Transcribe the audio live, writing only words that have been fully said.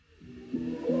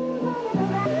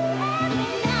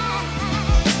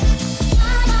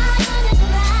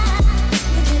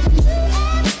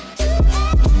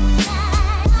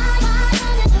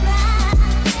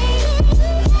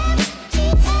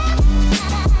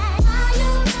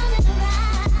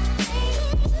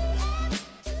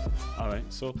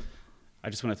So I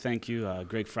just want to thank you,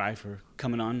 Greg Frey, for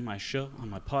coming on my show, on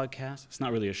my podcast. It's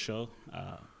not really a show,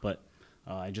 but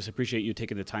I just appreciate you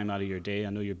taking the time out of your day. I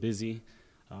know you're busy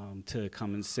to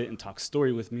come and sit and talk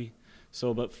story with me.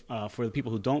 So, but for the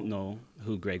people who don't know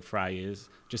who Greg Frey is,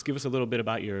 just give us a little bit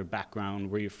about your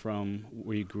background, where you're from,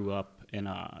 where you grew up, and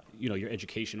your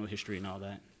educational history and all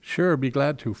that. Sure, be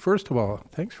glad to. First of all,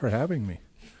 thanks for having me.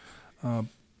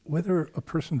 Whether a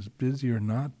person's busy or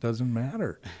not doesn't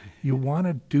matter. You want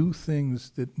to do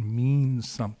things that mean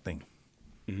something.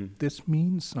 Mm-hmm. This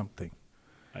means something.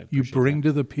 You bring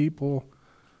to the people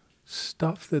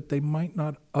stuff that they might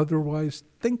not otherwise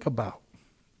think about.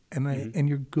 And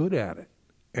you're good at it.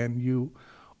 And you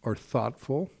are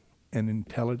thoughtful and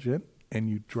intelligent, and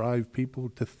you drive people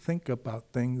to think about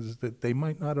things that they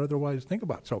might not otherwise think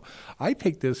about. So I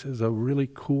take this as a really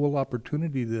cool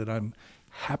opportunity that I'm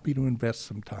happy to invest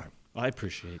some time. I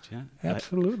appreciate you.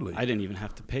 Absolutely. I didn't even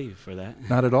have to pay you for that.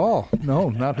 Not at all. No,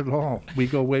 not at all. We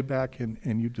go way back, and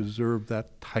you deserve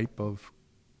that type of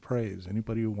praise.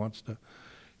 Anybody who wants to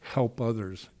help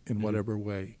others in whatever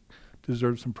way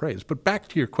deserves some praise. But back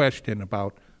to your question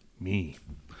about me.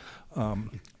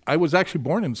 I was actually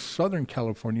born in Southern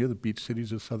California, the beach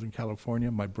cities of Southern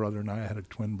California. My brother and I had a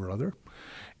twin brother,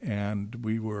 and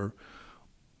we were,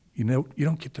 you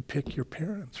don't get to pick your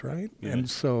parents, right? Yeah. And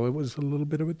so it was a little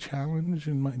bit of a challenge,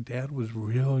 and my dad was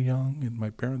real young, and my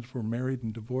parents were married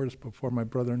and divorced before my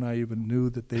brother and I even knew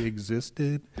that they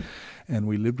existed. And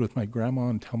we lived with my grandma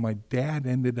until my dad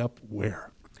ended up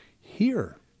where?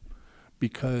 Here,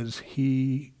 because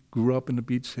he grew up in the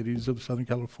beach cities of Southern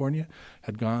California,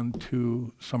 had gone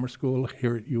to summer school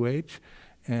here at UH,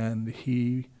 and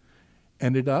he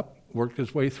worked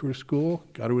his way through school,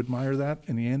 got to admire that,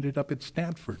 and he ended up at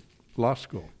Stanford Law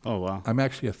School. Oh, wow. I'm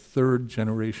actually a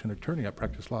third-generation attorney. I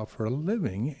practice law for a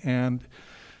living, and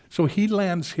so he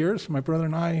lands here, so my brother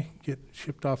and I get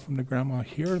shipped off from the grandma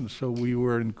here, and so we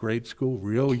were in grade school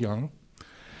real young,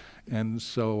 and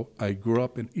so I grew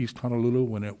up in East Honolulu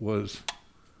when it was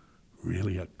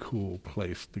really a cool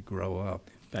place to grow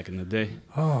up. Back in the day,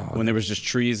 Oh, when there was just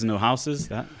trees and no houses.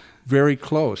 very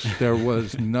close. There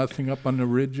was nothing up on the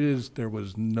ridges. There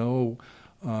was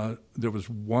there was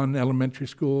one elementary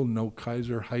school, no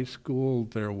Kaiser High School.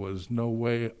 There was no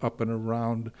way up and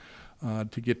around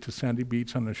to get to Sandy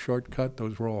Beach on a shortcut.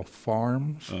 Those were all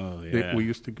farms that we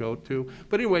used to go to.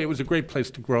 But anyway, it was a great place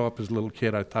to grow up as a little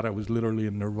kid. I thought I was literally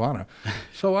in nirvana.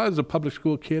 So I was a public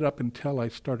school kid up until I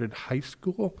started high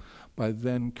school. By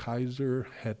then, Kaiser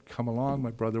had come along.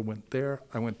 My brother went there.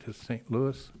 I went to St.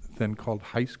 Louis, then called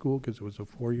high school because it was a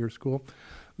 4-year school.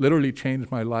 Literally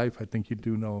changed my life. I think you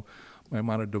do know my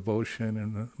amount of devotion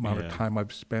and the amount of time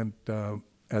I've spent,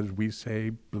 as we say,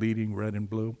 bleeding red and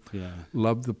blue. Yeah.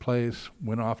 Loved the place,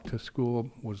 went off to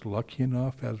school, was lucky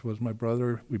enough, as was my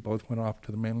brother. We both went off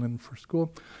to the mainland for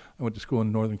school. I went to school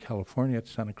in Northern California at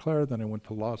Santa Clara. Then I went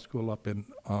to law school up in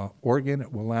Oregon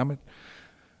at Willamette.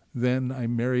 Then I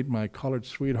married my college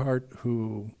sweetheart,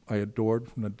 who I adored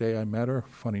from the day I met her.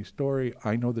 Funny story,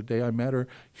 I know the day I met her.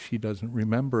 She doesn't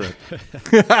remember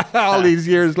it all these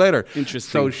years later. Interesting.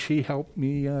 So she helped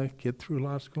me get through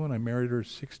law school, and I married her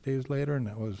 6 days later, and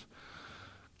that was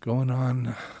going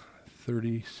on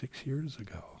 36 years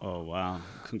ago. Oh, wow.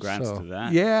 Congrats to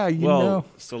that. Yeah, you know.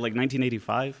 So like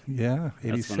 1985? Yeah,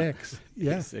 86.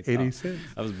 Yeah, 86.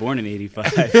 I was born in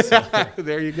 85. So.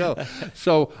 There you go.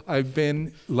 So I've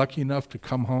been lucky enough to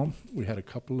come home. We had a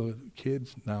couple of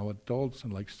kids, now adults,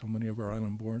 and like so many of our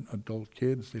island-born adult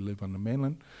kids, they live on the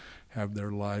mainland, have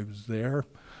their lives there.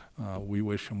 We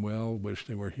wish them well, wish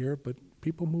they were here, but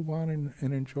people move on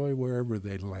and enjoy wherever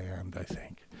they land, I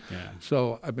think. Yeah.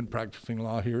 So I've been practicing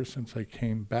law here since I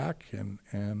came back,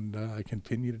 and I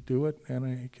continue to do it, and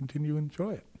I continue to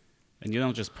enjoy it. And you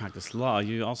don't just practice law,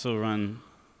 you also run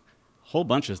a whole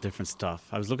bunch of different stuff.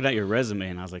 I was looking at your resume,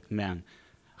 and I was like, man,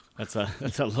 that's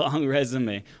a long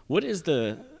resume. What is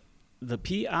the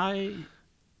PIAE?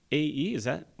 Is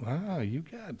that? Wow, you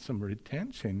got some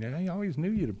retention. I always knew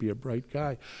you to be a bright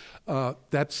guy.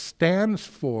 That stands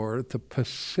for the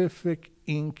Pacific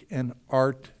Ink and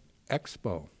Art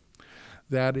Expo.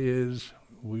 That is,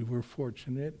 we were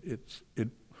fortunate. It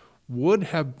would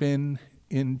have been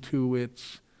into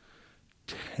its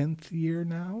 10th year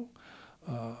now.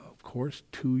 Of course,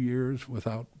 2 years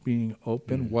without being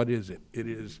open. What is it? It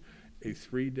is a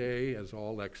 3-day, as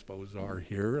all expos are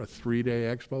here, a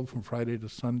 3-day expo from Friday to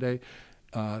Sunday,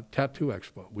 tattoo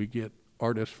expo. We get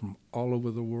artists from all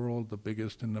over the world, the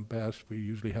biggest and the best. We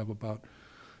usually have about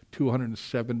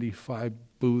 275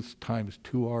 booths times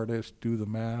 2 artists, do the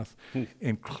math,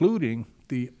 including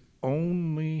the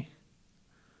only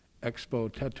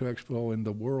tattoo expo in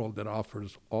the world that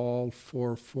offers all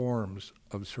 4 forms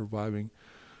of surviving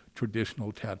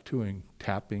traditional tattooing.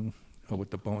 Tapping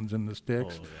with the bones in the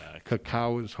sticks. Oh, yeah.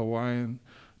 Cacao is Hawaiian.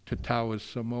 Tatau is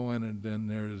Samoan. And then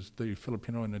there's the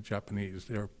Filipino and the Japanese.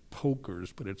 They're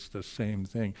pokers, but it's the same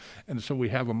thing. And so we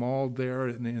have them all there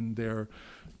in their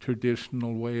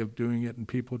traditional way of doing it, and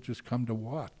people just come to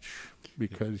watch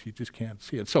because you just can't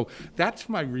see it. So that's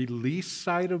my release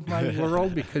side of my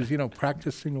world because,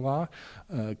 practicing law,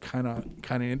 kind of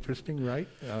interesting, right?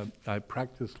 I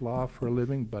practice law for a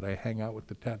living, but I hang out with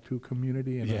the tattoo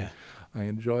community, and I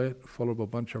enjoy it, full of a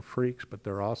bunch of freaks, but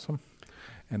they're awesome,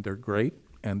 and they're great,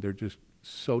 and they're just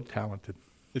so talented.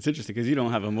 It's interesting because you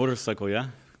don't have a motorcycle, yeah?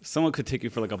 Someone could take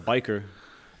you for like a biker.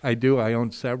 I do. I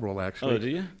own several, actually. Oh, do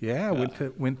you? Yeah,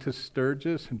 went to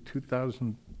Sturgis in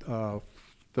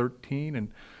 2013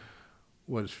 and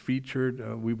was featured.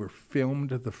 We were filmed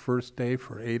the first day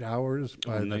for 8 hours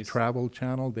by the Travel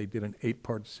Channel. They did an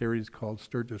 8-part series called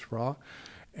Sturgis Raw.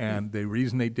 And the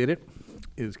reason they did it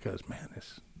is because, man,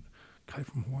 this guy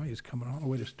from Hawaii is coming all the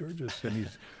way to Sturgis, and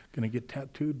he's going to get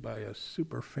tattooed by a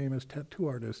super famous tattoo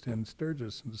artist in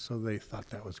Sturgis. And so they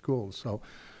thought that was cool. So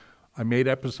I made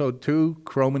episode 2,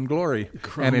 Chrome and Glory,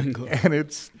 and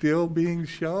it's still being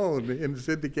shown in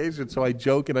syndication. So I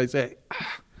joke and I say,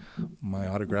 my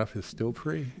autograph is still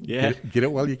free. Yeah. Get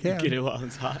it while you can. Get it while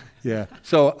it's hot. Yeah.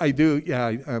 So I do,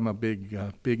 I'm a big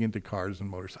into cars and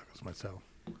motorcycles myself.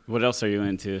 What else are you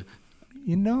into?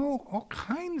 All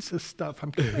kinds of stuff.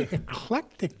 I'm kind of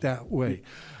eclectic that way.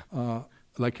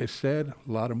 Like I said,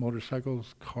 a lot of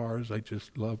motorcycles, cars. I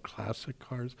just love classic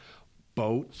cars.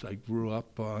 Boats. I grew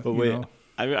up. But wait,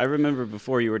 I remember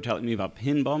before you were telling me about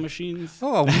pinball machines.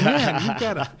 Oh man, you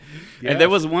gotta. And there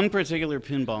was one particular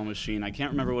pinball machine. I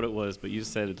can't remember what it was, but you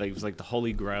said it was like the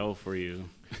holy grail for you.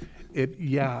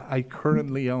 I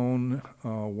currently own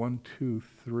 1, 2,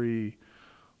 3,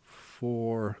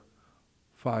 4,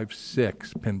 5,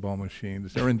 6 pinball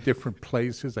machines. They're in different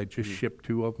places. I just shipped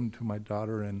 2 of them to my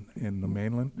daughter in the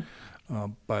mainland,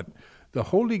 but. The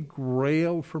holy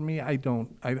grail for me,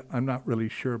 I'm not really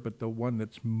sure, but the one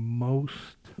that's most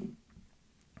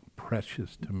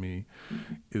precious to me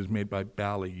is made by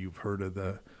Bally. You've heard of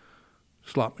the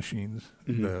slot machines,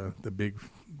 the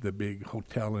big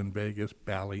hotel in Vegas,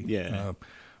 Bally. Yeah.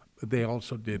 They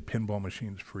also did pinball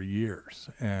machines for years,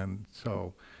 and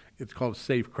so it's called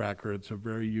Safecracker. It's a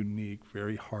very unique,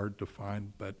 very hard to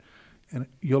find, and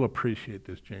you'll appreciate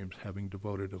this, James, having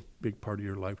devoted a big part of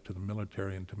your life to the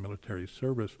military and to military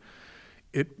service.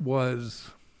 It was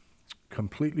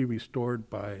completely restored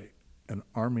by an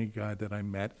Army guy that I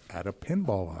met at a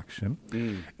pinball auction.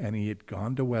 And he had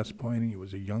gone to West Point, and he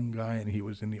was a young guy, and he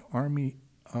was in the Army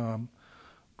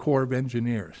Corps of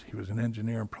Engineers. He was an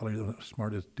engineer and probably the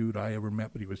smartest dude I ever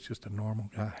met, but he was just a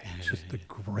normal guy, just the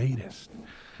greatest.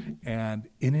 And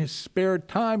in his spare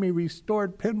time, he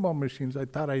restored pinball machines. I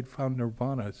thought I'd found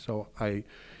nirvana, so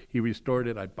he restored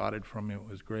it. I bought it from him. It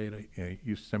was great. He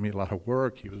used to send me a lot of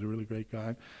work. He was a really great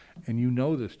guy. And you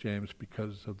know this, James,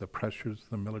 because of the pressures of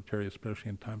the military, especially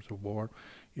in times of war.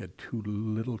 He had 2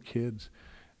 little kids,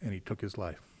 and he took his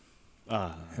life.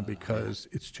 And because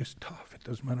it's just tough. It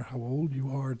doesn't matter how old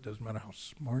you are. It doesn't matter how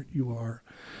smart you are.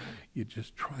 You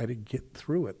just try to get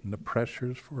through it. And the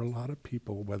pressures for a lot of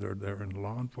people, whether they're in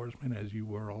law enforcement, as you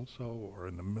were also, or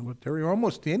in the military, or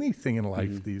almost anything in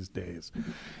life these days.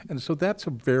 And so that's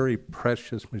a very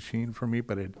precious machine for me,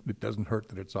 but it doesn't hurt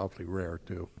that it's awfully rare,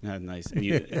 too. Nice.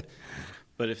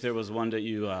 But if there was one that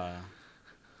you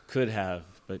could have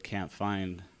but can't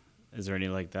find, is there any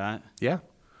like that? Yeah.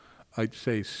 I'd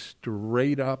say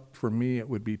straight up for me, it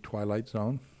would be Twilight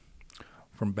Zone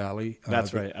from Bally.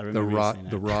 That's right. I remember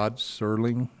the Rod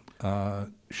Serling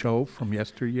show from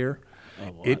yesteryear.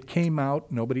 Oh, it came out.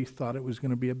 Nobody thought it was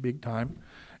going to be a big time,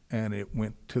 and it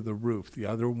went to the roof. The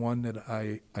other one that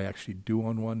I actually do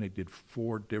own one. They did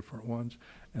 4 different ones,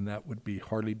 and that would be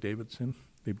Harley Davidson.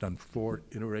 They've done 4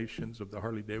 iterations of the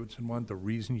Harley Davidson one. The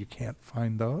reason you can't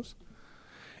find those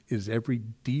is every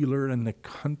dealer in the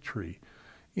country.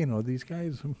 These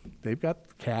guys, they've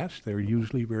got cash. They're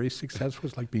usually very successful.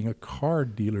 It's like being a car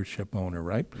dealership owner,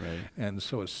 right? And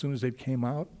so as soon as they came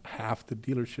out, half the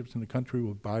dealerships in the country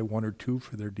would buy 1 or 2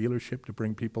 for their dealership to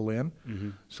bring people in.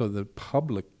 So the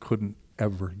public couldn't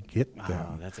ever get them.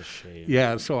 Oh, that's a shame.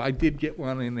 Yeah, so I did get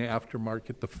one in the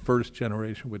aftermarket, the first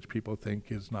generation, which people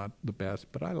think is not the best,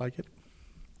 but I like it.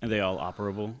 Are they all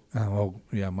operable?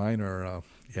 Mine are,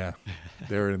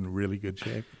 they're in really good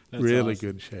shape. That's really awesome.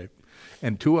 Good shape.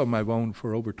 And 2 of them I've owned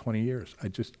for over 20 years.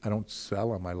 I don't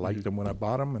sell them. I liked them when I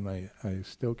bought them, and I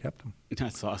still kept them.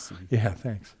 That's awesome. Yeah,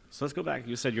 thanks. So let's go back.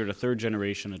 You said you're the third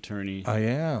generation attorney. I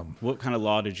am. What kind of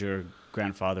law did your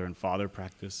grandfather and father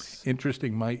practice?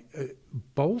 Interesting.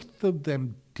 Both of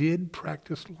them did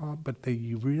practice law, but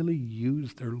they really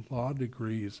used their law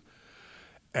degrees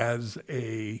as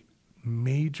a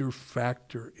major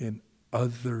factor in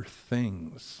other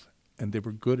things, and they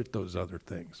were good at those other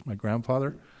things. My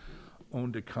grandfather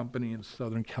owned a company in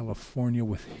Southern California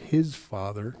with his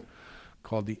father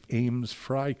called the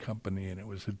Frey Company, and it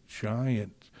was a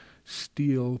giant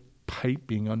steel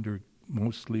piping under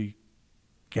mostly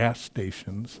gas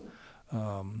stations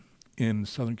in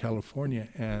Southern California,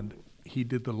 and he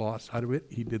did the law side of it.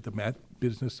 He did the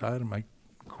business side, and my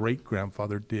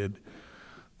great-grandfather did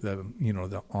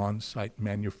the on-site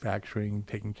manufacturing,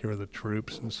 taking care of the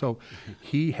troops, and so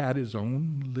he had his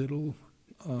own little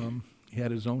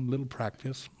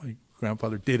practice. My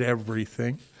grandfather did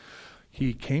everything.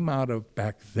 He came out of,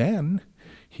 back then,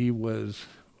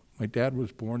 my dad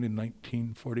was born in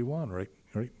 1941, right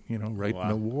in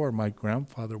the war. My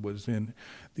grandfather was in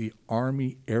the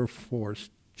Army Air Force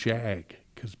JAG,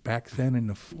 because back then in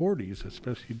the 40s,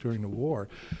 especially during the war,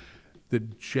 the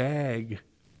JAG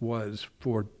was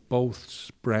for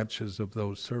both branches of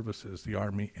those services, the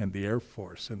Army and the Air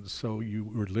Force. And so you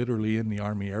were literally in the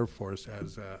Army Air Force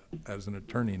as an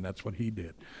attorney, and that's what he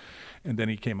did. And then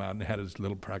he came out and had his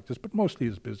little practice, but mostly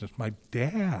his business. My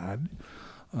dad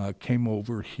came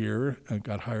over here and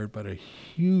got hired by a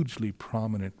hugely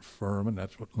prominent firm, and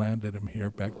that's what landed him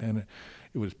here. Back then,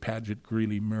 it was Paget,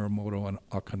 Greeley, Miramoto, and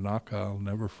Akanaka. I'll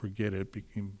never forget it.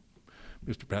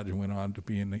 Mr. Paget went on to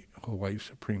be in the Hawaii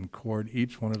Supreme Court.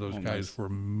 Each one of those guys were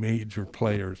major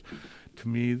players. To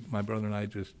me, my brother and I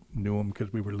just knew them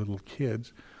because we were little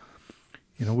kids.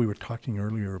 We were talking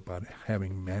earlier about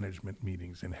having management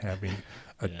meetings and having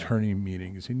attorney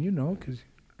meetings, and because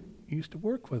you used to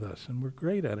work with us, and we're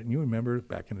great at it. And you remember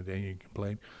back in the day, you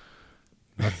complained,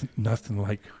 nothing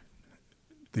like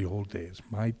the old days.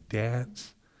 My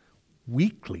dad's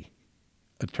weekly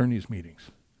attorneys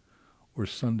meetings were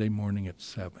Sunday morning at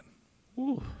 7.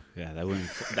 Ooh, yeah, that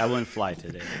wouldn't fly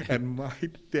today. And my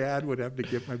dad would have to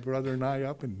get my brother and I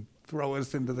up and throw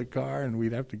us into the car, and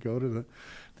we'd have to go to the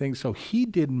thing. So he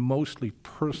did mostly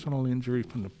personal injury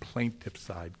from the plaintiff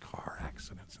side, car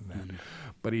accidents and that. Mm-hmm.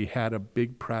 But he had a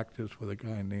big practice with a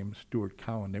guy named Stuart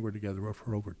Cowan. They were together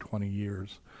for over 20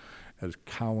 years as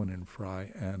Cowan and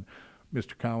Frey. And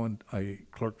Mr. Cowan, I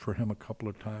clerked for him a couple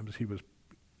of times. He was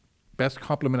best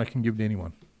compliment I can give to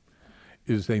anyone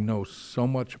is they know so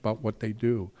much about what they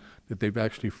do that they've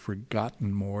actually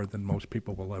forgotten more than most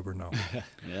people will ever know.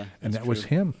 Yeah, and that was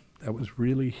him. That was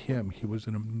really him. He was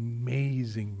an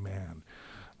amazing man.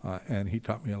 And he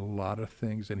taught me a lot of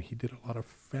things, and he did a lot of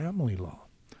family law.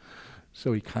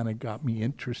 So he kind of got me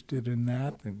interested in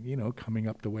that. And, coming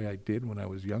up the way I did when I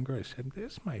was younger, I said,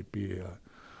 this might be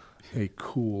a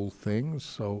cool thing.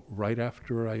 So right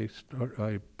after I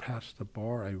passed the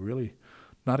bar, I really,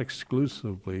 not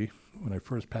exclusively, when I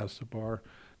first passed the bar,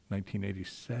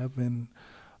 1987,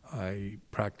 I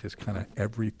practiced kind of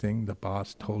everything the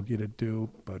boss told you to do,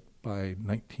 but by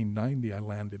 1990, I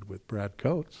landed with Brad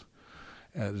Coates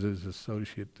as his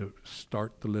associate to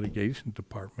start the litigation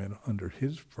department under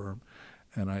his firm,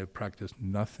 and I have practiced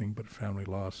nothing but family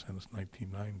law since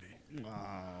 1990.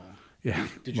 Wow. Yeah.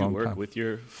 Did you work with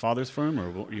your father's firm,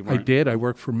 or you weren't? I did. I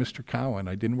worked for Mr. Cowan.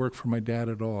 I didn't work for my dad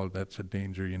at all. That's a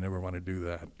danger. You never want to do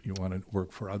that. You want to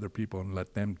work for other people and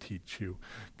let them teach you,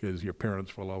 because your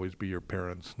parents will always be your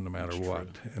parents no matter what.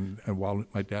 And while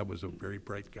my dad was a very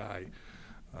bright guy,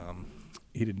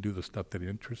 he didn't do the stuff that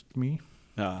interested me.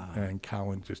 And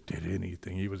Cowan just did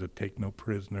anything. He was a take no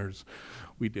prisoners.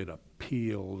 We did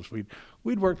appeals.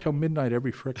 We'd work till midnight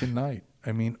every frickin' night.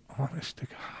 I mean, honest to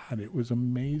God, it was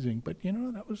amazing. But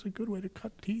that was a good way to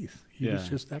cut teeth. He was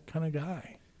just that kind of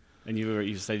guy. And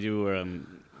you said you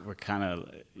were kind of,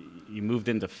 you moved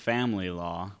into family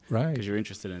law, right? Because you're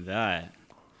interested in that.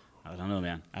 I don't know,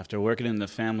 man. After working in the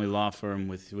family law firm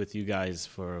with you guys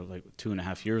for like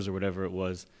 2.5 years or whatever it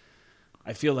was,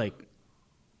 I feel like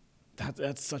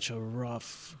that's such a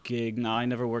rough gig. Now, I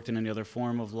never worked in any other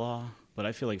form of law, but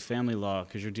I feel like family law,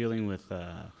 because you're dealing with,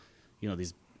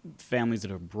 these families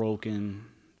that are broken,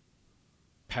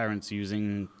 parents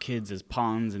using kids as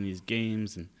pawns in these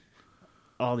games, and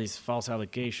all these false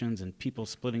allegations, and people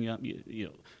splitting up.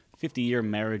 50-year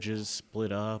marriages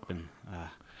split up, and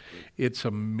it's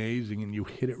amazing, and you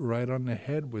hit it right on the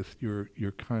head with your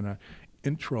kind of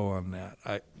intro on that.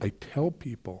 I tell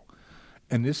people.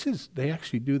 And they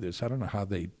actually do this. I don't know how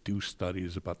they do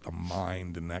studies about the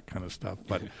mind and that kind of stuff,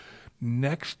 but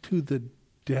next to the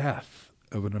death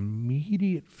of an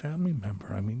immediate family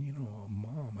member. I mean, a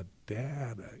mom, a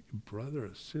dad, a brother,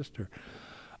 a sister,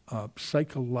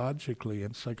 psychologically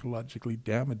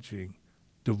damaging.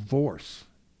 Divorce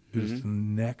is the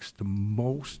next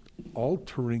most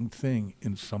altering thing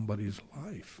in somebody's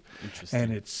life.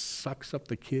 And it sucks up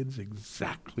the kids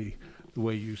exactly the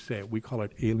way you say it. We call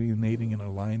it alienating and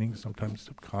aligning, sometimes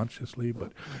subconsciously,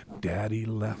 but daddy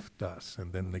left us,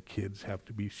 and then the kids have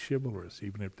to be chivalrous,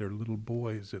 even if they're little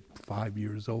boys at 5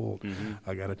 years old.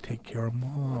 I got to take care of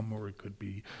mom, or it could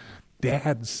be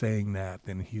dad saying that,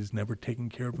 and he's never taken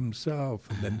care of himself,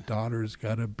 and then daughter's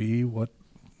got to be what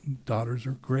daughters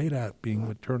are great at, being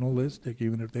maternalistic,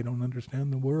 even if they don't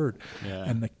understand the word.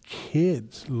 And the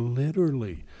kids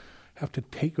literally have to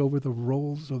take over the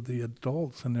roles of the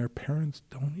adults, and their parents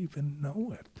don't even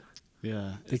know it.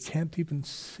 They can't even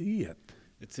see it.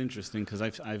 It's interesting because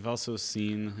I've also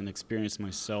seen and experienced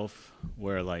myself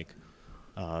where like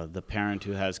the parent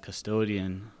who has custody,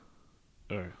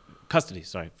 who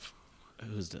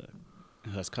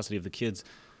has custody of the kids,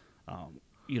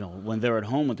 when they're at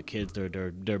home with the kids,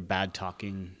 they're bad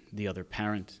talking the other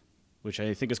parent, which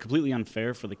I think is completely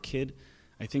unfair for the kid.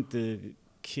 I think the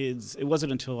kids, it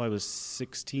wasn't until I was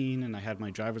 16 and I had my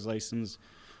driver's license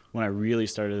when I really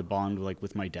started to bond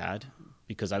with my dad,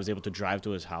 because I was able to drive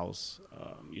to his house.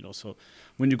 So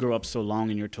when you grow up so long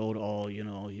and you're told,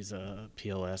 he's a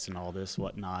POS and all this,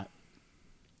 whatnot,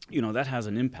 that has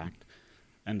an impact.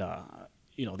 And,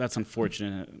 that's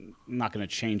unfortunate. I'm not going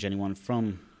to change anyone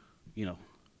from,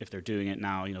 if they're doing it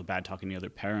now, bad talking the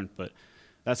other parent. But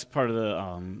that's part of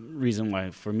the reason why,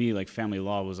 for me, family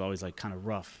law was always kind of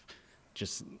rough.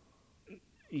 Just,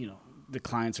 the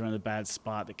clients are in a bad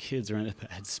spot, the kids are in a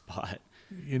bad spot.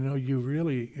 You're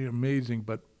really amazing,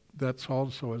 but that's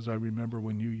also, as I remember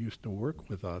when you used to work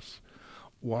with us,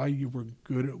 why you were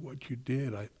good at what you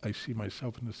did. I see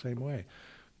myself in the same way.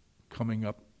 Coming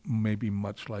up maybe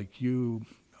much like you,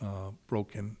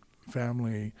 broken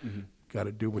family, got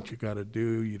to do what you got to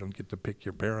do. You don't get to pick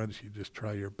your parents. You just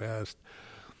try your best.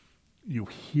 You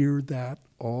hear that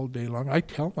all day long. I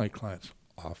tell my clients,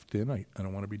 often, I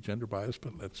don't want to be gender biased,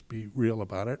 but let's be real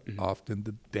about it. Often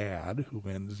the dad who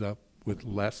ends up with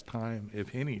less time,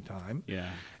 if any time.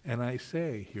 And I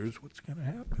say, here's what's going to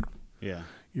happen.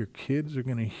 Your kids are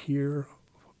going to hear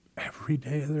every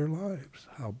day of their lives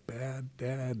how bad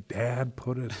dad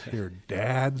put us here.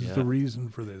 Dad's the reason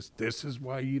for this. This is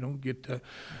why you don't get to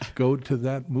go to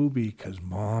that movie, because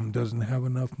mom doesn't have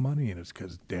enough money, and it's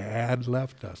because dad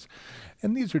left us.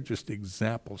 And these are just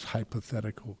examples,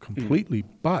 hypothetical completely,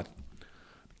 but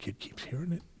the kid keeps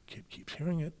hearing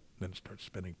it, then starts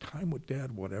spending time with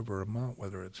dad, whatever amount,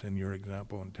 whether it's in your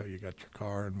example until you got your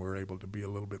car and we're able to be a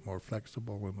little bit more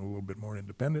flexible and a little bit more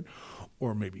independent,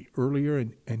 or maybe earlier,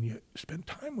 and you spend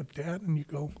time with dad and you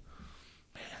go,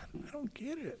 man, I don't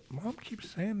get it. Mom keeps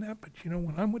saying that, but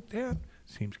when I'm with dad,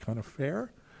 seems kind of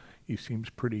fair. He seems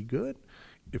pretty good.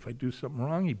 If I do something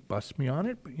wrong, he busts me on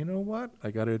it, but you know what? I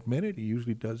got to admit it. He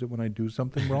usually does it when I do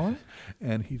something wrong,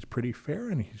 and he's pretty fair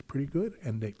and he's pretty good.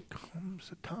 And there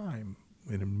comes a time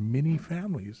in many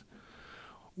families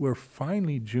where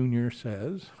finally Junior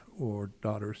says, or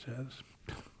daughter says,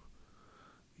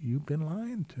 you've been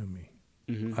lying to me.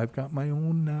 I've got my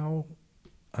own now.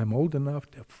 I'm old enough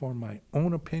to form my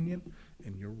own opinion,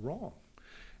 and you're wrong.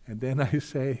 And then I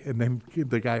say, and then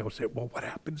the guy will say, well, what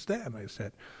happens then? I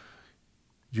said,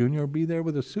 Junior will be there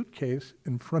with a suitcase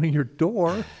in front of your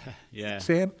door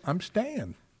saying, I'm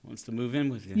staying. Wants to move in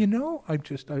with you.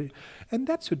 And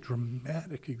that's a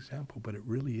dramatic example, but it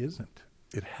really isn't.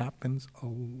 It happens a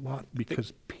lot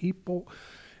because people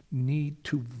need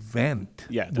to vent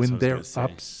when they're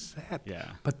upset.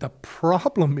 But the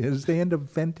problem is they end up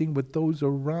venting with those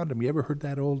around them. You ever heard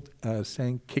that old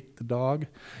saying, kick the dog?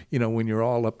 When you're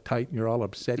all uptight and you're all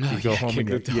upset, you go home and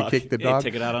you kick the dog.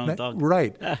 Take it out on the dog.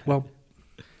 Right. Well,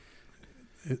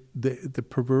 the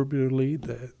proverbially,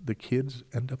 the kids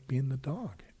end up being the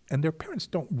dog. And their parents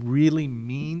don't really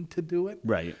mean to do it.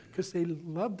 Right. Because they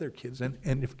love their kids. And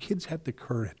if kids had the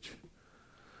courage,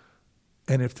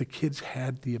 and if the kids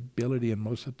had the ability, and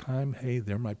most of the time, hey,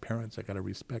 they're my parents, I got to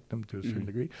respect them to a certain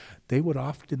degree, they would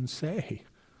often say,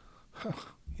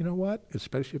 you know what,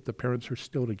 especially if the parents are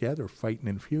still together fighting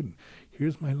and feuding,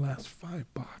 here's my last $5.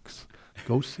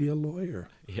 Go see a lawyer.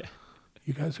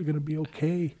 You guys are going to be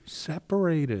okay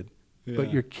separated.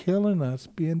 But you're killing us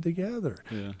being together.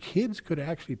 Kids could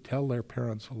actually tell their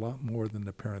parents a lot more than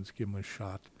the parents give them a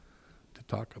shot to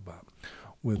talk about.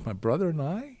 With my brother and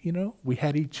I, we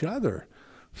had each other.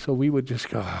 So we would just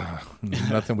go, there's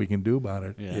nothing we can do about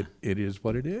it. It is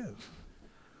what it is.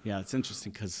 Yeah, it's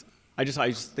interesting because I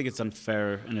just think it's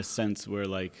unfair in a sense where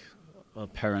a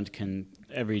parent can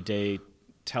every day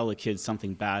tell a kid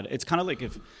something bad. It's kind of like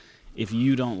if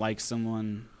you don't like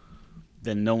someone,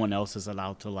 then no one else is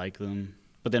allowed to like them.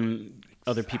 But then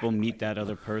other people meet that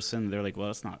other person, they're like, well,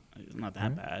 it's not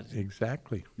that bad.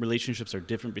 Exactly. Relationships are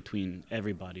different between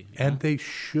everybody. And they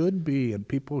should be, and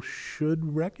people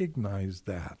should recognize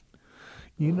that.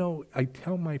 You know, I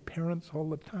tell my parents all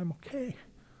the time, okay,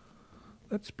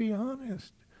 let's be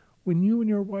honest. When you and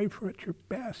your wife were at your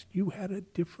best, you had a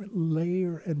different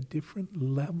layer and different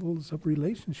levels of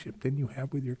relationship than you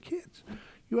have with your kids.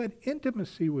 You had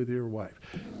intimacy with your wife.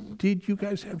 Did you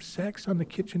guys have sex on the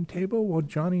kitchen table while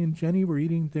Johnny and Jenny were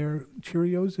eating their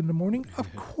Cheerios in the morning?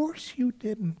 Of course you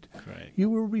didn't. Right. You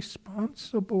were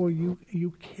responsible.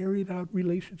 You carried out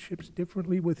relationships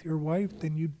differently with your wife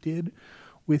than you did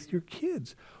with your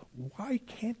kids. Why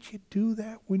can't you do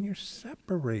that when you're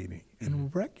separating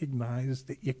and recognize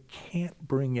that you can't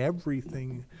bring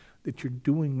everything that you're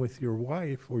doing with your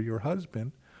wife or your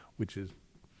husband, which is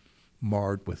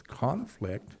marred with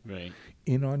conflict, Right.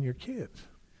 in on your kids?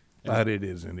 But it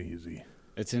isn't easy.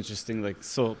 It's interesting, like,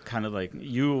 so kind of like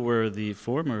you were the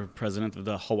former president of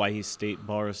the Hawaii State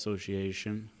Bar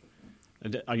Association.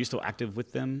 Are you still active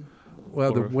with them?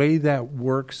 Well, Or- the way that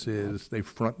works is they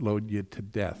front load you to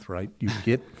death, right? You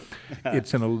get,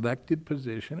 it's an elected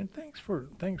position, and thanks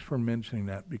for mentioning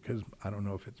that, because I don't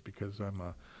know if it's because I'm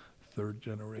a third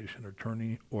generation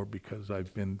attorney or because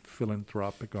I've been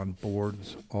philanthropic on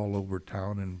boards all over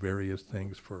town and various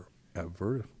things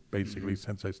forever, basically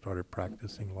since I started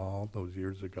practicing law all those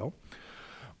years ago.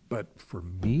 But for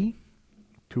me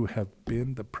to have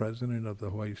been the president of the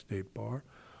Hawaii State Bar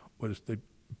was the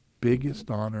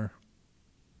biggest honor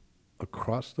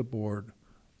across the board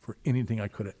for anything I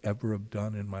could have ever have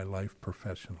done in my life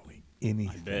professionally.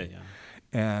 Anything. I bet, yeah.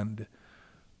 And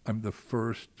I'm the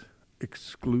first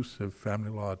exclusive family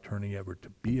law attorney ever to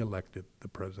be elected the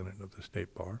president of the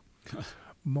state bar.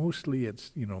 Mostly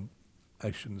it's,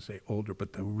 I shouldn't say older,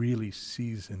 but the really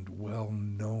seasoned,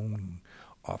 well-known,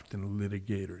 often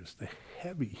litigators, the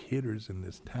heavy hitters in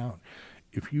this town.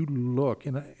 If you look,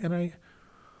 and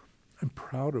I'm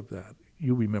proud of that.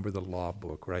 You remember the law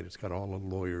book, right? It's got all the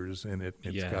lawyers in it.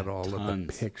 It's got all of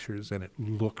the pictures, and it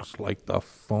looks like the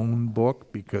phone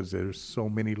book because there's so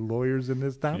many lawyers in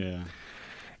this town. Yeah.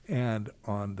 And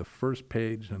on the first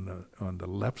page on the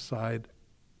left side,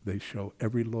 they show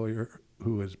every lawyer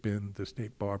who has been the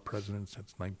state bar president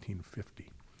since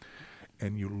 1950.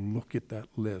 And you look at that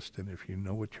list, and if you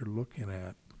know what you're looking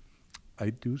at, I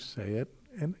do say it,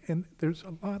 and there's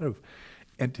a lot of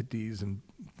entities and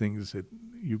things that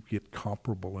you get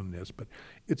comparable in this, but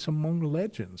it's among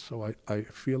legends, so I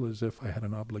feel as if I had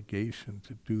an obligation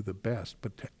to do the best.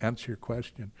 But to answer your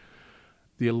question,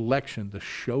 the election, the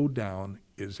showdown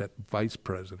is at vice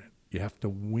president. You have to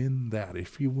win that.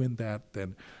 If you win that,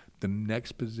 then the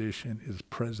next position is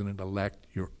president-elect.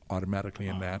 You're automatically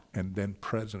in that, and then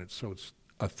president. So it's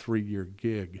a 3-year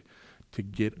gig to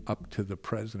get up to the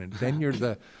president. Then you're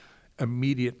the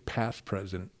immediate past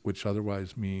president, which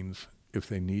otherwise means if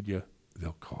they need you,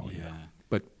 they'll call you.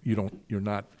 But you're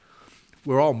not.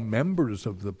 We're all members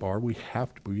of the bar. We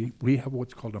have to be. We have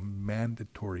what's called a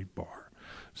mandatory bar.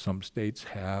 Some states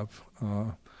have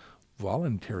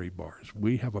voluntary bars.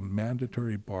 We have a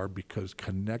mandatory bar because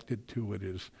connected to it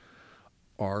is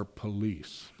our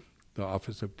police. The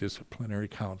Office of Disciplinary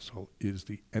Counsel is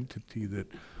the entity that,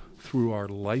 through our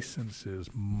licenses,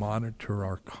 monitor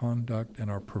our conduct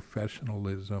and our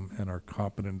professionalism and our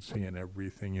competency and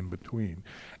everything in between.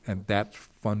 And that's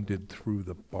funded through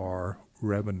the bar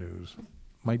revenues,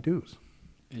 my dues.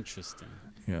 Interesting.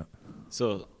 Yeah.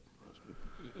 So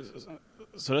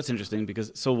that's interesting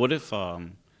because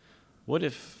what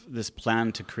if this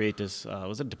plan to create this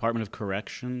was it Department of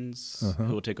Corrections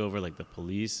who will take over like the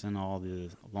police and all the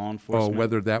law enforcement? Oh,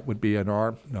 whether that would be an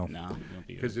arm? No. No, it won't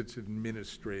be Because it's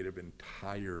administrative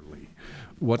entirely.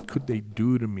 What could they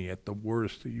do to me? At the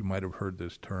worst, you might have heard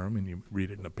this term, and you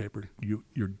read it in the paper,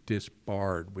 you're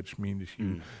disbarred, which means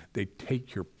they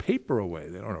take your paper away.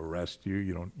 They don't arrest you.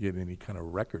 You don't get any kind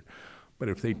of record. But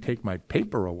if they take my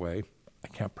paper away, I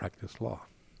can't practice law.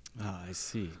 Ah, I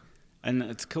see. And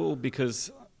it's cool because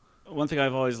one thing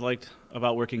I've always liked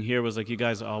about working here was like you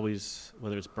guys always,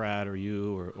 whether it's Brad or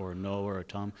you or Noah or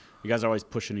Tom, you guys are always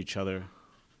pushing each other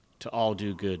to all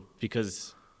do good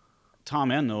because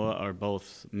Tom and Noah are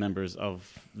both members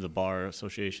of the bar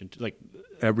association. Like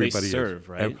Everybody they serve, is.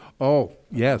 right? Oh,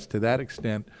 yes, to that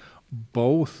extent.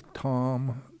 Both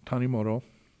Tom Tanimoto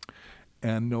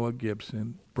and Noah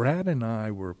Gibson, Brad and I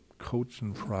were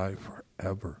coaching Frey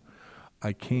forever.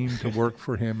 I came to work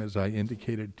for him, as I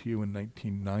indicated to you, in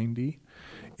 1990.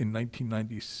 In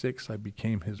 1996, I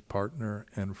became his partner,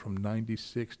 and from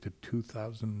 96 to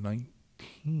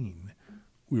 2019,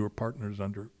 we were partners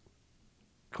under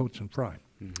Coates and Frey.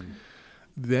 Mm-hmm.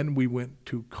 Then we went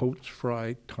to Coates,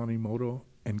 Frey, Tanimoto,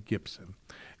 and Gibson.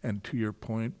 And to your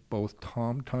point, both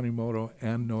Tom Tanimoto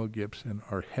and Noah Gibson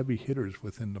are heavy hitters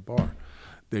within the bar.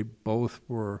 They both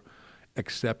were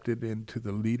accepted into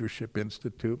the Leadership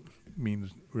Institute.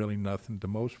 Means really nothing to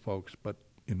most folks, but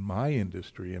in my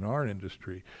industry, in our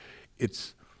industry,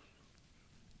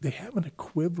 they have an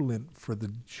equivalent for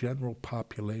the general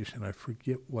population. I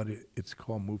forget what it's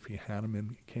called. Mufi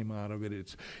Hanneman came out of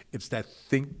it. It's that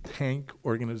think tank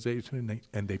organization,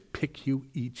 and they pick you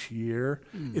each year.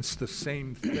 It's the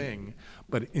same thing,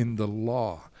 but in the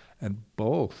law. And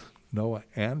both Noah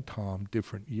and Tom,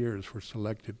 different years, were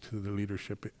selected to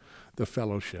the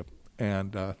fellowship.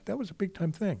 And that was a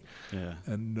big-time thing. Yeah.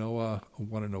 And Noah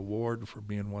won an award for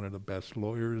being one of the best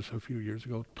lawyers a few years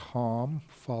ago. Tom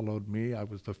followed me. I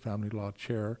was the family law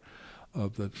chair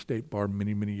of the state bar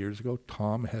many, many years ago.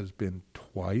 Tom has been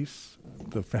twice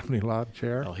the family law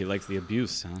chair. Oh, he likes the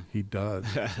abuse, huh? He does.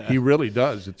 He really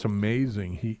does. It's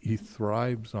amazing. He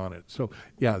thrives on it. So,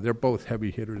 yeah, they're both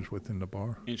heavy hitters within the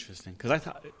bar. Interesting. Because I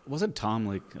thought, wasn't Tom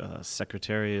like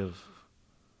secretary of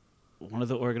one of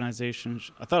the organizations?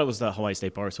 I thought it was the Hawaii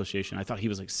State Bar Association. I thought he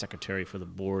was like secretary for the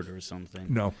board or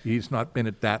something. No, he's not been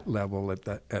at that level at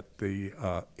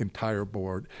the entire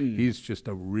board. He's just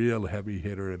a real heavy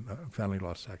hitter in the family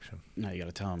law section. No, you got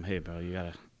to tell him, hey, bro, you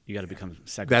got to become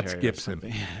secretary. That's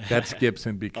Gibson. That's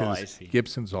Gibson, because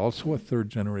Gibson's also a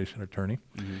third-generation attorney,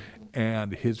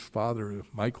 and his father,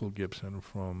 Michael Gibson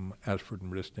from Ashford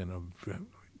and Riston,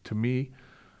 to me,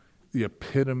 the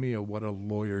epitome of what a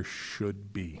lawyer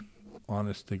should be.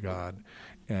 Honest to God.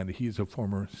 And he's a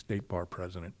former state bar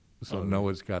president. So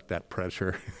Noah's got that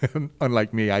pressure.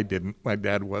 Unlike me, I didn't. My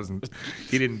dad wasn't.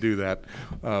 He didn't do that.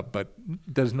 But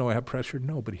does Noah have pressure?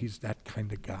 No, but he's that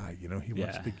kind of guy. He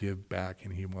wants to give back,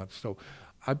 and he wants. So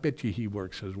I bet you he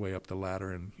works his way up the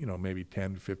ladder in, maybe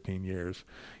 10, 15 years.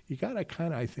 You got to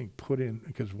kind of, I think, put in,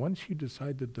 because once you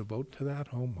decide to devote to that,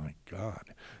 oh my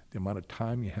God, the amount of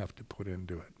time you have to put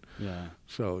into it. Yeah.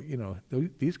 So,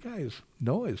 these guys,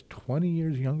 Noah is 20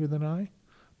 years younger than I.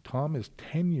 Tom is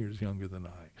 10 years younger than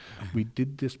I. We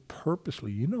did this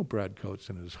purposely. Brad Coates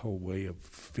and his whole way of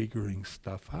figuring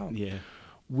stuff out. Yeah.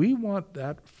 We want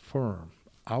that firm,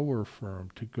 our firm,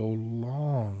 to go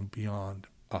long beyond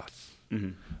us.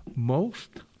 Mm-hmm. Most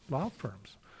law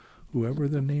firms, whoever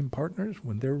the named partners,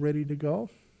 when they're ready to go,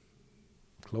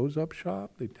 close up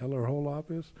shop. They tell our whole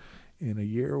office, in a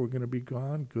year we're going to be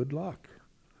gone. Good luck.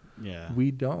 Yeah. We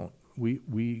don't.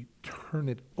 We turn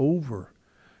it over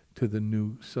to the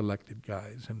new selected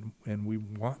guys, and we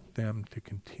want them to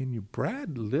continue.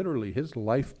 Brad, literally, his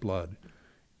lifeblood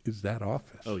is that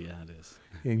office. Oh, yeah, it is.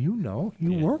 And you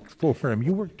worked for him.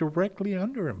 You worked directly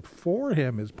under him, for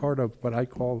him, as part of what I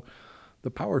call the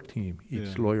power team.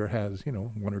 Each lawyer has,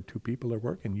 one or two people that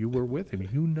work, and you were with him.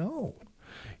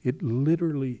 It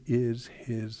literally is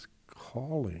his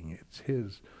calling. It's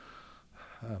his,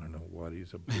 I don't know what,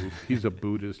 he's a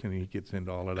Buddhist, and he gets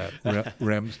into all of that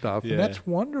REM stuff. Yeah. And that's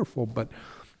wonderful, but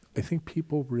I think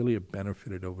people really have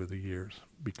benefited over the years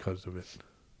because of it.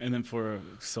 And then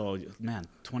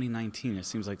 2019, it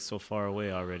seems like so far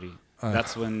away already.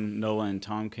 That's when Noah and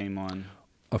Tom came on.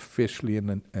 Officially,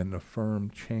 and the firm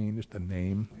changed the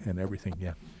name and everything,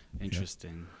 yeah.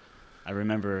 Interesting. Yeah. I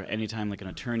remember anytime like an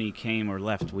attorney came or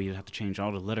left, we'd have to change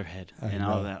all the letterhead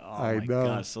all that. Oh, my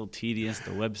God, so tedious,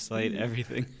 the website,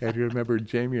 everything. And you remember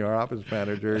Jamie, our office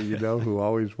manager, who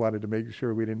always wanted to make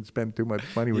sure we didn't spend too much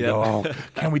money. We'd go,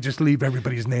 can we just leave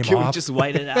everybody's name off? Can we just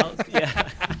white it out?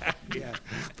 Yeah. Yeah.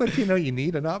 But, you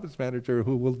need an office manager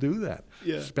who will do that,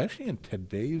 yeah. Especially in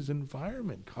today's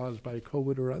environment caused by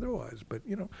COVID or otherwise. But,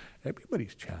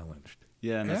 everybody's challenged.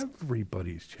 Yeah,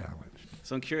 everybody's challenged.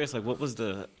 So I'm curious, what was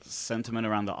the sentiment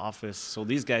around the office? So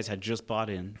these guys had just bought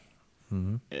in,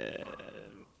 and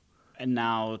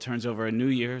now it turns over a new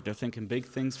year. They're thinking big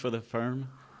things for the firm.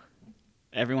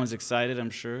 Everyone's excited, I'm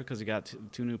sure, because you got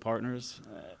two new partners,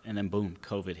 and then boom,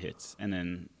 COVID hits, and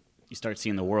then you start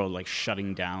seeing the world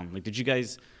shutting down. Did you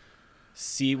guys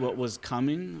see what was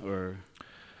coming, or?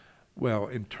 Well,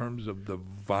 in terms of the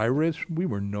virus, we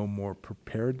were no more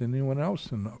prepared than anyone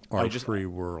else in our free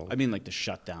world. I mean, the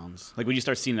shutdowns. When you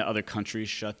start seeing the other countries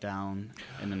shut down,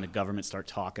 and then the government start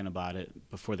talking about it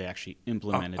before they actually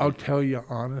implement it. I'll tell you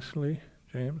honestly,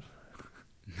 James,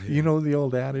 you know the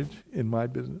old adage in my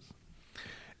business?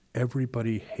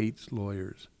 Everybody hates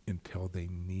lawyers until they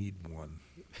need one.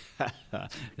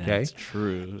 That's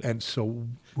true. And so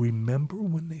remember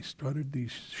when they started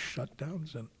these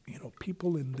shutdowns, and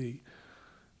people in the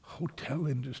hotel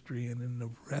industry and in the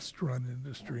restaurant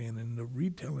industry and in the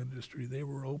retail industry, they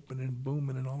were open and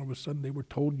booming, and all of a sudden they were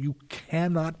told you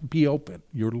cannot be open.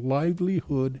 Your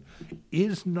livelihood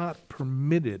is not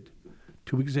permitted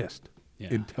to exist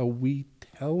until we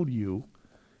tell you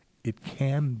it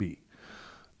can be.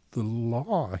 The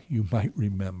law, you might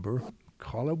remember,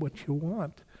 call it what you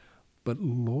want, but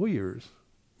lawyers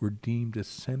were deemed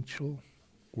essential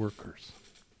workers.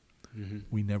 Mm-hmm.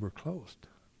 We never closed.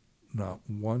 Not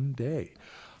one day.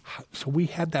 So we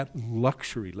had that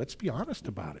luxury. Let's be honest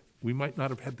about it. We might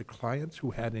not have had the clients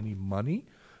who had any money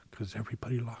because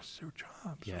everybody lost their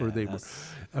jobs. Yeah, or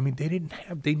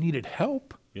they needed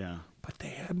help. Yeah. But they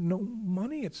had no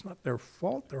money. It's not their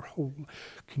fault.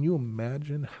 Can you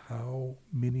imagine how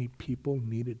many people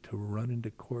needed to run into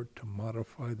court to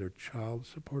modify their child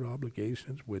support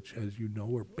obligations, which, as you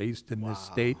know, are based in this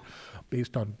state,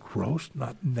 based on gross,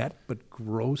 not net, but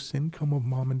gross income of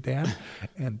mom and dad.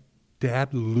 And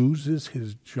dad loses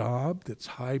his job that's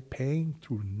high paying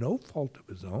through no fault of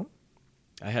his own.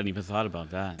 I hadn't even thought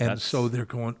about that. And so they're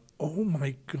going, oh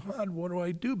my God, what do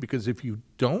I do? Because if you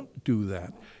don't do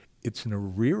that, it's an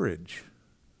arrearage.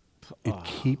 It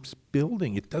keeps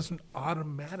building. It doesn't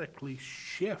automatically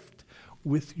shift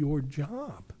with your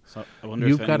job. So I wonder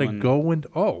You've if got to anyone... go and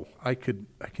I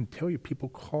can tell you, people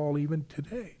call even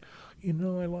today. I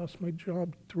lost my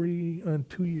job 2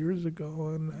 years ago,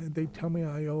 and they tell me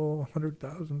I owe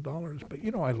 $100,000.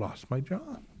 But I lost my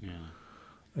job. Yeah.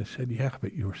 I said, yeah,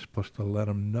 but you were supposed to let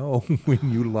them know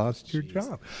when you lost your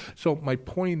job. So my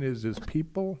point is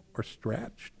people are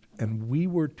stretched. And we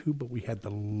were too, but we had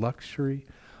the luxury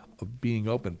of being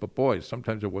open. But boys,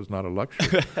 sometimes it was not a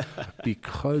luxury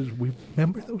because we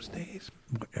remember those days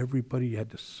where everybody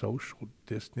had to social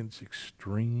distance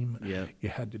extreme. Yeah. You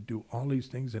had to do all these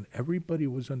things, and everybody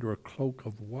was under a cloak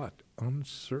of what?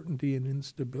 Uncertainty and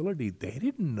instability. They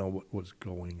didn't know what was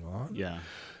going on. Yeah.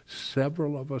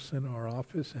 Several of us in our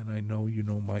office, and I know you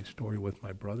know my story with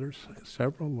my brothers,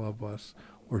 several of us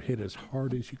were hit as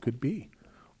hard as you could be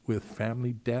with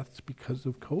family deaths because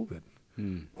of COVID.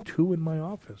 2 in my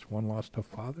office. One lost a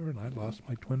father, and I lost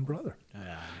my twin brother.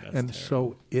 Yeah, and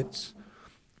terrible.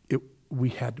 So we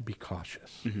had to be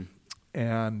cautious. Mm-hmm.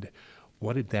 And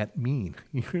what did that mean?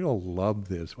 You'll love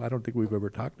this. I don't think we've ever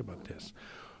talked about this.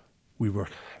 We were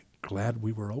glad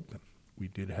we were open. We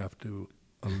did have to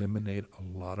eliminate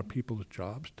a lot of people's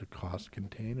jobs to cost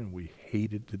contain, and we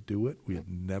hated to do it. We had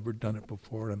never done it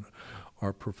before in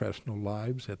our professional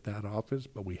lives at that office,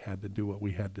 but we had to do what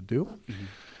we had to do. Mm-hmm.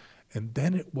 And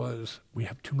then it was, we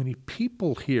have too many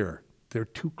people here. They're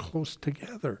too close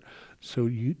together. So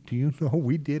do you know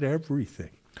we did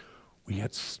everything. We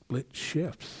had split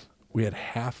shifts. We had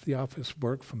half the office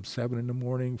work from 7 in the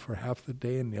morning for half the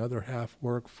day, and the other half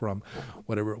work from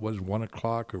whatever it was, 1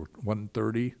 o'clock or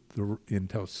 1:30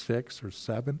 until 6 or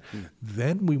 7.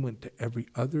 Then we went to every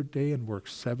other day and worked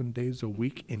 7 days a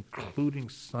week, including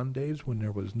Sundays when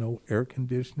there was no air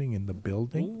conditioning in the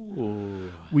building.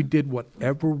 Ooh. We did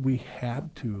whatever we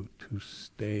had to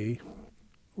stay,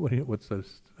 what's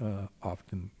this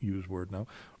often used word now?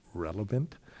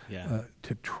 Relevant. Yeah.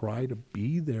 To try to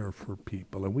be there for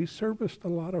people. And we serviced a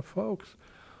lot of folks,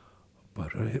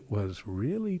 but it was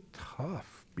really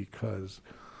tough because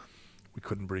we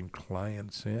couldn't bring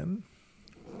clients in.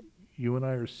 You and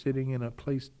I are sitting in a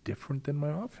place different than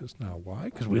my office now. Why?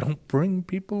 Because we don't bring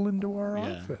people into our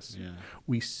office. Yeah.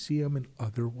 We see them in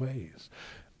other ways.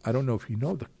 I don't know if you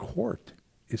know, the court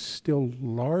is still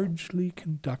largely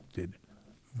conducted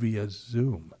via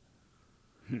Zoom.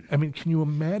 I mean, can you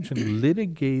imagine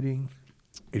litigating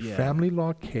a family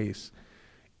law case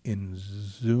in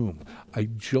Zoom? I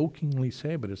jokingly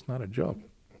say, but it's not a joke,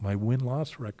 my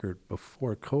win-loss record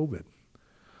before COVID,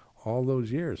 all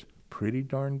those years, pretty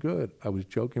darn good. I was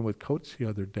joking with Coates the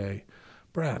other day,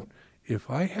 Brad, if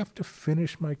I have to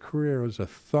finish my career as a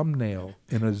thumbnail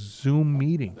in a Zoom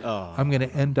meeting, I'm going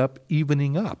to end up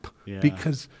evening up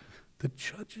because the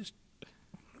judges,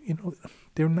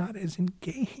 they're not as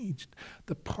engaged.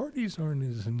 The parties aren't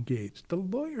as engaged. The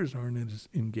lawyers aren't as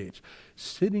engaged.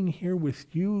 Sitting here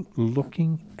with you,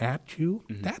 looking at you,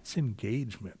 that's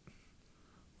engagement,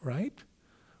 right?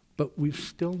 But we're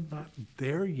still not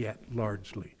there yet,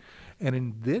 largely. And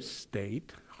in this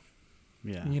state,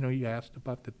 you asked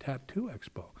about the Tattoo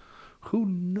Expo. Who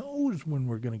knows when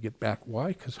we're going to get back? Why?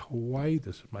 Because Hawaii,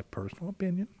 this is my personal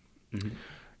opinion,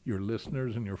 your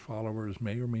listeners and your followers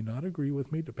may or may not agree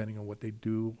with me, depending on what they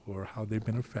do or how they've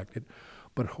been affected.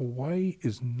 But Hawaii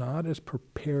is not as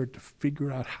prepared to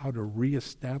figure out how to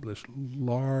reestablish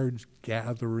large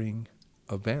gathering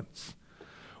events.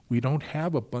 We don't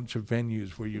have a bunch of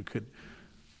venues where you could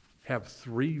have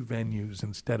 3 venues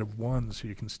instead of 1, so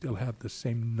you can still have the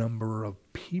same number of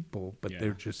people, but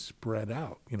they're just spread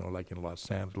out, like in Los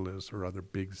Angeles or other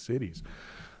big cities.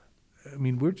 I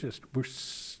mean, we're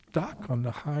stuck on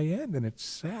the high end, and it's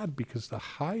sad because the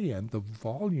high end, the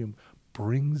volume,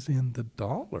 brings in the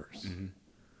dollars. Mm-hmm.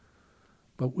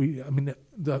 But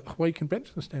the Hawaii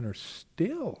Convention Center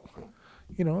still,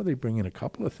 they bring in a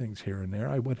couple of things here and there.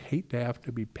 I would hate to have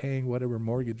to be paying whatever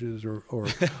mortgages or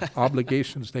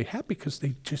obligations they have because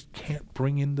they just can't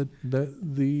bring in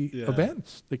the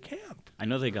events. They can't. I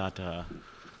know they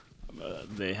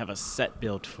have a set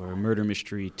built for Murder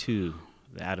Mystery 2.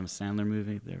 The Adam Sandler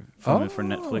movie. They're filming for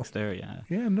Netflix there, yeah.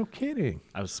 Yeah, no kidding.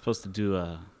 I was supposed to do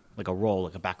a role,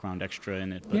 like a background extra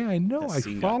in it. But yeah, I know. I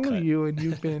follow you, and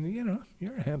you've been,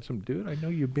 you're a handsome dude. I know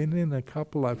you've been in a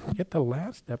couple. I forget the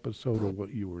last episode of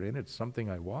what you were in. It's something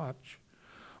I watch,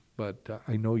 but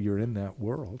I know you're in that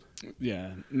world.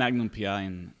 Yeah, Magnum PI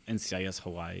and NCIS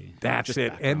Hawaii. That's just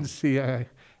it, background.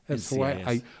 NCIS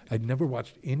Hawaii. I'd never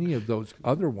watched any of those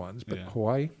other ones, but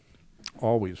Hawaii.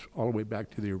 Always, all the way back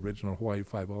to the original Hawaii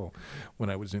Five-0. When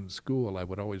I was in school, I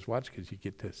would always watch because you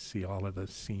get to see all of the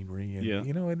scenery, and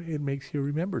and it makes you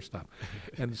remember stuff.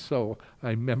 And so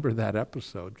I remember that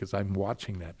episode because I'm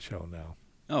watching that show now.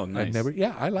 Oh, nice.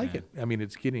 I like it. I mean,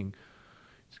 it's getting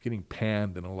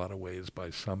panned in a lot of ways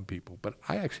by some people, but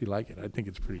I actually like it. I think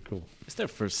it's pretty cool. It's their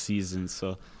first season,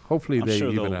 so hopefully I'm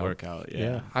sure even they'll out. work out.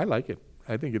 Yeah, I like it.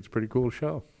 I think it's a pretty cool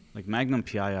show. Like Magnum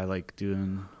PI, I like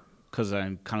doing. Because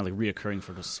I'm kind of like reoccurring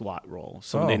for the SWAT role.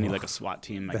 So when they need like a SWAT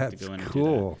team, I get to go in and do that. That's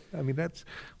cool. I mean,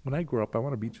 when I grow up, I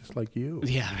want to be just like you.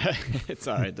 Yeah, right. It's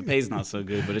all right. The pay's not so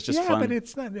good, but it's just fun. Yeah, but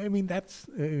it's not. I mean,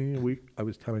 I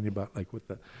was telling you about like with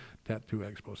the Tattoo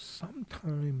Expo.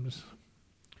 Sometimes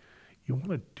you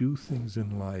want to do things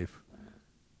in life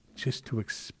just to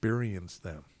experience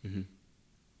them.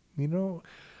 Mm-hmm.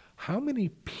 How many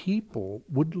people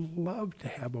would love to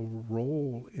have a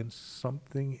role in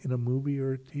something in a movie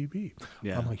or a TV?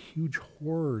 Yeah. I'm a huge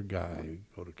horror guy.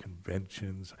 Go to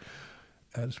conventions.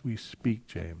 As we speak,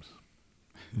 James,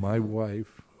 my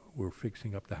wife, we're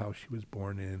fixing up the house she was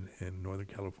born in Northern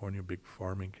California, a big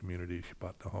farming community. She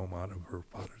bought the home out of her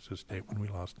father's estate when we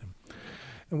lost him.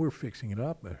 And we're fixing it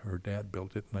up. Her dad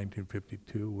built it in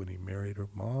 1952 when he married her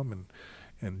mom,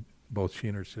 and both she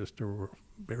and her sister were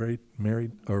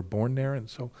married or born there, and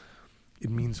so it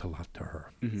means a lot to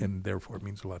her, and therefore it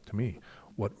means a lot to me.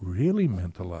 What really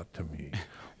meant a lot to me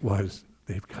was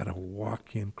they've got a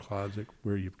walk-in closet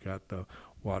where you've got the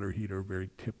water heater, very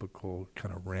typical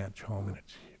kind of ranch home, and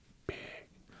it's big.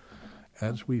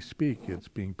 As we speak, it's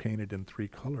being painted in 3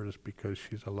 colors because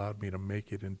she's allowed me to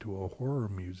make it into a horror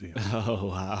museum. Oh,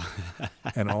 wow.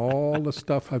 And all the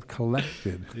stuff I've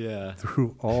collected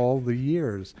through all the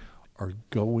years are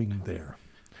going there.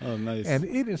 Oh, nice. And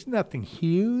it is nothing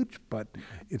huge, but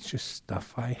it's just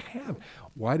stuff I have.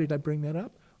 Why did I bring that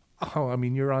up? Oh, I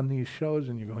mean, you're on these shows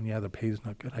and you're going, yeah, the pay's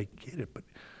not good. I get it, but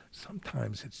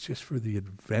sometimes it's just for the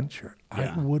adventure.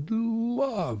 Yeah. I would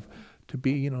love to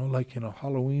be, like in a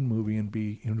Halloween movie and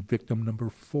be victim number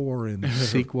 4 in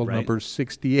sequel number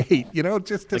 68,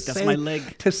 just to like say, that's my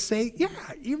leg. To say, yeah,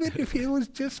 even if it was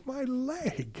just my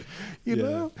leg, you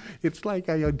know, it's like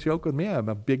I joke with me, I'm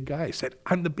a big guy. I said,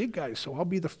 I'm the big guy, so I'll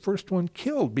be the first one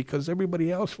killed because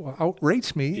everybody else will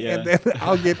outrace me, and then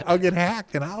I'll get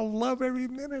hacked, and I'll love every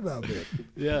minute of it.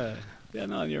 Yeah. Yeah,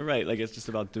 no, you're right. Like, it's just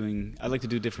about I like to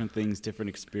do different things, different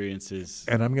experiences.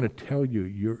 And I'm going to tell you,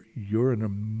 you're an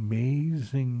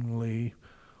amazingly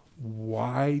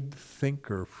wide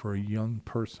thinker for a young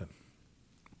person.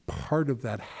 Part of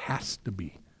that has to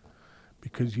be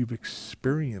because you've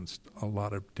experienced a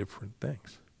lot of different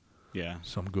things. Yeah.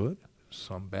 Some good,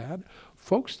 some bad.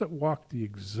 Folks that walk the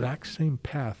exact same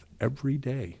path every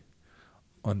day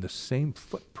on the same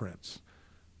footprints,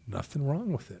 nothing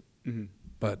wrong with it. Mm-hmm.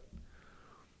 But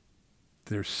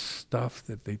there's stuff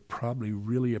that they probably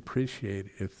really appreciate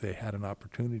if they had an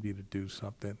opportunity to do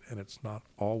something, and it's not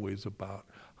always about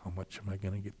how much am I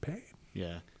going to get paid.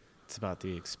 Yeah. It's about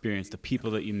the experience, the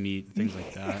people that you meet, things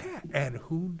like that. And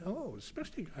who knows,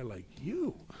 especially a guy like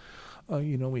you,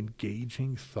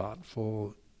 engaging,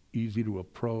 thoughtful, easy to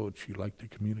approach. You like to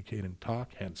communicate and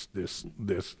talk, hence this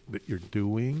that you're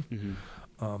doing.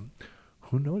 Mm-hmm.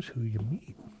 Who knows who you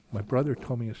meet? My brother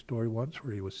told me a story once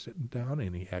where he was sitting down,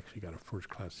 and he actually got a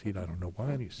first-class seat. I don't know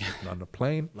why, and he's sitting on the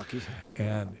plane. Lucky.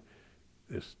 And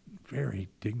this very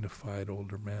dignified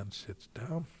older man sits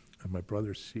down, and my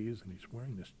brother sees, and he's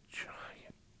wearing this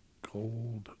giant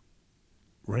gold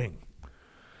ring.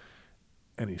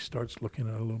 And he starts looking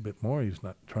at it a little bit more. He's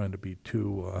not trying to be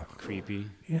too... Creepy.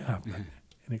 Yeah. And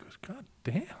he goes, God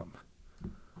damn,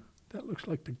 that looks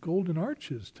like the golden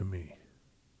arches to me.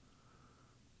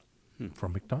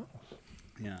 From McDonald's.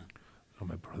 Yeah. So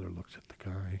my brother looks at the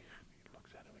guy. He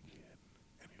looks at him again.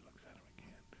 And he looks at him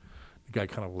again. The guy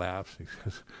kind of laughs. He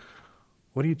says,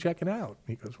 what are you checking out?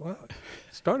 And he goes, well, it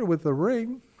started with the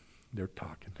ring. They're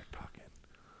talking.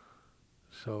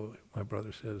 So my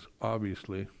brother says,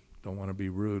 obviously, don't want to be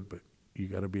rude, but you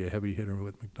got to be a heavy hitter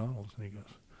with McDonald's. And he goes,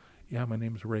 yeah, my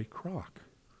name's Ray Kroc.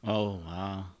 Oh,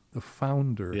 wow. The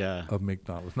founder of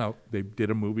McDonald's. Now, they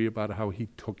did a movie about how he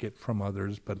took it from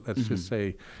others, but let's just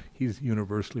say he's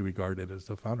universally regarded as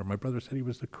the founder. My brother said he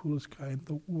was the coolest guy in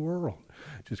the world.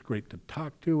 Just great to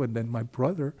talk to. And then my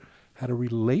brother had a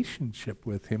relationship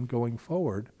with him going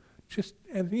forward.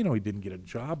 And he didn't get a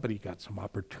job, but he got some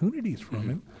opportunities from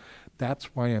him.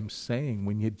 That's why I'm saying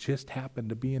when you just happen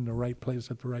to be in the right place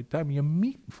at the right time, you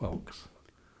meet folks.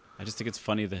 I just think it's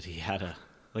funny that he had a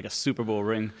Super Bowl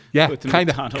ring. Yeah, with the kind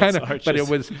of.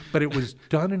 arches. But it was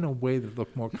done in a way that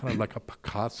looked more kind of like a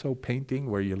Picasso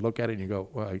painting, where you look at it and you go,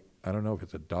 well, I don't know if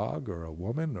it's a dog or a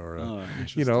woman or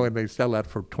and they sell that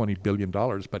for $20 billion.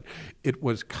 But it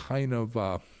was kind of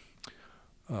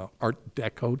Art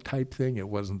Deco type thing. It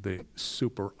wasn't the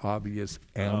super obvious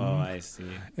M. Oh, I see.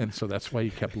 And so that's why he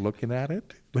kept looking at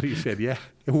it. But he said, yeah,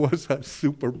 it was a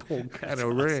Super Bowl kind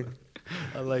of ring.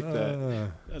 I like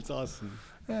that. That's awesome.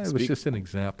 It was just an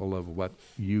example of what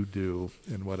you do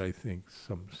and what I think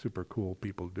some super cool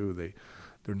people do.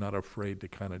 They're not afraid to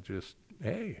kind of just,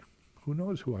 hey, who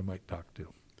knows who I might talk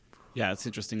to. Yeah, it's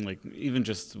interesting. Like, even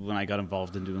just when I got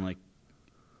involved in doing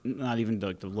not even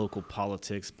the local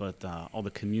politics, but all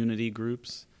the community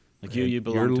groups. Like you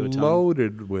belong to a town. You're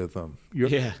loaded with them.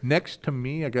 Yeah. Next to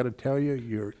me, I got to tell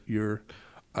you,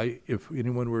 if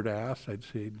anyone were to ask, I'd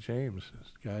say, James,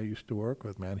 this guy I used to work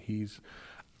with, man, he's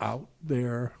out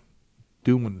there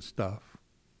doing stuff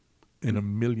in a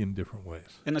million different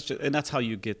ways. And that's how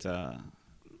you get to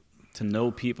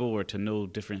know people or to know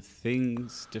different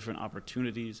things, different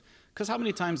opportunities. Because how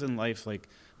many times in life, like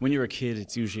when you're a kid,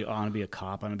 it's usually, I want to be a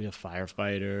cop, I want to be a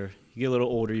firefighter. You get a little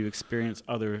older, you experience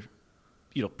other,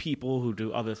 people who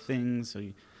do other things. So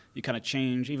you kind of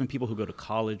change. Even people who go to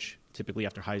college, typically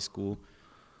after high school,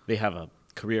 they have a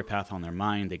career path on their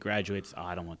mind. They graduate,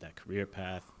 I don't want that career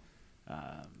path.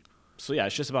 So yeah,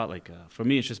 it's just about for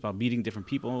me, it's just about meeting different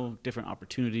people, different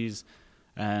opportunities,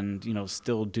 and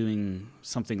still doing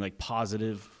something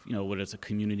positive, whether it's a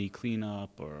community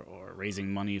cleanup or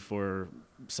raising money for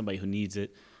somebody who needs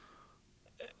it.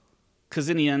 Because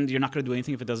in the end, you're not going to do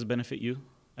anything if it doesn't benefit you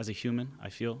as a human. I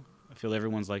feel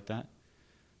everyone's like that.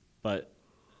 But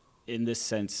in this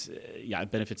sense,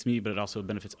 it benefits me, but it also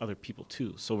benefits other people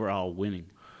too. So we're all winning.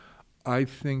 I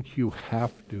think you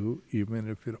have to, even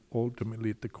if it ultimately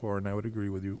at the core, and I would agree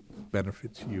with you,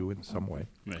 benefits you in some way.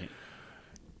 Right.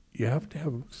 You have to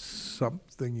have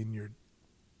something in your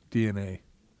DNA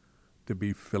to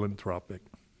be philanthropic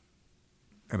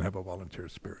and have a volunteer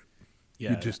spirit.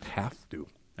 Yeah, you just have to.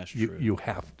 That's true. You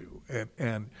have to.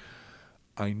 And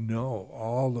I know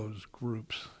all those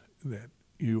groups that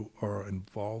you are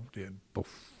involved in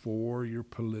before your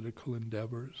political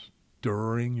endeavors,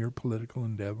 during your political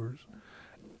endeavors,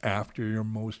 after your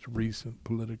most recent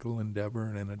political endeavor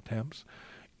and attempts.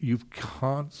 You've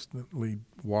constantly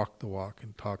walked the walk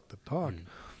and talked the talk.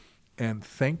 And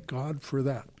thank God for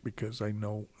that, because I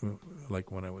know,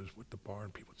 when I was with the bar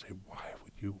and people would say, why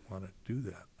would you want to do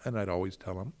that? And I'd always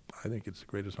tell them, I think it's the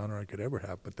greatest honor I could ever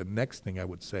have. But the next thing I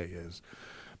would say is,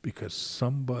 because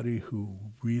somebody who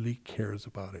really cares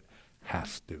about it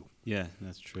has to. Yeah,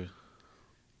 that's true.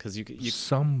 Because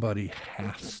somebody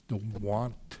has to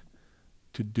want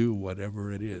to do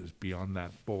whatever it is, be on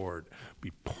that board,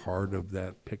 be part of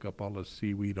that, pick up all the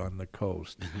seaweed on the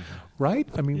coast, right?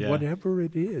 I mean, whatever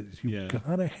it is, you've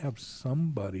got to have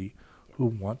somebody who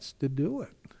wants to do it.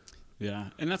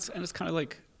 Yeah, and it's kind of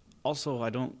like, also,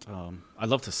 I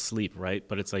love to sleep, right?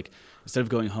 But it's like, instead of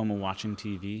going home and watching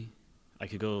TV, I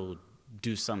could go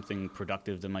do something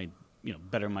productive that might,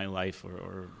 better my life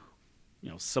or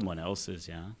someone else's,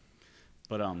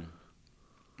 But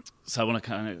so I want to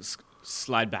kind of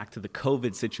slide back to the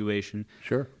COVID situation.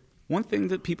 Sure. One thing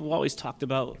that people always talked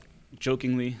about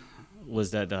jokingly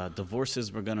was that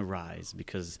divorces were going to rise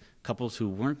because couples who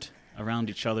weren't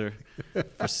around each other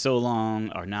for so long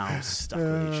are now stuck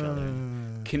with each other.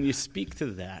 Can you speak to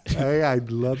that?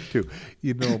 I'd love to.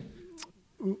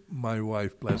 My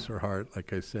wife, bless her heart,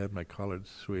 like I said, my college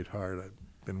sweetheart,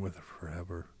 I've been with her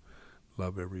forever.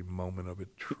 Love every moment of it,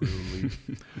 truly.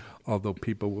 Although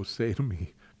people will say to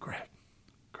me, Greg,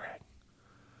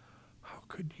 how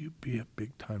could you be a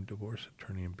big-time divorce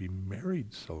attorney and be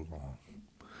married so long?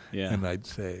 Yeah. And I'd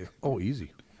say, oh,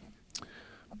 easy.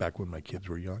 Back when my kids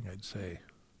were young,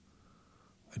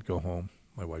 I'd go home.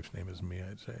 My wife's name is Mia.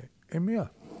 I'd say, hey, Mia,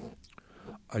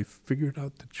 I figured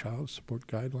out the child support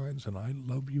guidelines, and I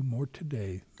love you more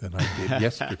today than I did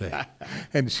yesterday.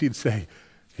 And she'd say,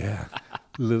 yeah,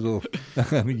 little,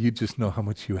 you just know how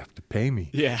much you have to pay me.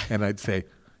 Yeah. And I'd say,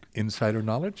 insider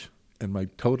knowledge, and my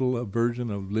total aversion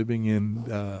of living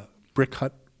in Brick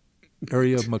Hut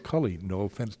area of McCully. No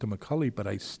offense to McCully, but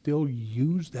I still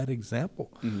use that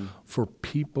example for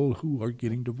people who are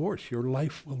getting divorced. Your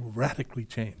life will radically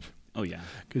change. Oh, yeah.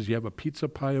 Because you have a pizza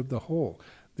pie of the whole.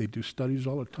 They do studies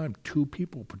all the time. Two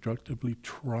people productively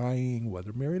trying,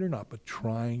 whether married or not, but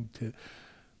trying to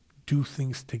do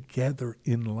things together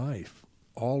in life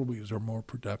always are more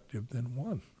productive than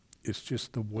one. It's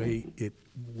just the way it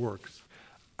works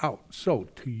out. So,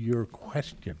 to your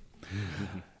question,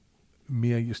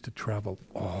 Mia used to travel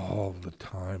all the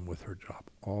time with her job,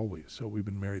 always. So we've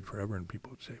been married forever, and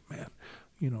people would say, man,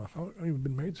 how have you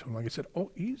been married so long? I said,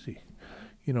 oh, easy.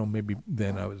 Maybe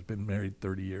then I was been married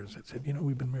 30 years. I said,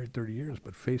 we've been married 30 years,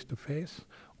 but face to face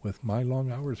with my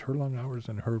long hours, her long hours,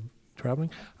 and her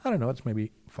traveling, I don't know, it's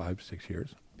maybe 5-6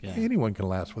 years. Yeah. Anyone can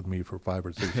last with me for 5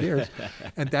 or 6 years.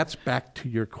 And that's back to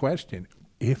your question.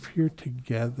 If you're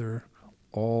together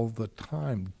all the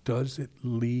time, does it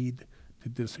lead to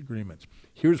disagreements?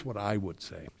 Here's what I would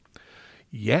say.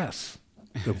 Yes,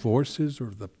 divorces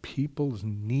are the people's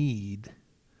need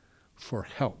for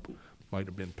help. Might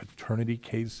have been paternity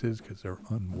cases because they're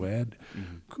unwed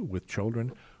with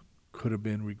children. Could have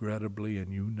been, regrettably,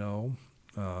 and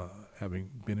having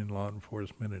been in law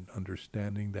enforcement and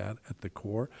understanding that at the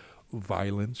core,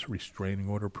 violence, restraining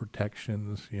order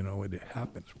protections, it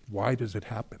happens. Why does it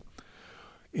happen?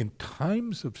 In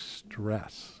times of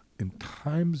stress, in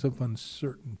times of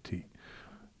uncertainty,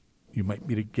 you might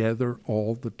be together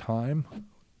all the time.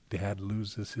 Dad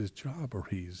loses his job, or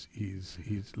he's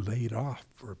laid off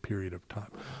for a period of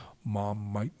time. Mom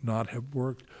might not have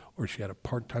worked, or she had a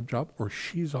part-time job, or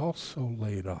she's also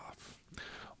laid off.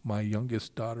 My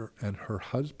youngest daughter and her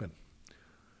husband.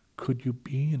 Could you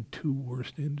be in two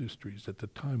worst industries at the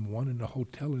time? One in the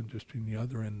hotel industry, and the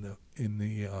other in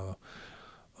the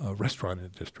restaurant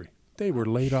industry. They were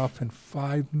laid off in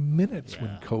 5 minutes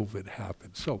when COVID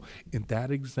happened. So in that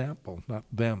example, not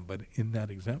them, but in that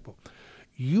example,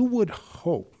 you would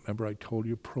hope, remember I told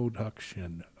you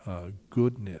production,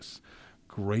 goodness,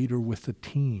 greater with the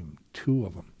team, 2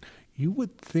 of them. You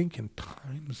would think in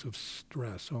times of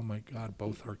stress, oh my God,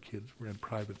 both our kids were in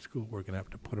private school, we're going to have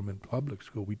to put them in public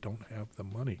school, we don't have the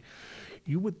money.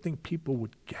 You would think people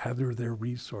would gather their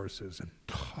resources and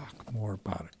talk more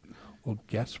about it. Well,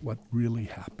 guess what really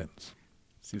happens?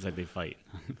 Seems like they fight.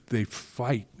 They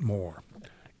fight more.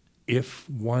 If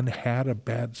one had a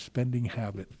bad spending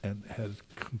habit and has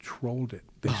controlled it,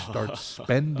 they start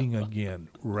spending again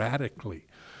radically.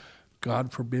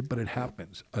 God forbid, but it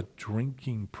happens. A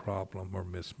drinking problem or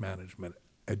mismanagement,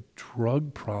 a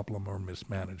drug problem or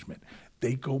mismanagement.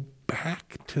 They go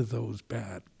back to those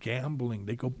bad, gambling,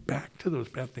 they go back to those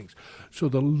bad things. So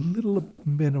the little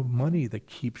bit of money that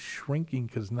keeps shrinking,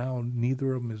 because now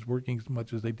neither of them is working as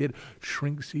much as they did,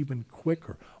 shrinks even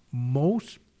quicker.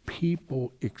 Most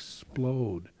people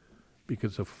explode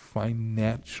because of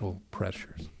financial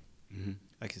pressures. Mm-hmm.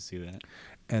 I can see that.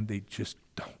 And they just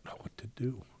don't know what to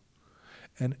do.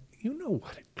 And you know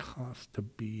what it costs to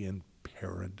be in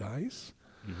paradise?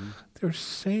 Mm-hmm. They're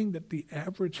saying that the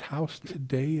average house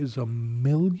today is $1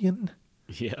 million.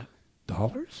 Yeah.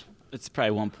 It's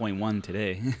probably 1.1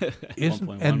 today.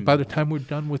 And by the time we're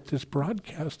done with this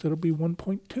broadcast, it'll be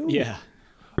 1.2. Yeah.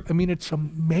 I mean, it's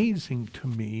amazing to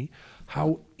me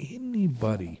how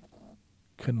anybody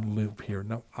can live here.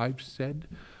 Now, I've said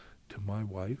to my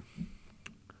wife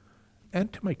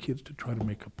and to my kids to try to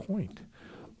make a point.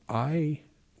 I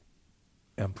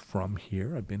am from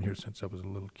here. I've been here since I was a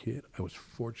little kid. I was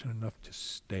fortunate enough to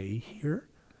stay here.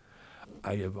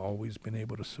 I have always been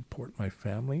able to support my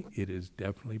family. It is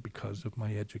definitely because of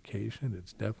my education.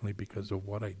 It's definitely because of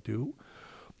what I do.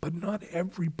 But not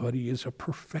everybody is a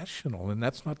professional. And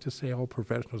that's not to say all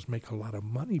professionals make a lot of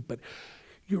money, but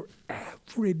your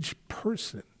average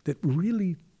person that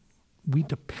really we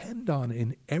depend on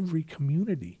in every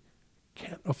community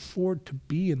can't afford to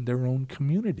be in their own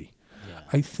community. Yeah.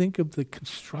 I think of the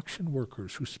construction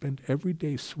workers who spend every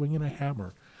day swinging a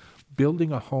hammer,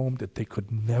 building a home that they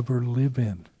could never live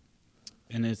in.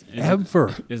 And isn't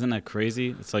that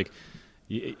crazy? It's like,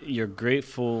 You're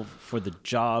grateful for the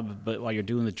job, but while you're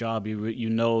doing the job, you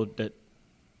know that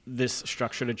this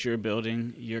structure that you're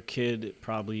building, your kid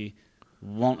probably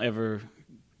won't ever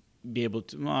be able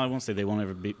to, well, I won't say they won't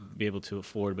ever be able to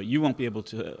afford, but you won't be able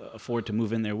to afford to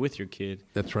move in there with your kid.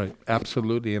 That's right.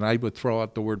 Absolutely. And I would throw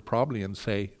out the word probably and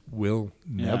say will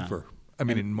never. I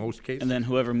mean, in most cases. And then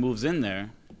whoever moves in there,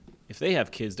 if they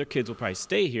have kids, their kids will probably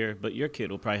stay here, but your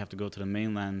kid will probably have to go to the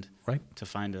mainland to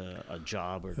find a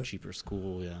job or a cheaper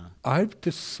school. Yeah. I've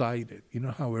decided, you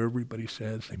know how everybody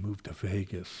says they move to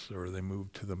Vegas or they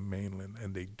move to the mainland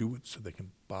and they do it so they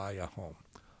can buy a home.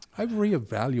 I've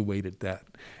reevaluated that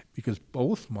because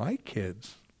both my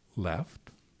kids left.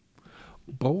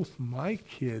 Both my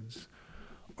kids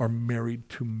are married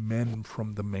to men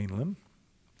from the mainland,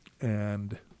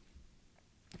 and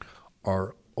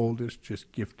our oldest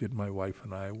just gifted my wife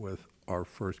and I with our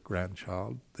first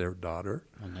grandchild, their daughter.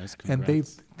 Oh, nice. And they,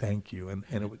 thank you. And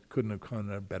it couldn't have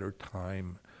come at a better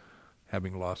time,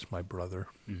 having lost my brother.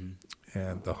 Mm-hmm.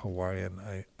 And the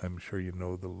Hawaiian, I'm sure you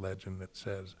know the legend that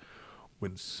says,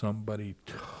 when somebody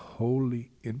totally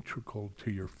integral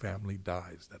to your family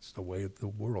dies, that's the way of the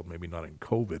world. Maybe not in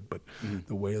COVID, but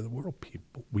the way of the world,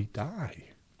 people, we die.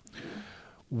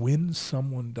 When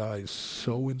someone dies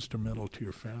so instrumental to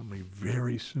your family,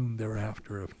 very soon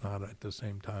thereafter, if not at the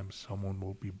same time, someone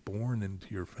will be born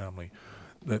into your family.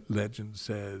 That legend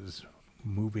says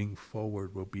moving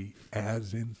forward will be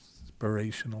as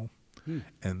inspirational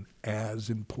and as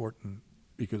important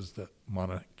because the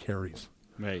mana carries.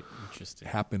 Right, interesting.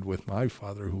 Happened with my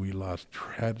father, who he lost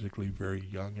tragically very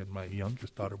young, and my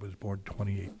youngest daughter was born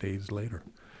 28 days later,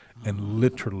 and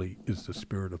literally is the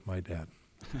spirit of my dad.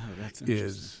 That's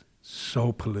is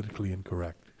so politically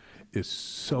incorrect, is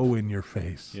so in your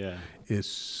face, is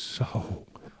so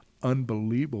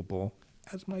unbelievable,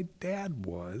 as my dad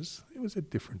was. It was a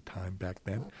different time back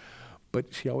then.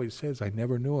 But she always says, I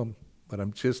never knew him, but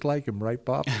I'm just like him, right,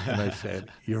 Bob? And I said,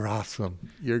 you're awesome.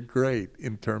 You're great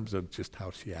in terms of just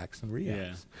how she acts and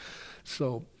reacts. Yeah.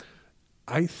 So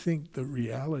I think the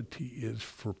reality is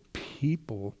for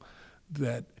people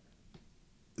that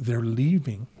they're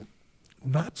leaving,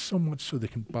 not so much so they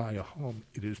can buy a home.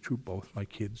 It is true both my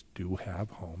kids do have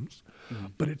homes,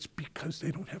 but it's because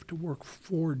they don't have to work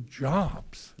 4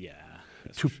 jobs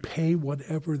to pay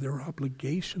whatever their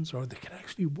obligations are. They can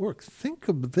actually work. Think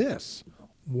of this,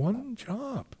 1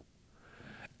 job,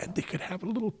 and they could have a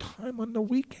little time on the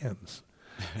weekends,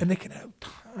 and they can have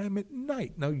time at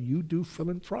night. Now, you do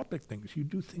philanthropic things. You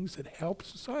do things that help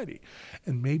society,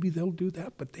 and maybe they'll do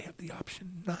that, but they have the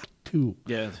option not to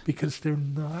because they're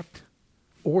not,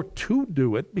 or to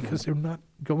do it because they're not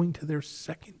going to their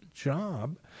 2nd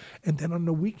job, and then on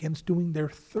the weekends doing their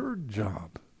 3rd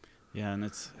job. Yeah,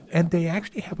 and they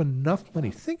actually have enough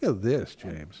money. Think of this,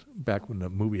 James, back when the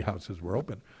movie houses were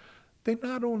open. They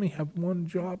not only have 1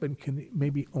 job and can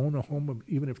maybe own a home,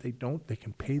 even if they don't, they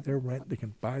can pay their rent, they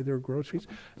can buy their groceries,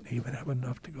 they even have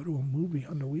enough to go to a movie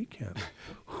on the weekend.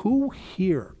 Who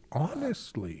here,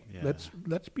 honestly,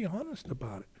 let's be honest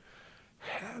about it,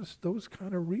 has those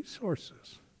kind of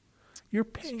resources? You're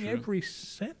paying every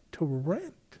cent to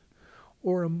rent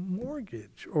or a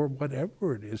mortgage or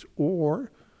whatever it is,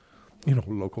 or,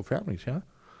 local families,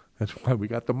 That's why we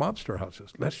got the monster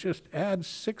houses. Let's just add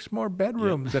 6 more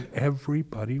bedrooms and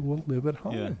everybody will live at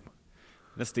home. Yeah.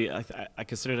 That's I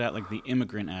consider that like the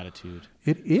immigrant attitude.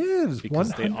 It is,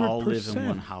 because 100%. They all live in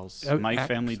one house. My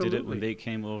family did it when they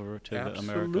came over to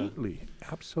America.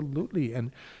 Absolutely.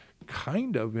 And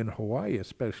kind of in Hawaii,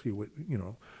 especially with,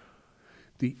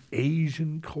 the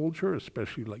Asian culture,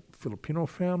 especially like Filipino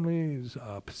families,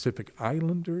 Pacific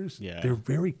Islanders, they're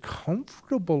very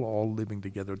comfortable all living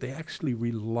together. They actually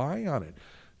rely on it.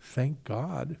 Thank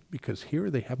God, because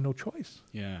here they have no choice.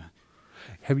 Yeah.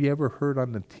 Have you ever heard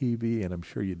on the TV, and I'm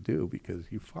sure you do because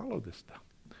you follow this stuff,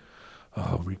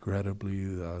 regrettably,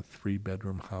 the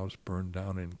 3-bedroom house burned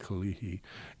down in Kalihi,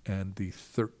 and the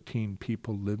 13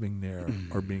 people living there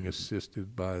are being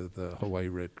assisted by the Hawaii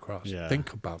Red Cross. Yeah.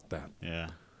 Think about that. Yeah.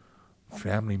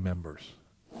 Family members,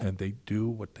 and they do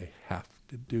what they have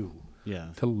to do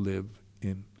to live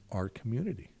in our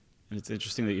community. And it's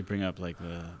interesting that you bring up like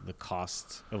the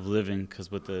cost of living, because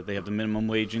they have the minimum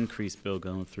wage increase bill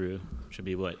going through. Should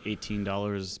be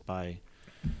 $18 by,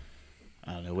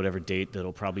 I don't know, whatever date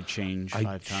that'll probably change 5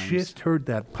 times. I just heard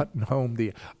that putting home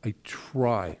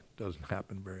doesn't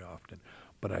happen very often,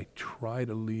 but I try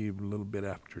to leave a little bit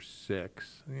after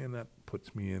 6, and that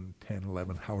puts me in 10,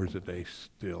 11 hours a day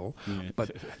still.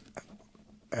 But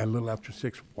a little after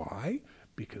 6, why?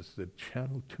 because the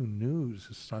Channel 2 News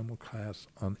is simulcast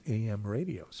on AM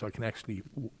radio. So I can actually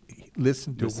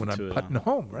listen to it when I'm putting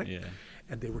home, right? Yeah.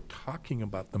 And they were talking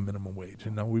about the minimum wage.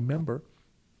 And now remember,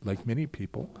 like many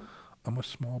people, I'm a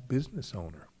small business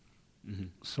owner. Mm-hmm.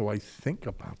 So I think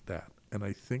about that. And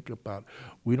I think about,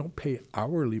 we don't pay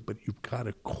hourly, but you've got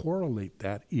to correlate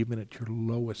that even at your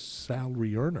lowest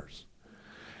salary earners.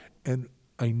 And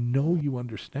I know you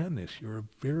understand this. You're a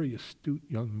very astute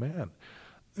young man.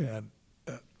 And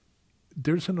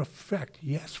there's an effect.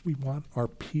 Yes, we want our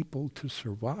people to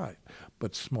survive,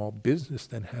 but small business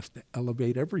then has to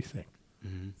elevate everything.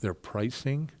 Mm-hmm. Their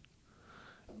pricing,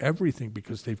 everything,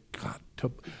 because they've got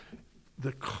to.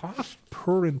 The cost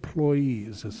per employee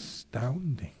is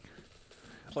astounding.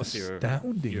 Plus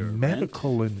astounding. your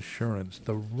Medical rent. Insurance,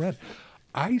 the rent.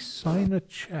 I sign a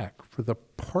check for the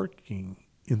parking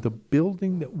in the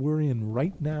building that we're in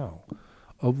right now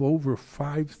of over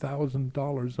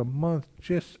 $5,000 a month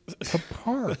just to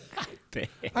park.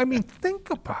 I mean,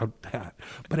 think about that.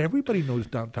 But everybody knows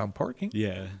downtown parking.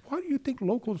 Yeah. Why do you think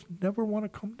locals never want to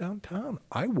come downtown?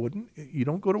 I wouldn't. You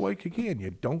don't go to Waikiki and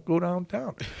you don't go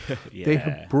downtown. Yeah. They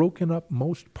have broken up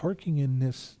most parking in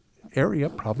this area,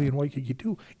 probably in Waikiki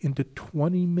too, into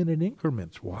 20-minute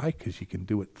increments. Why? Because you can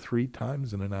do it 3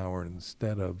 times in an hour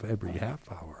instead of every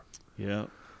half hour. Yeah.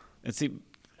 And see,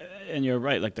 and you're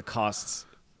right, like the costs.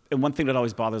 And one thing that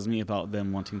always bothers me about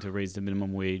them wanting to raise the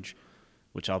minimum wage,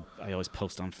 which I always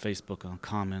post on Facebook on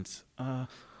comments,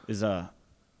 is at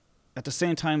the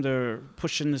same time they're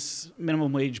pushing this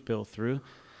minimum wage bill through,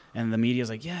 and the media's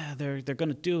like, yeah, they're going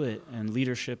to do it, and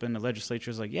leadership and the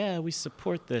legislature's like, yeah, we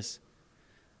support this.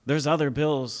 There's other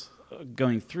bills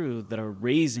going through that are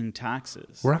raising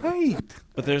taxes. Right.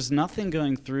 But there's nothing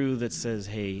going through that says,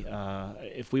 hey,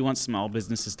 if we want small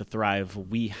businesses to thrive,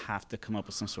 we have to come up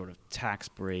with some sort of tax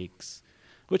breaks,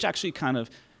 which actually kind of,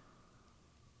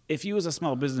 if you as a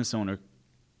small business owner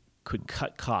could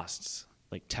cut costs,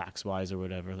 like tax-wise or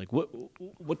whatever, like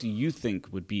what do you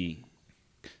think would be,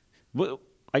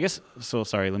 I guess, so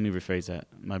sorry, let me rephrase that.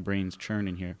 My brain's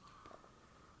churning here.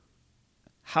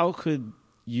 How could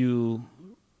you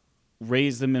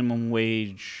raise the minimum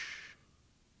wage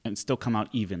and still come out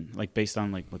even, like based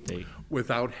on like what they...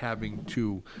 Without having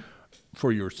to,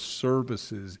 for your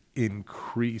services,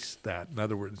 increase that. In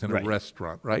other words, in a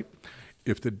restaurant, right?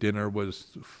 If the dinner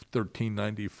was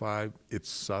 $13.95, it's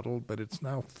subtle, but it's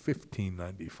now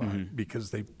 $15.95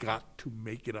 because they've got to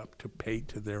make it up to pay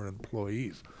to their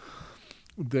employees.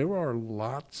 There are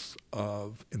lots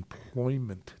of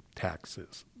employment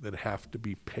taxes that have to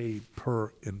be paid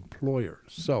per employer.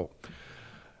 So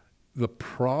the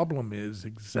problem is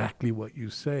exactly what you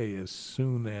say. As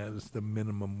soon as the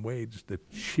minimum wage, the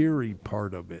cheery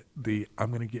part of it, the I'm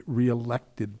going to get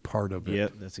reelected part of it.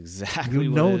 Yep, that's exactly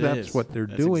you what know it that's is. what they're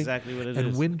That's doing. exactly what it and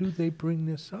is. when do they bring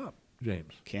this up,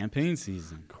 James? Campaign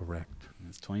season. Correct.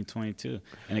 It's 2022.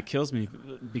 And it kills me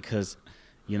because,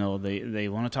 you know, they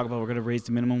want to talk about we're going to raise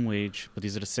the minimum wage, but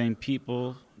these are the same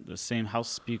people, the same House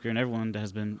Speaker and everyone that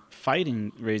has been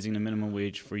fighting raising the minimum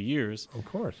wage for years. Of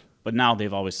course. But now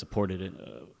they've always supported it.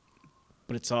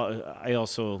 But it's all.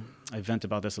 I vent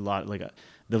about this a lot. Like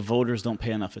the voters don't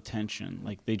pay enough attention.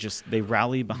 Like they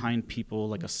rally behind people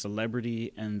like a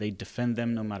celebrity and they defend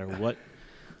them no matter what.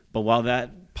 But while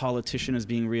that politician is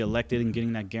being reelected and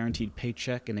getting that guaranteed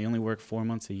paycheck, and they only work 4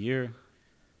 months a year,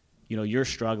 you know, you're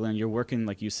struggling. You're working,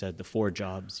 like you said, the 4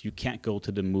 jobs. You can't go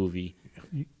to the movie.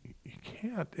 You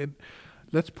can't. And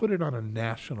let's put it on a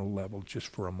national level just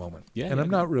for a moment. Yeah, and yeah, I'm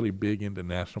not really big into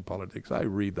national politics. I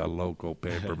read the local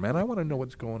paper, man. I want to know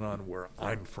what's going on where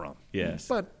I'm from. Yes.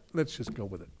 But let's just go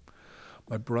with it.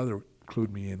 My brother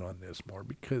clued me in on this more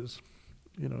because,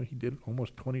 you know, he did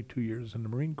almost 22 years in the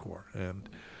Marine Corps. And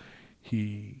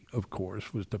he, of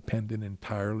course, was dependent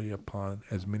entirely upon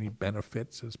as many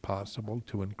benefits as possible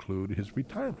to include his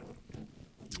retirement.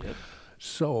 Yep.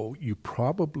 So you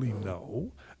probably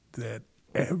know that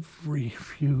every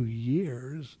few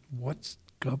years, what's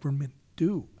government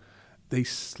do? They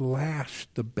slash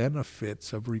the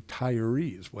benefits of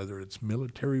retirees, whether it's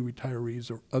military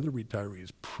retirees or other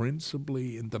retirees,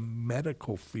 principally in the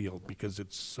medical field because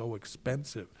it's so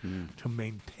expensive to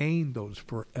maintain those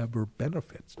forever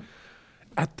benefits.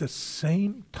 At the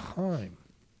same time,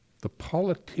 the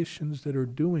politicians that are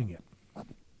doing it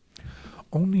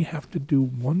only have to do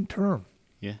 1 term.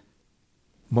 Yeah.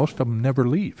 Most of them never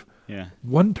leave. Yeah.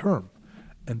 1 term.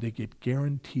 And they get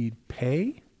guaranteed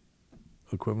pay,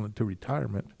 equivalent to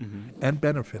retirement, and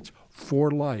benefits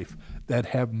for life that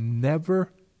have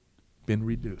never been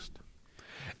reduced.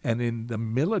 And in the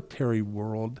military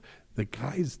world, the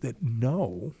guys that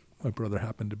know, my brother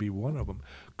happened to be one of them,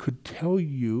 could tell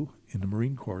you in the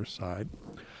Marine Corps side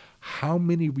how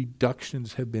many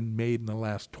reductions have been made in the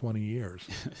last 20 years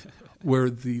where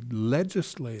the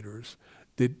legislators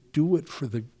that do it for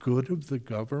the good of the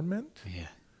government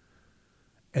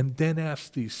and then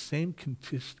ask these same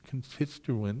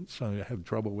constituents, I have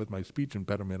trouble with my speech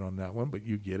impediment on that one, but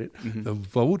you get it, the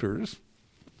voters,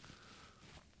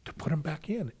 to put them back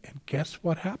in. And guess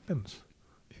what happens?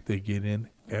 They get in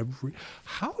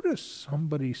how does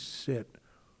somebody sit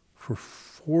for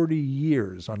 40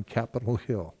 years on Capitol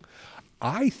Hill?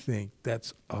 I think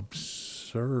that's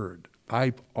absurd.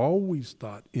 I've always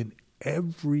thought in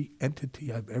every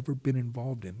entity I've ever been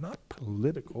involved in, not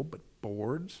political, but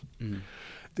boards,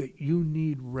 that you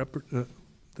need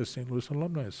the St. Louis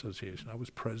Alumni Association. I was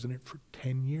president for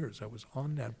 10 years. I was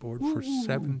on that board for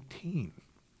 17,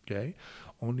 okay?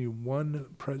 Only one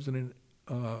president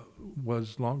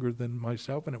was longer than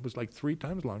myself, and it was like 3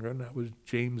 times longer, and that was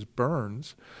James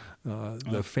Burns,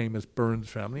 the famous Burns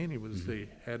family, and he was the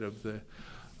head of the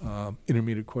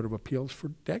Intermediate Court of Appeals for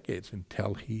decades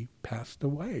until he passed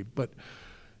away. But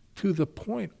to the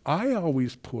point, I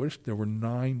always pushed, there were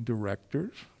 9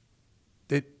 directors,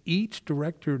 that each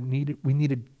director we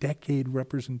needed decade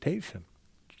representation.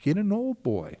 Get an old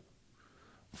boy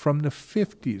from the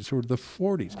 50s or the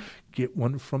 40s, get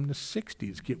one from the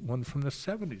 60s, get one from the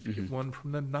 70s, get one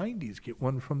from the 90s, get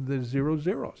one from the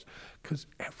 00s, because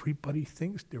everybody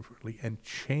thinks differently, and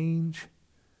change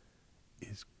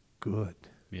is good.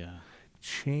 Yeah.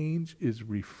 Change is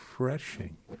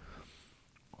refreshing.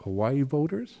 Hawaii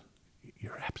voters,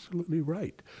 you're absolutely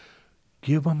right.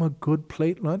 Give them a good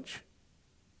plate lunch,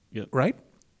 right?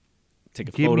 Take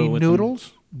a Give photo me with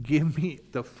noodles. Them. Give me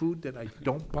the food that I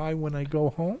don't buy when I go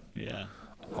home. Yeah.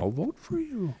 I'll vote for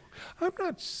you. I'm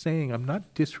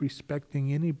not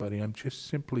disrespecting anybody. I'm just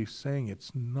simply saying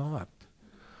it's not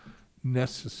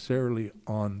necessarily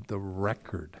on the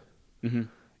record.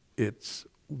 It's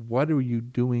what are you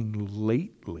doing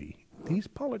lately? These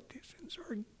politicians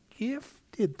are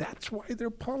gifted. That's why they're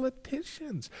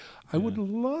politicians. I would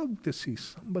love to see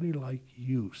somebody like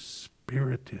you,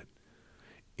 spirited,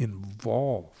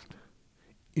 involved,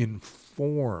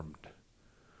 informed,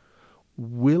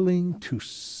 willing to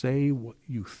say what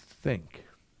you think.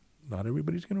 Not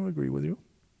everybody's going to agree with you.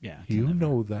 Yeah. You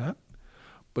know that.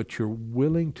 But you're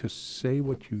willing to say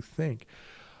what you think.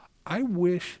 I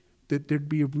wish that there'd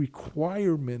be a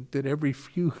requirement that every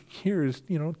few years,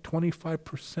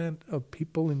 25% of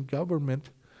people in government,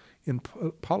 in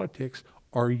politics,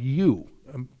 are you.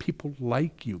 People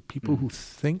like you, people who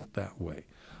think that way.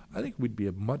 I think we'd be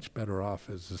much better off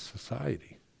as a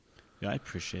society. Yeah, I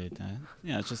appreciate that.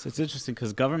 Yeah, it's interesting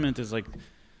because government is like,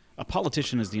 a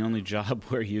politician is the only job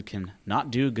where you can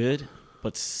not do good,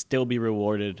 but still be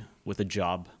rewarded with a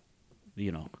job,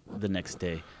 the next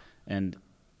day. And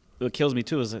what kills me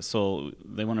too is that, so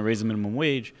they want to raise the minimum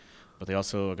wage, but they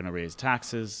also are going to raise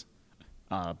taxes.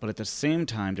 But at the same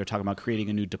time, they're talking about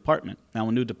creating a new department. Now,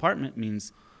 a new department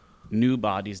means new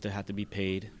bodies that have to be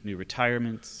paid, new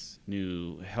retirements,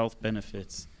 new health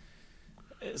benefits.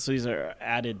 So these are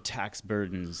added tax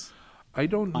burdens. I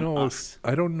don't know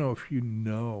if you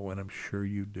know, and I'm sure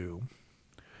you do.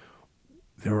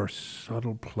 There are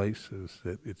subtle places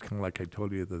that it's kind of like I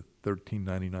told you, the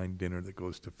 $13.99 dinner that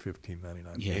goes to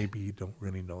 $15.99. Yeah. Maybe you don't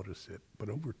really notice it, but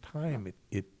over time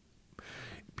it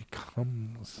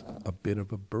becomes a bit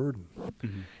of a burden.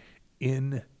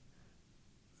 In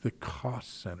the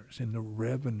cost centers, in the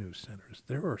revenue centers,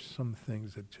 there are some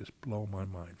things that just blow my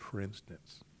mind. For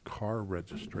instance, car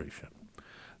registration.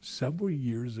 Several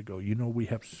years ago, we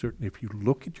have certain, if you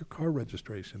look at your car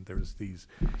registration, there's these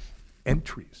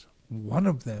entries. One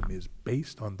of them is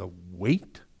based on the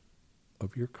weight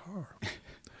of your car.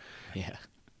 Yeah.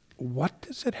 What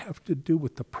does it have to do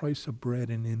with the price of bread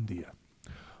in India?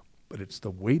 But it's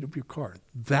the weight of your car.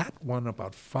 That one,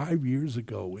 about 5 years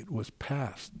ago, it was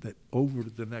passed that over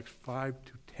the next 5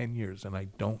 to 10 years, and I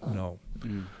don't know,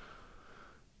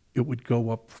 it would go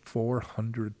up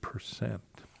 400%.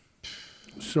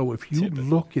 So if you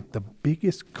look at the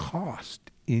biggest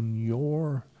cost in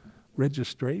your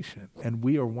registration, and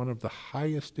we are one of the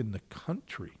highest in the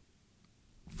country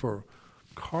for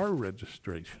car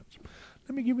registrations.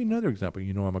 Let me give you another example.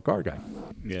 I'm a car guy.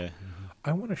 Yeah.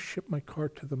 I want to ship my car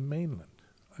to the mainland.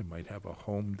 I might have a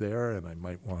home there, and I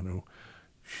might want to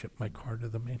ship my car to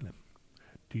the mainland.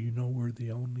 Do you know we're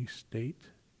the only state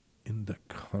in the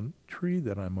country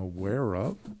that I'm aware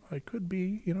of? I could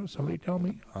be, somebody tell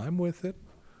me. I'm with it.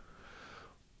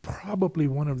 Probably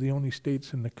one of the only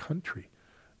states in the country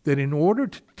that in order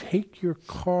to take your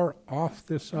car off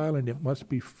this island, it must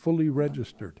be fully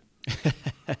registered.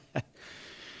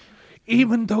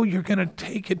 even though you're going to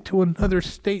take it to another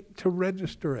state to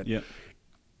register it. Yep.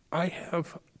 I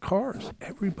have cars,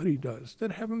 everybody does,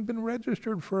 that haven't been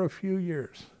registered for a few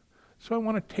years. So I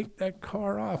want to take that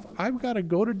car off. I've got to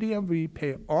go to DMV,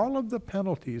 pay all of the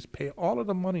penalties, pay all of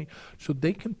the money, so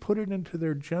they can put it into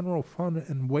their general fund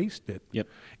and waste it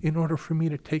in order for me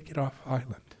to take it off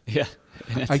island. Yeah.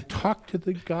 I talked to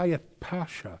the guy at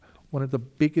Pasha, one of the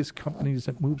biggest companies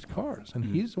that moves cars, and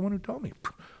he's the one who told me.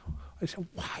 I said,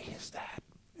 why is that?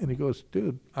 And he goes,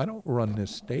 dude, I don't run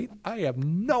this state. I have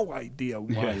no idea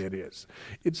why it is.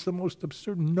 It's the most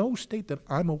absurd. No state that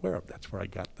I'm aware of. That's where I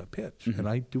got the pitch. And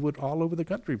I do it all over the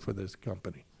country for this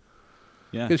company.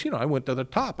 Yeah. Because, I went to the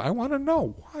top. I want to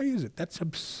know, why is it? That's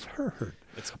absurd.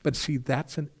 But see,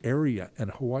 that's an area, and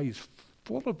Hawaii's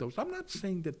full of those. I'm not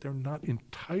saying that they're not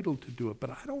entitled to do it, but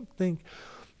I don't think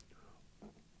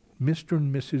Mr.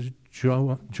 and Mrs.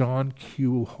 John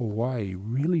Q. Hawaii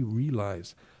really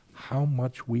realize how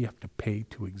much we have to pay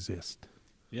to exist.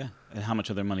 Yeah, and how much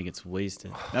of their money gets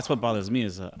wasted. That's what bothers me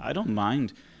is I wouldn't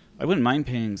mind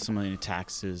paying some of the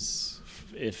taxes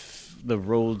if the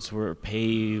roads were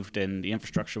paved and the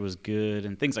infrastructure was good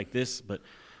and things like this. But,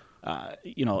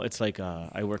 it's like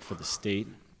I work for the state,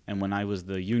 and when I was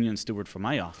the union steward for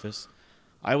my office,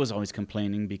 I was always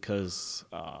complaining because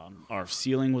our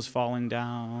ceiling was falling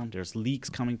down, there's leaks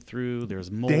coming through, there's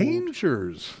mold.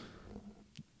 Dangers.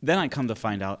 Then I come to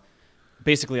find out,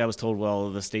 basically I was told,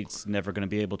 well, the state's never going to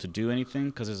be able to do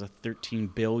anything because there's a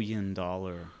 $13 billion,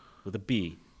 with a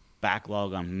B,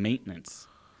 backlog on maintenance.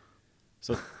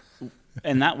 So,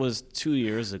 and that was 2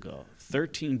 years ago,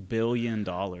 $13 billion.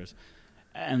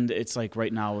 And it's like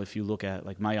right now, if you look at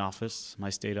like my office,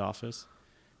 my state office,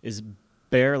 is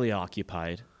barely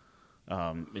occupied.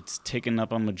 It's taken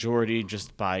up a majority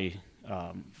just by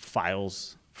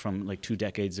files from like 2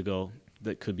 decades ago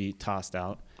that could be tossed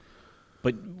out.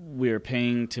 But we're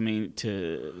paying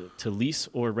to lease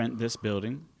or rent this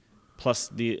building, plus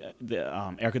the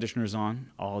air conditioner's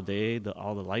on all day,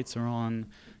 all the lights are on.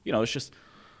 It's just,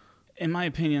 in my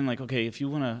opinion, like, okay, if you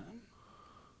want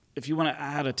to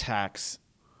add a tax,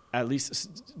 at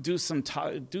least do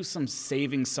some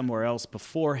saving somewhere else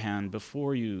beforehand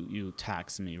before you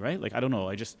tax me, right? Like, I don't know,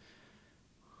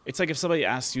 it's like if somebody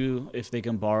asks you if they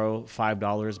can borrow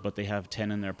 $5, but they have 10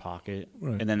 in their pocket,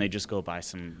 and then they just go buy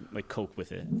some like Coke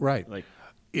with it. Right. Like,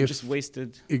 you just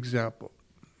wasted. Example,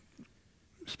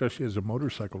 especially as a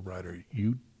motorcycle rider,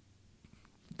 you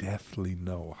definitely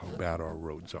know how bad our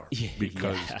roads are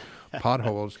because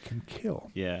potholes can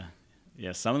kill. Yeah.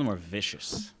 Yeah. Some of them are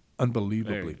vicious.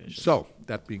 Unbelievably. Very vicious. So,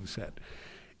 that being said,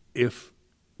 if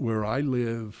where I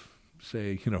live,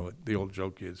 say, the old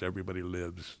joke is everybody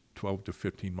lives 12 to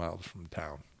 15 miles from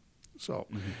town. So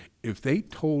if they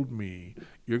told me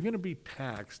you're going to be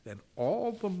taxed and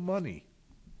all the money,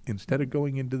 instead of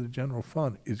going into the general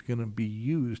fund, is going to be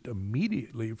used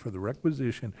immediately for the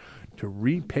requisition to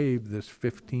repave this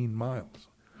 15 miles,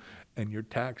 and your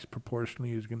tax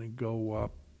proportionally is going to go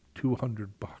up $200,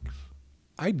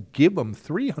 I'd give them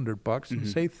 $300 and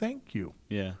say thank you.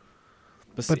 Yeah.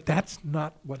 But that's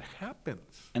not what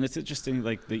happens. And it's interesting,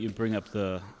 like, that you bring up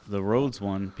the roads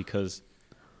one, because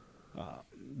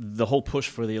the whole push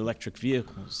for the electric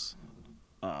vehicles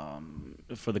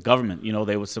for the government,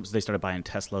 they started buying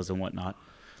Teslas and whatnot.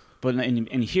 But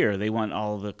in here, they want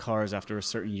all the cars after a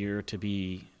certain year to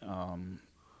be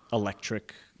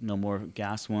electric, no more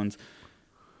gas ones.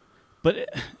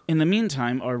 But in the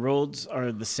meantime, our roads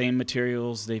are the same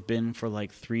materials they've been for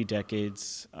like 3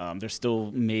 decades. They're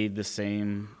still made the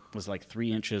same, was like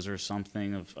 3 inches or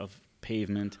something of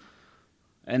pavement.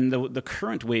 And the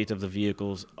current weight of the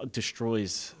vehicles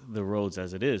destroys the roads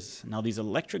as it is. Now these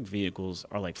electric vehicles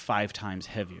are like 5 times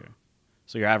heavier.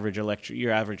 So your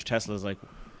average Tesla is like,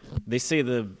 they say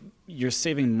you're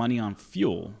saving money on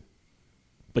fuel,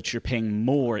 but you're paying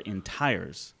more in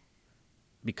tires,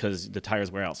 because the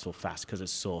tires wear out so fast because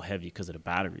it's so heavy because of the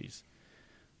batteries.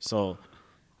 So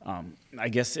I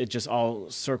guess it just all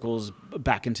circles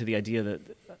back into the idea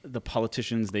that the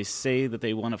politicians, they say that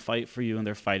they want to fight for you and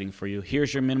they're fighting for you.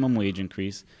 Here's your minimum wage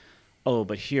increase. Oh,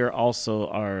 but here also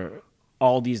are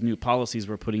all these new policies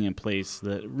we're putting in place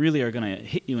that really are going to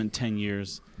hit you in 10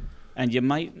 years. And you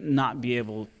might not be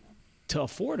able to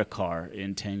afford a car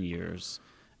in 10 years.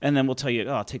 And then we'll tell you,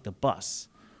 I'll take the bus.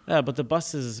 But the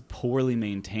bus is poorly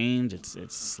maintained.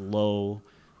 It's slow.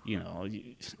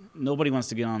 Nobody wants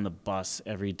to get on the bus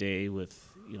every day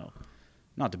with,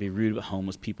 not to be rude, but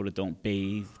homeless people that don't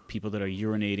bathe, people that are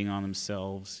urinating on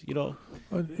themselves.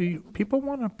 People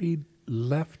want to be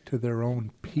left to their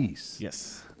own peace.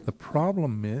 Yes. The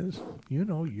problem is,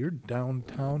 you're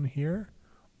downtown here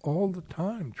all the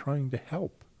time trying to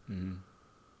help. Mm-hmm.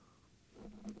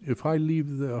 If I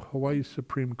leave the Hawaii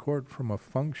Supreme Court from a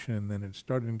function and it's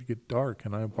starting to get dark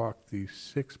and I walk the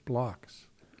 6 blocks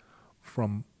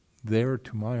from there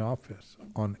to my office,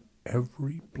 on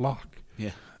every block,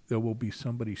 Yeah. there will be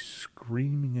somebody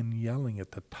screaming and yelling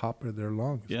at the top of their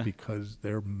lungs Yeah. because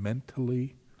they're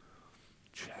mentally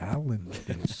challenged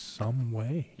in some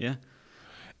way. Yeah.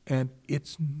 And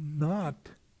it's not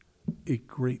a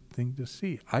great thing to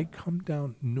see. I come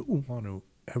down Nu'uanu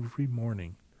every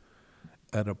morning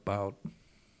at about,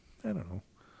 I don't know,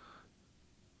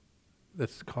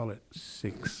 let's call it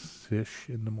 6-ish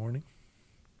in the morning,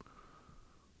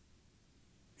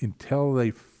 until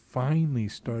they finally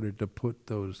started to put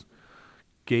those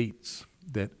gates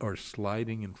that are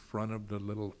sliding in front of the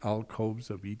little alcoves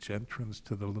of each entrance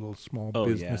to the little small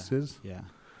businesses. Yeah.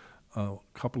 A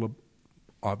couple of,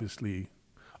 obviously,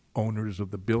 owners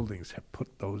of the buildings have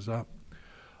put those up.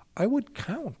 I would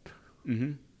count.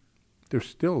 Mm-hmm. There's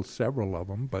still several of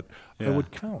them, but I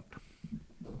would count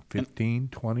 15,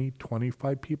 20,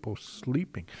 25 people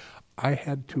sleeping. I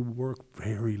had to work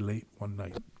very late one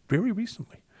night, very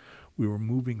recently. We were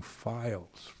moving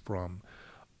files from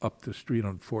up the street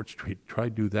on 4th Street. Try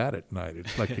do that at night.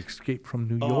 It's like Escape from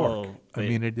New York. I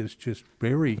mean, it is just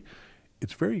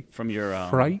it's very from your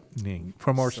frightening.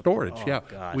 From our storage,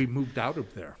 God. We moved out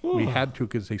of there. We had to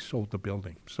because they sold the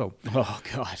building. So,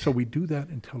 God. So we do that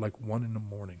until like 1 in the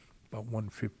morning. About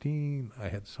 1:15, I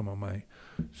had some of my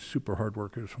super hard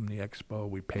workers from the expo.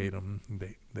 We paid them.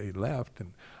 They left,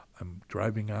 and I'm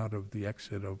driving out of the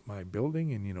exit of my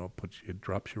building, and it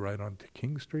drops you right onto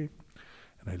King Street,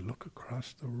 and I look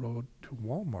across the road to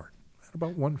Walmart at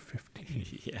about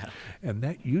 1:15. Yeah. And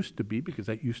that used to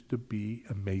be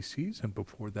a Macy's, and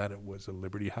before that it was a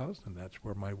Liberty House, and that's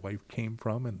where my wife came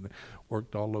from and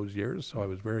worked all those years. So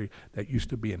that used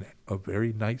to be a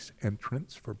very nice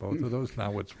entrance for both of those.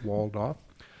 Now it's walled off.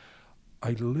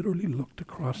 I literally looked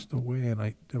across the way,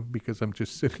 and because I'm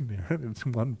just sitting there, and it's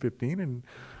 1:15, and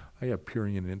I have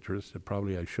purient interest that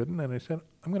probably I shouldn't, and I said,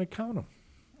 I'm going to count them.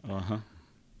 Uh-huh.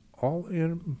 All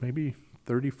in maybe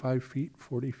 35 feet,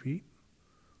 40 feet,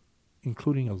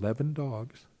 including 11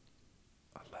 dogs.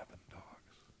 11 dogs.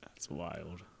 That's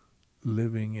wild.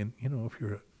 Living in, if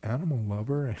you're an animal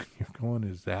lover and you're going,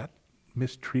 is that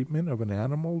mistreatment of an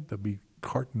animal to be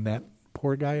carting that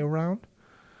poor guy around?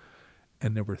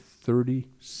 And there were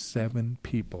 37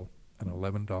 people and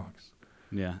 11 dogs.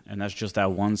 Yeah, and that's just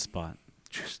that one spot.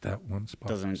 Just that one spot.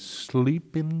 Doesn't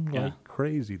sleeping like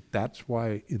crazy. That's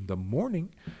why in the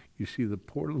morning you see the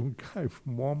poor little guy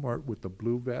from Walmart with the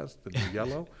blue vest and the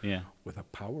yellow with a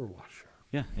power washer.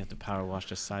 Yeah, you have to power wash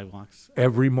the sidewalks.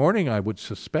 Every morning, I would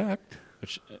suspect.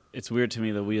 Which it's weird to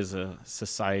me that we as a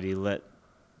society let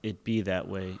it be that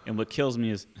way. And what kills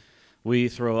me is we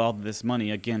throw all this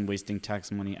money, again, wasting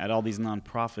tax money, at all these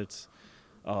nonprofits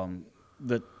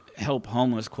that help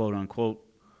homeless, quote unquote.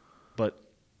 But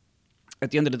at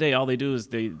the end of the day, all they do is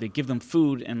they give them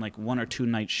food and like 1 or 2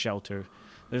 nights shelter.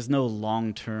 There's no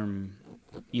long-term,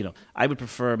 I would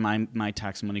prefer my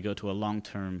tax money go to a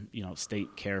long-term,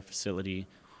 state care facility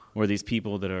where these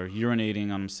people that are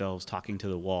urinating on themselves, talking to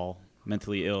the wall,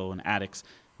 mentally ill and addicts,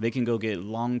 they can go get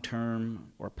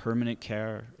long-term or permanent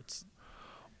care.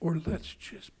 Or let's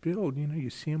just build, you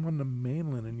see them on the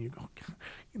mainland and you go,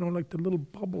 like the little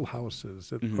bubble houses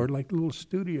that are like little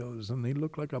studios, and they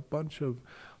look like a bunch of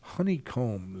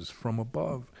honeycombs from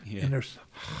above. Yeah. And there's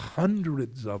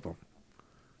hundreds of them.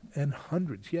 And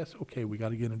hundreds. Yes, okay, we got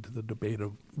to get into the debate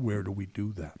of where do we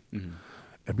do that. Mm-hmm.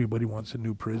 Everybody wants a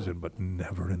new prison, but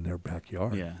never in their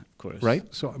backyard. Yeah, of course. Right?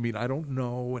 So, I don't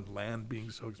know, and land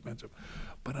being so expensive.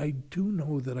 But I do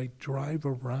know that I drive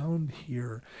around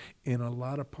here in a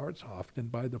lot of parts, often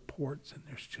by the ports, and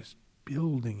there's just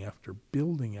building after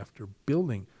building after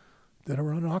building that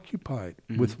are unoccupied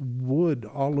with wood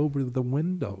all over the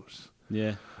windows.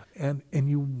 Yeah. And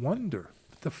you wonder,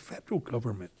 the federal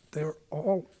government, they're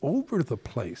all over the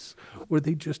place where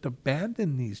they just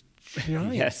abandon these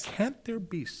giants. Yes. Can't there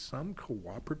be some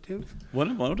cooperative?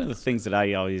 One of the things that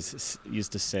I always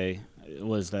used to say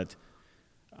was that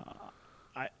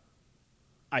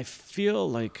I feel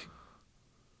like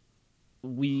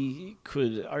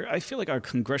I feel like our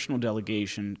congressional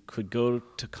delegation could go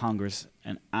to Congress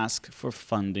and ask for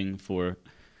funding for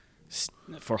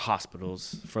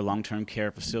hospitals, for long-term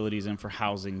care facilities, and for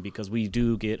housing, because we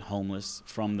do get homeless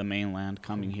from the mainland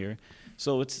coming here.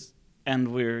 So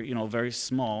we're very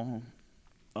small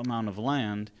amount of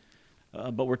land,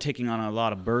 but we're taking on a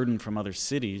lot of burden from other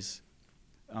cities.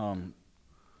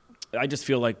 I just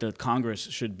feel like the Congress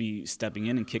should be stepping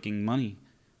in and kicking money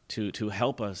to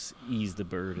help us ease the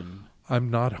burden. I'm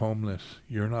not homeless.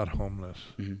 You're not homeless.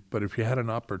 Mm-hmm. But if you had an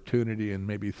opportunity and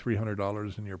maybe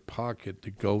 $300 in your pocket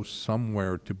to go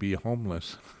somewhere to be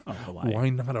homeless, Hawaii. why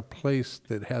not a place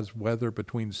that has weather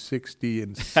between 60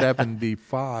 and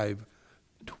 75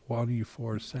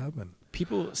 24/7?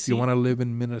 People see. You want to live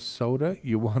in Minnesota?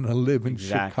 You want to live in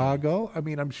Exactly. Chicago? I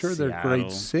mean, I'm sure they're Seattle.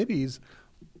 great cities,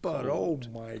 but oh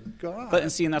my God. But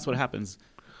and that's what happens.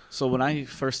 So when I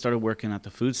first started working at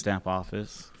the food stamp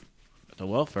office, the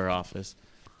welfare office,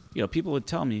 people would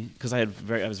tell me, because I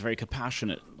was very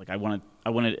compassionate. Like I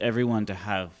wanted everyone to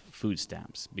have food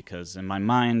stamps, because in my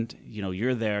mind,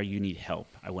 you're there, you need help.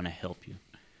 I want to help you.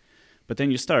 But then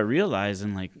you start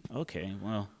realizing, like, okay,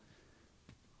 well,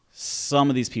 some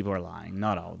of these people are lying,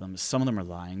 not all of them. Some of them are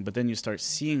lying. But then you start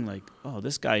seeing, like, oh,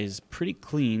 this guy is pretty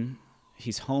clean.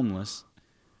 He's homeless.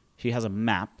 He has a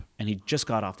map, and he just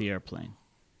got off the airplane.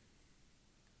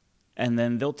 And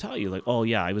then they'll tell you, like, oh,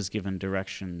 yeah, I was given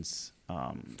directions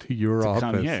to your office.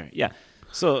 Come here. Yeah.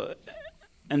 So,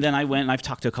 and then I went and I've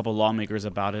talked to a couple lawmakers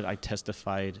about it. I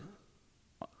testified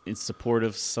in support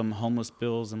of some homeless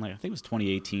bills, and I think it was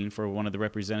 2018 for one of the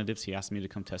representatives. He asked me to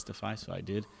come testify, so I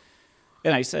did.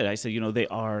 And I said, they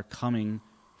are coming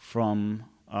from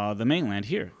the mainland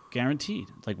here, guaranteed.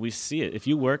 Like, we see it. If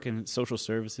you work in social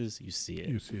services, you see it.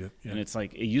 You see it, yeah. And it's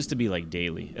like, it used to be like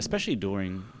daily, especially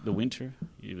during the winter.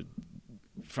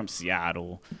 From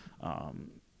Seattle,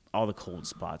 all the cold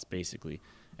spots, basically.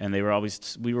 And we were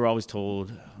always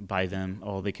told by them,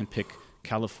 oh, they can pick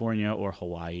California or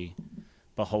Hawaii.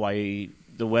 But Hawaii,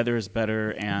 the weather is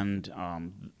better, and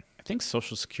I think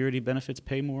Social Security benefits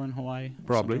pay more in Hawaii.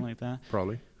 Probably. Something like that.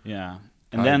 Probably. Yeah.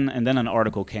 And then an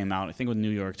article came out, I think with New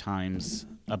York Times,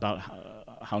 about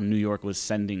how New York was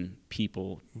sending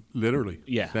people. Literally.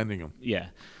 Yeah. Sending them. Yeah.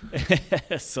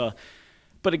 So,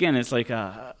 but again, it's like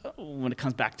when it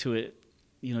comes back to it,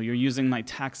 you're using my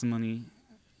tax money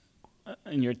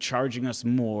and you're charging us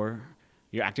more.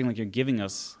 You're acting like you're giving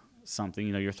us something.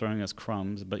 You're throwing us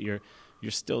crumbs, but you're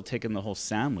still taking the whole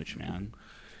sandwich, man.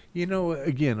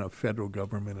 Again, a federal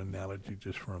government analogy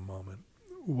just for a moment.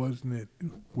 Wasn't it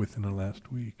within the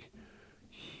last week?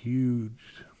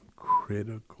 Huge,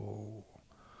 critical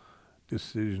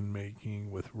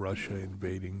decision-making with Russia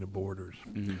invading the borders.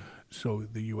 Mm-hmm. So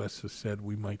the U.S. has said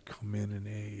we might come in and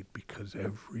aid because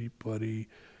everybody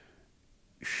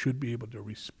should be able to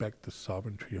respect the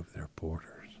sovereignty of their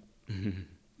borders. Mm-hmm.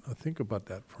 Now think about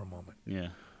that for a moment. Yeah.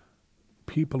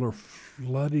 People are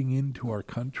flooding into our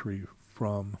country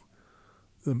from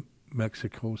the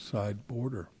Mexico side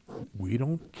border. We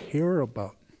don't care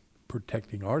about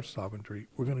protecting our sovereignty.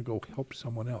 We're going to go help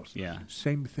someone else. Yeah.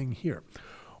 Same thing here.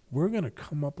 We're going to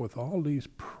come up with all these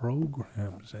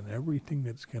programs and everything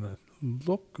that's going to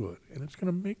look good, and it's going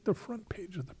to make the front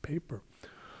page of the paper.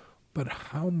 But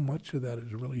how much of that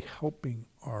is really helping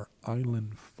our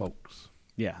island folks?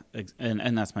 Yeah,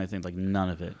 and that's my thing. Like, none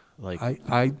of it. Like,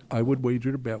 I would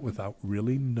wager to bet without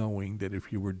really knowing that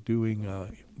if you were doing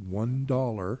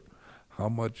 $1, how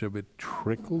much of it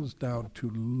trickles down to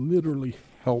literally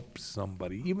help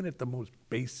somebody, even at the most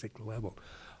basic level.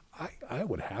 I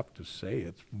would have to say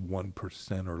it's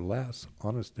 1% or less,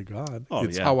 honest to God. Oh,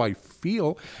 it's yeah. how I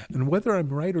feel. And whether I'm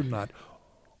right or not,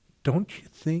 don't you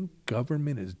think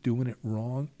government is doing it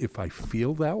wrong if I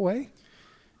feel that way?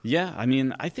 yeah, I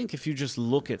mean, I think if you just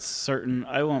look at certain,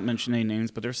 I won't mention any names,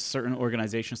 but there's certain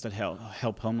organizations that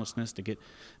help homelessness to get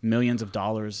millions of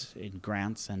dollars in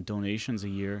grants and donations a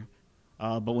year.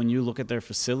 But when you look at their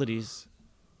facilities,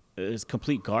 it's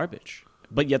complete garbage.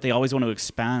 But yet they always want to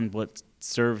expand what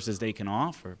services they can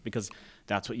offer, because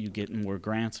that's what you get more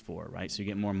grants for, right? So you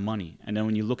get more money. And then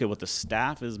when you look at what the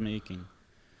staff is making,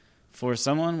 for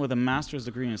someone with a master's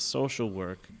degree in social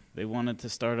work, they wanted to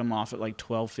start them off at like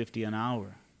 $12.50 an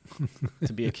hour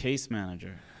to be a case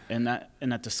manager. And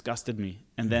that disgusted me.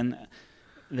 And then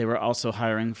they were also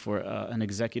hiring for an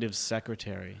executive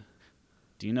secretary.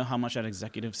 Do you know how much that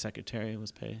executive secretary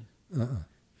was paid?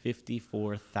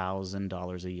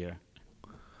 $54,000 a year.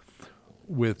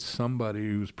 With somebody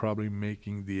who's probably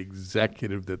making the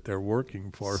executive that they're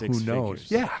working for, Six who knows?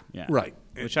 figures. Yeah, right.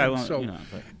 Which and I won't, so,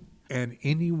 but. And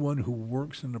anyone who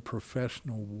works in the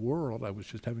professional world, I was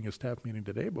just having a staff meeting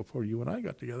today before you and I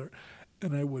got together,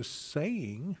 and I was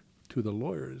saying to the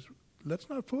lawyers, let's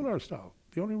not fool ourselves.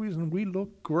 The only reason we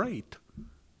look great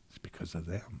is because of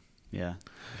them. Yeah.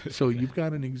 So you've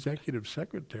got an executive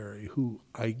secretary who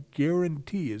I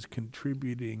guarantee is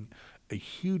contributing a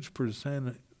huge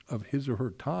percent of his or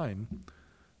her time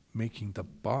making the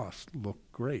boss look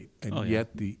great. And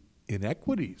yet the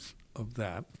inequities of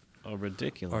that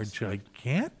ridiculous. are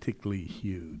gigantically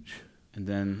huge. And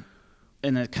then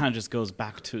and it kind of just goes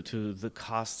back to the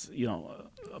costs,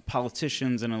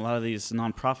 politicians and a lot of these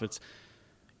nonprofits,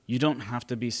 you don't have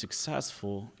to be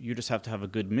successful. You just have to have a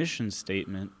good mission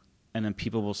statement, and then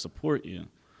people will support you.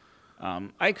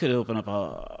 I could open up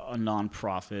a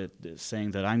nonprofit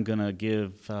saying that I'm going to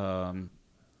give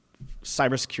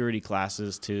cybersecurity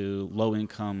classes to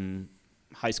low-income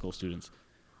high school students.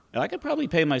 And I could probably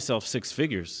pay myself six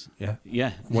figures. Yeah.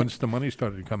 Yeah. Once the money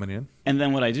started coming in. And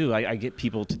then what I do, I get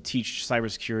people to teach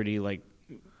cybersecurity, like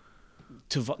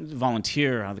to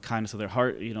volunteer out of the kindness of their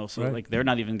heart, so Right. like they're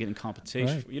not even getting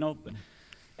compensation, Right.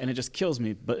 and it just kills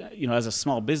me. But, as a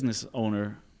small business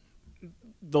owner,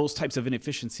 those types of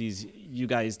inefficiencies, you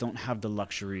guys don't have the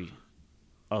luxury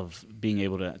of being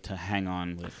able to hang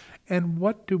on with. And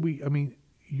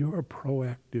you're a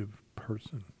proactive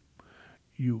person.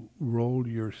 You roll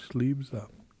your sleeves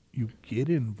up. You get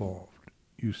involved.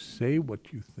 You say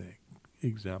what you think.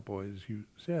 Example, as you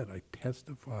said, I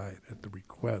testified at the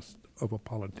request of a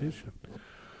politician.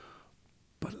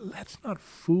 But let's not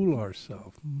fool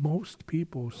ourselves. Most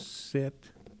people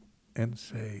sit and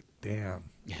say,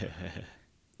 damn,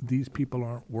 these people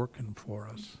aren't working for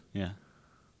us. Yeah.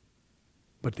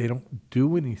 But they don't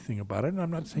do anything about it. And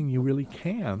I'm not saying you really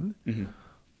can,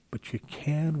 but you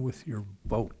can with your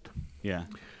vote. Yeah.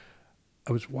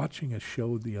 I was watching a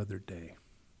show the other day.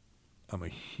 I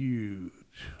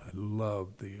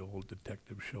love the old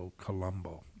detective show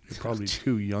Columbo. You're probably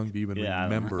too young to even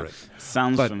remember it.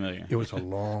 Sounds but familiar. It was a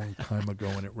long time ago,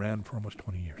 and it ran for almost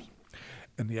 20 years.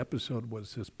 And the episode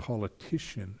was this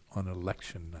politician on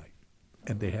election night.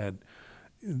 And they had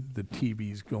the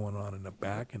TVs going on in the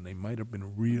back, and they might have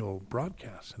been real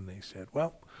broadcasts. And they said,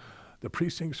 well, the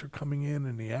precincts are coming in,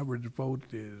 and the average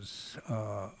vote is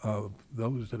of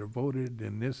those that have voted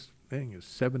in this thing is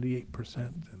 78%,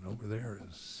 and over there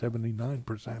is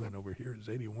 79%, and over here is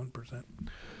 81%.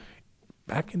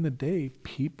 Back in the day,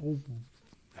 people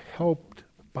helped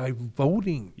by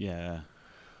voting. Yeah.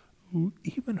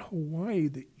 Even Hawaii,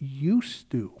 that used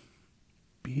to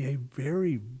be a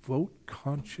very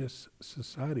vote-conscious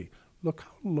society. Look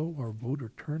how low our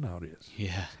voter turnout is.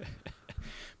 Yeah.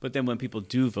 But then when people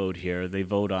do vote here, they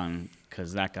vote on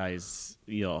because that guy's,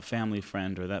 a family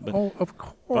friend or that. But, of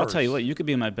course. But I'll tell you what, you could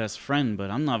be my best friend, but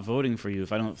I'm not voting for you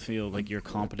if I don't feel like you're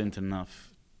competent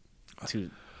enough to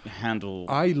handle.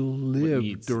 I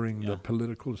lived during the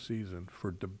political season for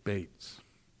debates.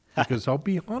 Because I'll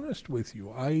be honest with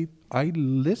you, I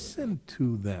listened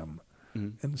to them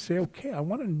and say, okay, I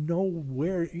want to know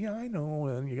where. Yeah, I know,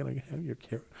 and you're gonna have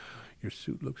your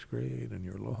suit looks great, and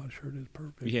your aloha shirt is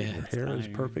perfect. Yeah, and your hair is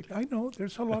perfect. I know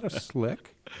there's a lot of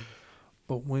slick,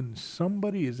 but when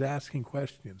somebody is asking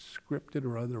questions, scripted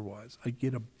or otherwise, I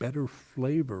get a better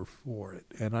flavor for it,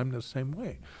 and I'm the same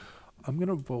way. I'm going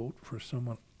to vote for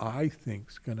someone I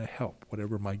think's going to help,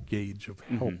 whatever my gauge of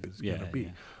help is going to be.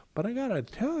 Yeah. But I got to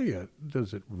tell you,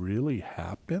 does it really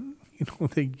happen?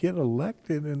 They get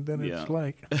elected, and then it's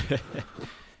like...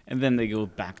 And then they go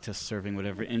back to serving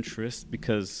whatever interest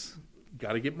because...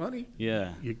 Got to get money.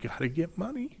 Yeah. You got to get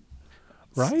money,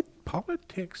 right?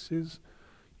 Politics is...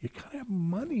 You got to have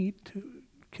money to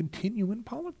continue in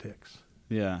politics.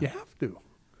 Yeah. You have to.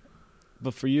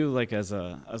 But for you, like as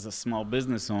a small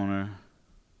business owner,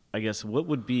 I guess what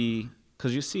would be...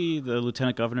 Because you see the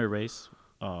lieutenant governor race...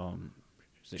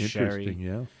 Interesting,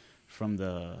 yeah. From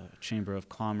the Chamber of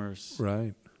Commerce.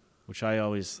 Right. Which I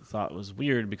always thought was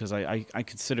weird because I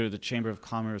consider the Chamber of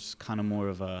Commerce kind of more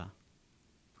of a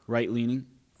right-leaning.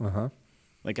 Uh-huh.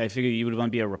 Like I figure you would want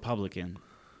to be a Republican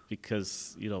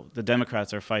because, the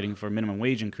Democrats are fighting for a minimum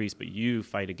wage increase, but you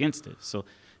fight against it. So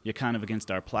you're kind of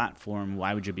against our platform.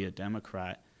 Why would you be a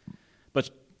Democrat? But,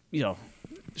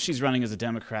 she's running as a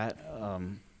Democrat.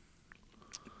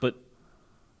 But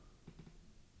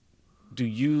do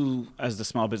you, as the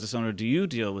small business owner, do you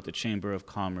deal with the Chamber of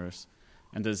Commerce?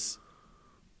 And does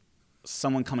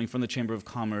someone coming from the Chamber of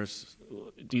Commerce,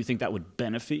 do you think that would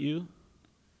benefit you?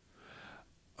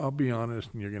 I'll be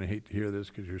honest, and you're going to hate to hear this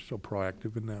because you're so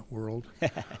proactive in that world.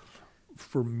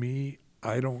 For me,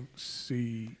 I don't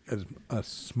see as a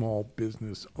small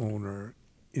business owner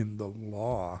in the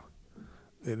law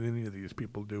that any of these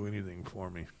people do anything for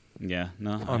me. Yeah,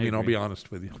 no, I mean, I'll be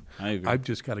honest with you. I agree. I've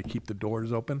just got to keep the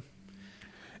doors open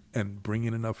and bring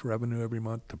in enough revenue every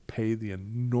month to pay the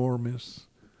enormous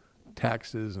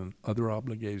taxes and other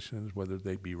obligations, whether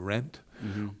they be rent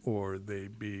or they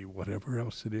be whatever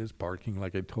else it is, parking,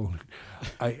 like I told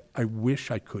you. I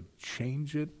wish I could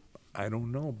change it. I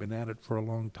don't know. Been at it for a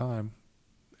long time.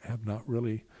 Have not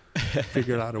really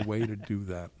figured out a way to do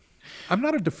that. I'm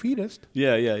not a defeatist.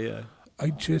 Yeah. I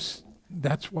just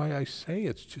that's why I say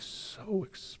it's just so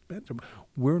expensive.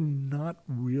 We're not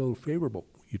real favorable.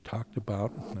 You talked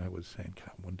about, and I was saying,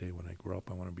 God, one day when I grow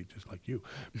up, I want to be just like you,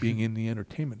 being in the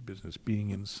entertainment business, being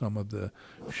in some of the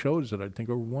shows that I think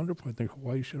are wonderful. I think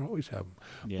Hawaii should always have them.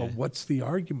 Yeah. But what's the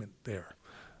argument there?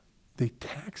 They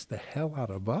tax the hell out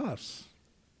of us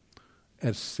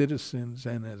as citizens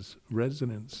and as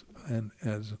residents and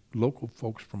as local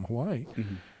folks from Hawaii.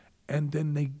 Mm-hmm. And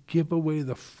then they give away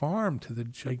the farm to the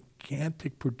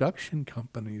gigantic production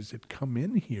companies that come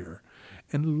in here.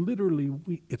 And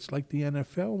literally, it's like the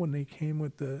NFL when they came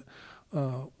with the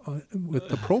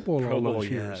Pro Bowl all those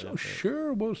years. Oh,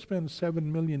 sure, we'll spend $7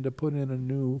 million to put in a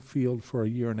new field for a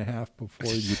year and a half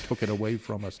before you took it away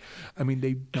from us. I mean,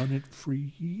 they've done it for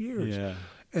years. Yeah.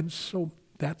 And so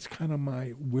that's kind of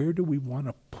where do we want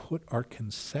to put our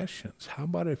concessions? How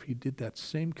about if you did that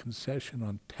same concession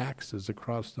on taxes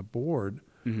across the board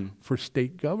for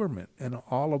state government, and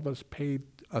all of us paid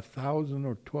 $1,000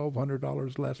 or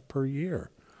 $1,200 less per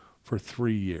year for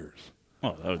 3 years?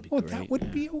 Oh, that would be great. That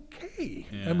would be okay.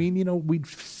 Yeah. I mean, we'd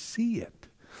see it.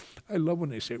 I love when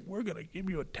they say, we're going to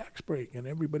give you a tax break, and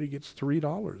everybody gets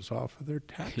 $3 off of their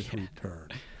tax return.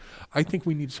 I think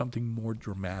we need something more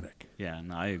dramatic. Yeah,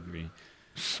 no, I agree.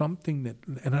 Something that,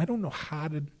 and I don't know how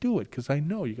to do it, because I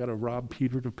know you got to rob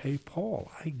Peter to pay Paul.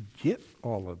 I get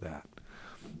all of that.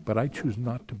 But I choose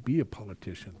not to be a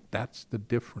politician. That's the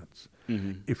difference.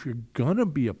 Mm-hmm. If you're going to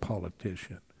be a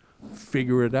politician,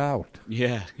 figure it out.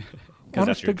 Yeah.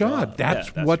 Honest to God,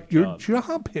 that's what your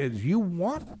job is. You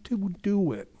want to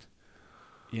do it.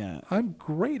 Yeah. I'm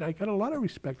great. I got a lot of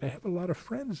respect. I have a lot of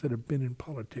friends that have been in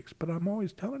politics, but I'm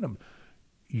always telling them,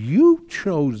 you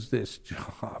chose this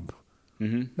job.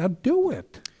 Mm-hmm. Now do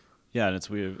it. Yeah, that's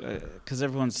weird because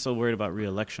everyone's so worried about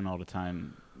re-election all the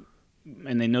time,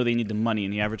 and they know they need the money,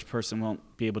 and the average person won't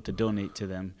be able to donate to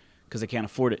them because they can't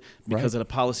afford it because of the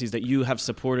policies that you have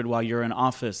supported while you're in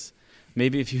office.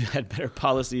 Maybe if you had better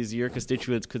policies, your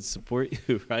constituents could support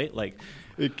you, right? Like,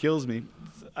 it kills me.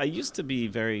 I used to be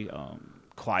very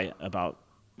quiet about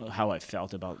how I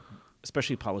felt about,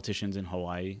 especially politicians in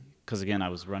Hawaii, because again, I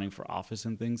was running for office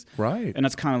and things. Right. And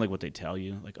that's kind of like what they tell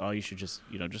you, like, oh, you should just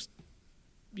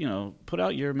put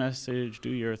out your message, do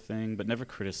your thing, but never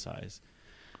criticize.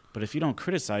 But if you don't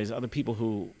criticize, other people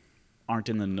who aren't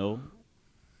in the know,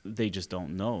 they just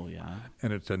don't know, yeah.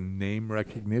 And it's a name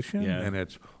recognition, and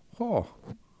it's,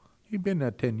 you've been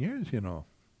there 10 years,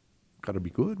 got to be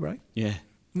good, right? Yeah.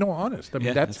 No, honest. I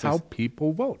mean, that's how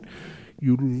people vote.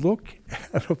 You look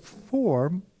at a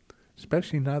form,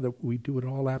 especially now that we do it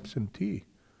all absentee.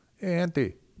 Hey,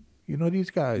 Auntie, you know these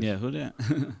guys? Yeah, who that?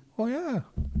 Oh, yeah,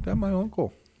 that's my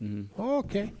uncle. Mm-hmm. Oh,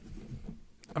 okay.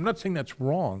 I'm not saying that's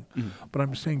wrong, but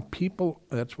I'm saying people,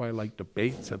 that's why I like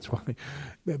debates, that's why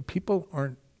people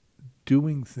aren't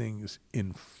doing things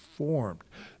informed.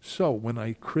 So when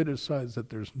I criticize that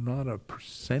there's not a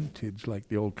percentage like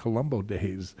the old Columbo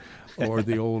days or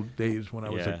the old days when I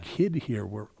was a kid here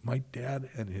where my dad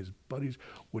and his buddies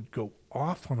would go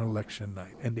off on election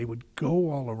night and they would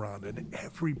go all around and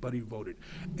everybody voted.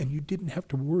 And you didn't have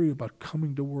to worry about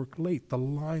coming to work late. The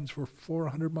lines were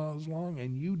 400 miles long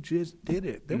and you just did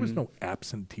it. There was no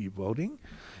absentee voting.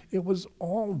 It was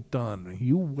all done.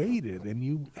 You waited and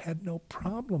you had no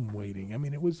problem waiting. I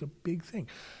mean, it was a big thing.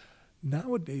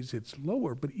 Nowadays it's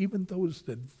lower, but even those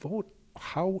that vote,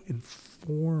 how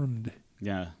informed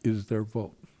is their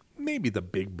vote? Maybe the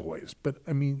big boys, but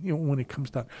I mean, when it comes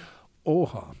down,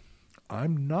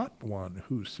 I'm not one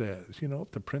who says,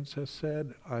 if the princess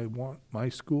said, I want my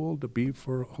school to be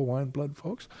for Hawaiian blood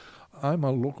folks, I'm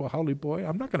a local haole boy.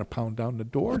 I'm not going to pound down the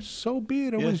door. So be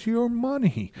it. It was your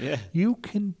money. Yeah. You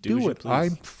can do it.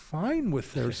 I'm fine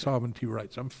with their sovereignty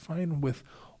rights. I'm fine with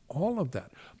all of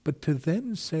that. But to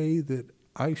then say that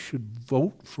I should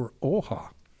vote for OHA.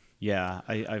 Yeah,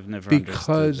 I've never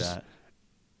understood that.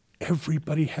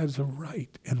 Everybody has a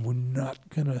right, and we're not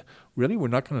going to we're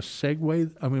not going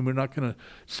to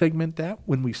segment that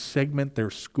when we segment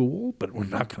their school, but we're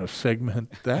not going to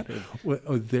segment that.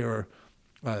 Their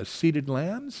ceded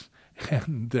lands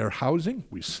and their housing,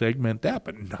 we segment that,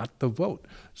 but not the vote.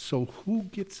 So who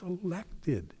gets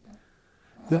elected?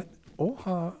 That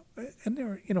OHA, and there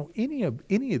are, any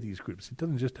of these groups, it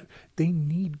doesn't just, they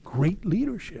need great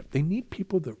leadership. They need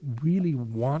people that really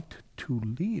want to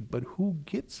lead, but who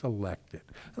gets elected?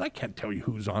 And I can't tell you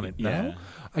who's on it now.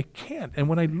 I can't. And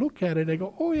when I look at it, I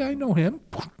go, oh yeah, I know him.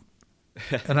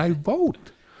 And I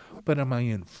vote. But am I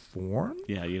informed?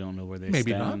 Yeah, you don't know where they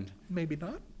maybe stand. Maybe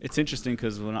not. It's interesting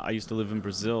because when I used to live in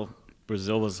Brazil,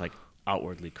 Brazil was like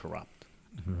outwardly corrupt.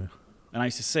 Mm-hmm. And I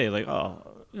used to say, like,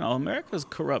 America's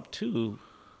corrupt too,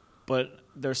 but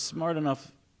they're smart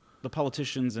enough the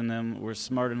politicians and them were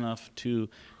smart enough to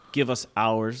give us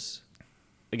ours,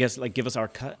 I guess, like give us our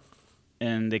cut,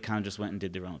 and they kind of just went and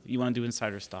did their own. You want to do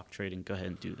insider stock trading, go ahead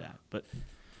and do that. But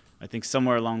I think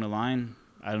somewhere along the line,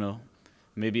 I don't know,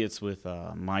 maybe it's with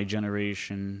my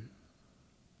generation,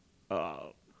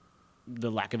 the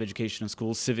lack of education in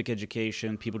schools, civic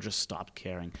education, people just stopped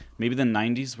caring. Maybe the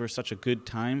 90s were such a good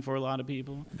time for a lot of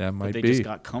people. That might they be. just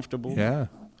got comfortable. Yeah.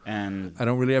 And I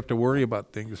don't really have to worry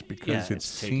about things because yeah, it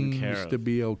seems to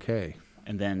be okay.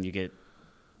 And then you get,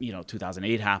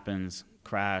 2008 happens,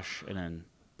 crash, and then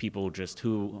people just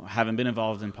who haven't been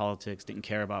involved in politics, didn't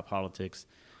care about politics,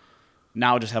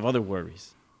 now just have other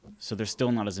worries. So they're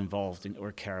still not as involved in,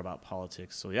 or care about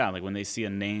politics. So yeah, like when they see a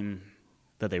name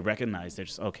that they recognize, they're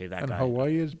just, okay, that and guy.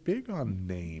 Hawaii is big on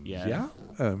names. Yeah.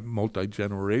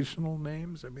 Multi-generational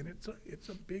names. I mean, it's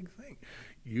a big thing.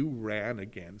 You ran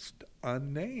against a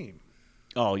name.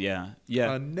 Oh, yeah.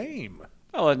 Yeah. A name.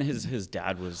 Oh, and his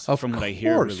dad was, Of from what I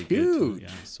hear, really huge. good too. Yeah,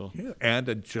 so. Yeah. And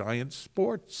a giant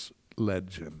sports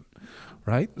legend,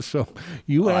 right? So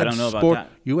you I add don't know about sport. that.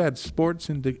 You add sports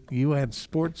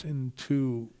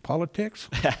into politics.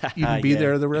 You can be Yeah.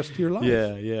 there the rest of your life.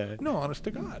 Yeah. No, honest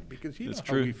to God, because you It's know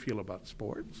true. how we feel about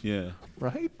sports, Yeah.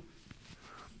 right?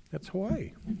 That's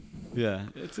Hawaii. Yeah.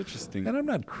 It's interesting. And I'm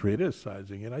not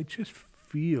criticizing it. I just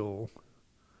feel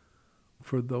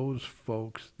for those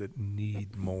folks that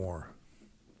need more,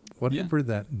 whatever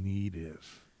that need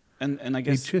is. And I They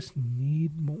guess just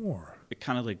need more. it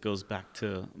kind of like goes back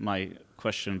to my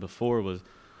question before was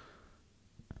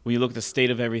when you look at the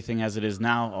state of everything as it is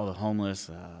now, all the homeless,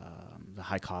 the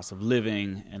high cost of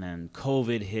living, and then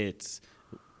COVID hits.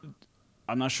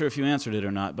 I'm not sure if you answered it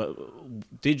or not, but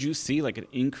did you see like an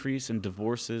increase in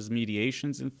divorces,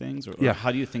 mediations, and things? Or Yeah.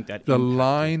 how do you think that The impacted?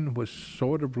 line was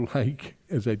sort of like,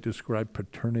 as I described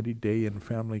Paternity Day in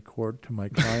family court to my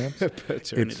clients,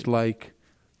 Paternity. it's like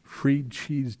free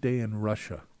cheese day in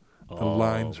Russia. The Oh,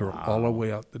 lines are all the wow.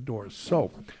 way out the door.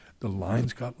 So the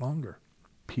lines got longer.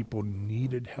 People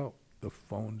needed help. The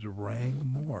phones rang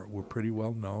more. We're pretty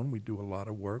well known. We do a lot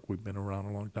of work. We've been around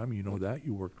a long time. You know that.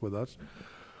 You worked with us.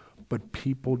 But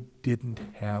people didn't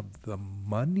have the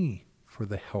money for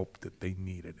the help that they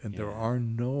needed. And there Yeah. are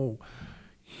no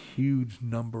huge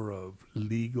number of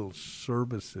legal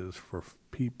services for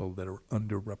people that are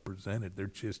underrepresented. There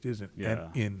just isn't. Yeah.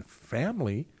 And in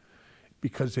family,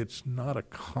 because it's not a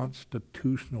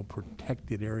constitutional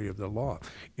protected area of the law.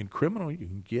 In criminal, you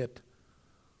can get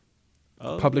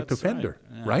Oh, public that's defender,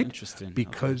 Yeah, right? Interesting.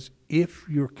 Because if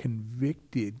you're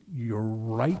convicted, your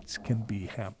rights can be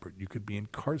hampered. You could be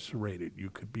incarcerated. You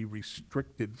could be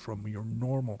restricted from your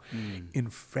normal. In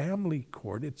family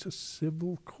court, it's a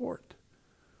civil court.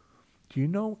 Do you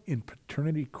know in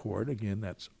paternity court, again,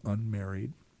 that's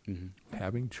unmarried,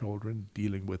 having children,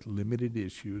 dealing with limited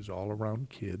issues all around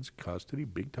kids, custody,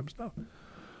 big time stuff.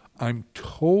 I'm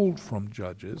told from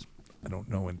judges, I don't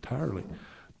know entirely,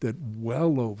 that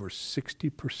well over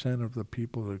 60% of the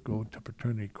people that go to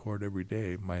paternity court every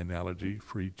day, my analogy,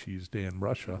 free cheese day in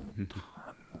Russia,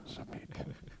 tons of people,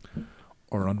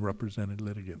 are unrepresented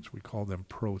litigants. We call them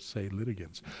pro se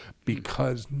litigants.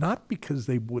 Not because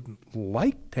they wouldn't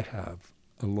like to have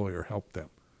a lawyer help them.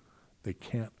 They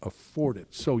can't afford it.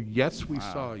 So yes, we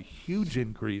saw a huge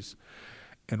increase,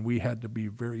 and we had to be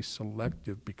very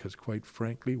selective because, quite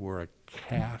frankly, we're a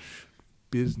cash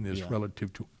business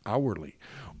relative to hourly.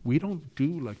 We don't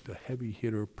do like the heavy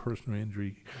hitter personal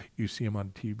injury. You see them on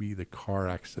TV, the car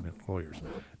accident lawyers.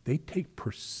 They take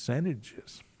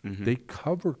percentages. They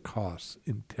cover costs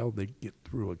until they get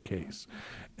through a case.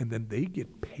 And then they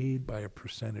get paid by a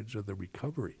percentage of the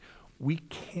recovery. We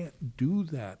can't do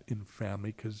that in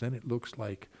family because then it looks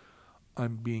like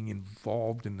I'm being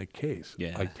involved in the case.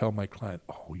 Yeah. I tell my client,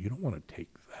 oh, you don't want to take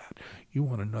that. You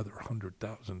want another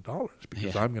 $100,000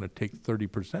 because Yeah. I'm going to take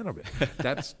 30% of it.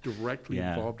 That's directly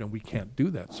Yeah. involved, and we can't do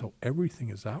that. So everything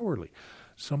is hourly.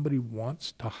 Somebody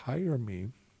wants to hire me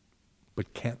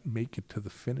but can't make it to the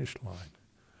finish line.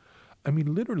 I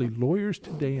mean, literally, lawyers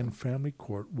today in family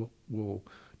court will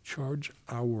charge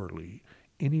hourly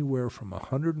anywhere from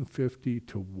 $150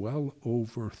 to well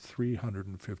over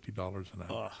 $350 an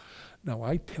hour. Now,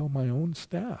 I tell my own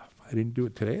staff, I didn't do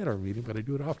it today at our meeting, but I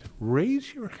do it often.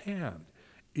 Raise your hand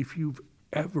if you've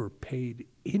ever paid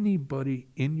anybody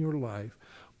in your life,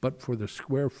 but for the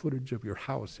square footage of your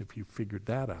house, if you figured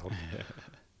that out,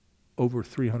 over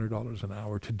 $300 an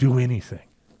hour to do anything.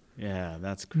 Yeah,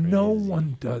 that's crazy. No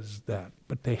one does that,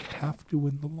 but they have to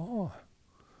in the law.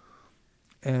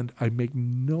 And I make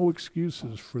no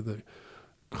excuses for the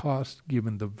cost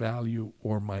given the value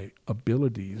or my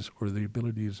abilities or the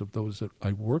abilities of those that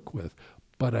I work with.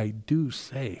 But I do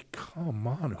say, come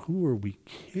on, who are we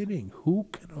kidding? Who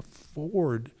can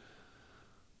afford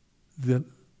the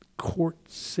court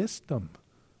system?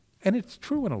 And it's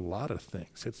true in a lot of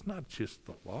things. It's not just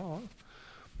the law.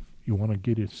 You want to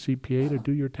get a CPA to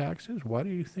do your taxes? Why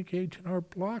do you think H&R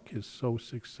Block is so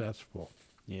successful?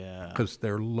 Yeah. Because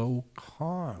they're low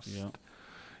cost. Yep.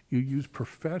 You use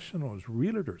professionals,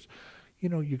 realtors. You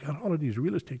know, you got all of these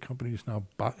real estate companies now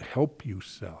help you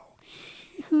sell.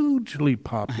 Hugely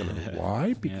popular.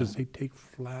 Why? Because they take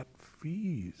flat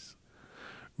fees.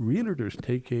 Realtors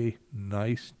take a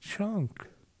nice chunk.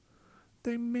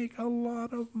 They make a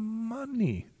lot of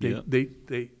money.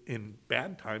 They in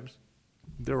bad times,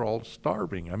 they're all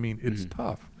starving. I mean, it's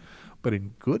tough. But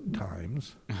in good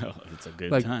times, it's a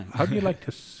good like, time. how do you like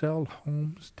to sell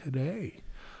homes today?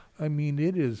 I mean,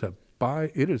 it is a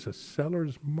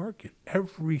seller's market.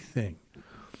 Everything.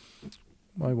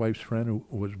 My wife's friend who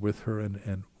was with her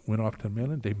and went off to the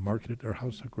mainland, they marketed their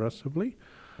house aggressively,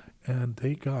 and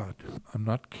they got, I'm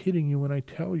not kidding you when I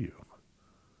tell you,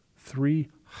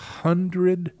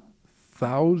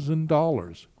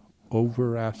 $300,000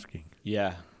 over asking.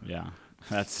 Yeah.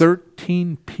 That's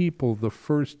 13 people the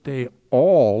first day,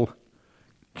 all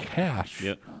cash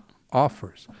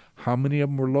offers. How many of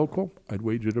them were local? I'd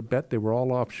wager to bet they were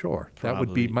all offshore.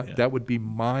 Probably, That would be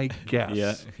my guess.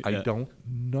 Yeah. I don't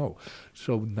know.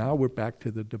 So now we're back to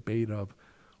the debate of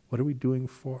what are we doing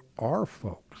for our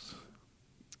folks?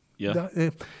 Yeah.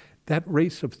 That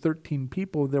race of 13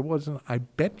 people, there wasn't, I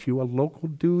bet you, a local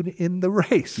dude in the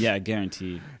race. Yeah,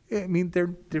 guaranteed. I mean,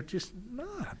 they're just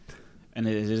not. And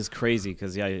it is crazy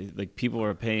because like people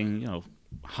are paying,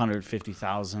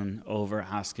 $150,000 over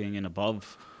asking and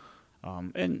above.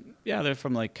 And they're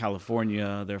from like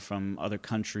California. They're from other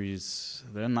countries.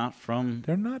 They're not from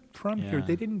here.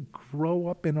 They didn't grow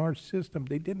up in our system.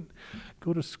 They didn't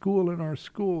go to school in our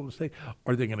schools.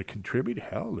 Are they going to contribute?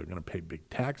 Hell, they're going to pay big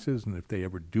taxes. And if they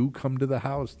ever do come to the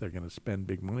house, they're going to spend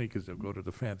big money because they'll go to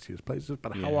the fanciest places.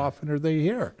 But how often are they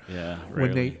here? Yeah,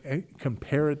 when rarely. they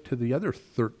compare it to the other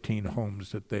 13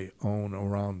 homes that they own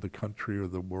around the country or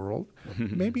the world,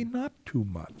 maybe not too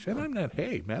much. And I'm not,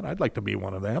 hey, man, I'd like to be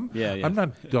one of them. Yeah. I'm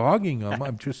not dogging them.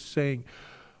 I'm just saying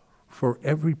for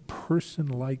every person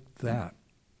like that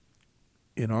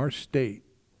in our state,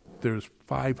 there's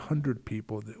 500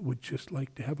 people that would just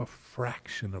like to have a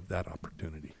fraction of that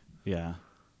opportunity. Yeah.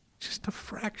 Just a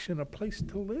fraction, a place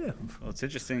to live. Well, it's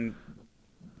interesting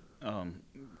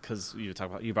because you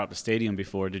brought up the stadium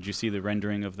before. Did you see the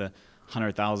rendering of the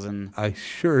 100,000? I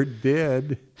sure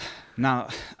did. Now,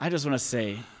 I just want to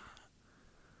say,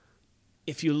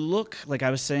 if you look, like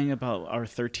I was saying about our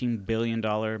 $13 billion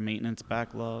maintenance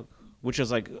backlog, which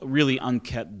is like really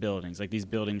unkept buildings, like these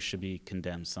buildings should be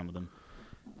condemned, some of them.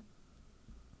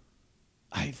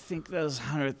 I think those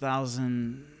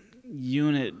 100,000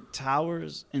 unit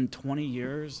towers in 20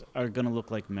 years are going to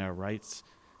look like Mayor Wright's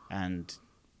and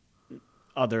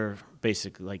other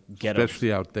basic like ghettos.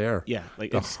 Especially out there. Yeah.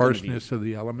 Like the harshness of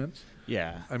the elements.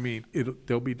 Yeah. I mean,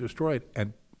 they'll be destroyed.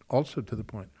 And also to the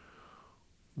point,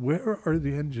 where are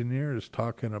the engineers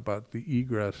talking about the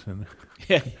egress? And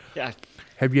Yeah.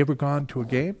 Have you ever gone to a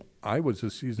game? I was a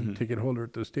season ticket holder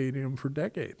at the stadium for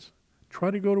decades. Try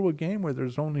to go to a game where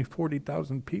there's only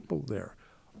 40,000 people there.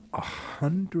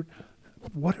 100.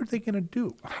 What are they going to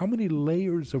do? How many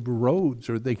layers of roads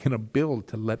are they going to build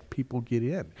to let people get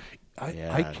in?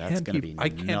 I can't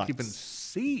even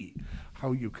see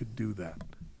how you could do that.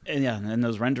 And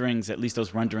those renderings, at least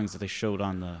those renderings that they showed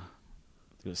on the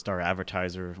Star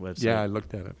Advertiser website. Yeah, I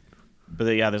looked at it. But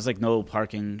there's like no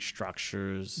parking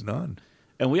structures. None.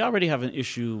 And we already have an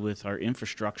issue with our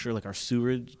infrastructure, like our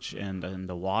sewage and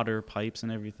the water pipes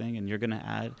and everything. And you're going to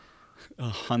add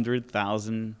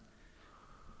 100,000.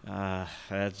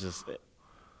 That just,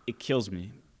 it kills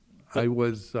me. I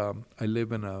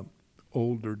live in a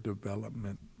older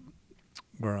development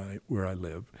where I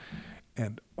live,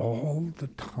 and all the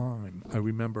time I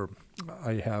remember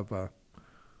I have a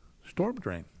storm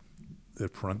drain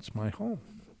that fronts my home,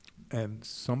 and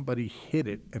somebody hit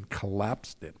it and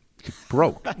collapsed it. It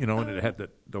broke, and it had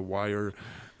the wire,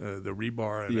 the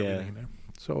rebar and everything in there.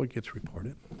 So it gets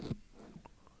reported.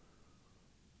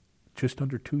 Just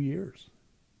under 2 years,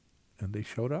 and they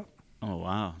showed up. Oh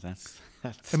wow, that's.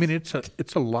 I mean, it's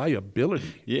a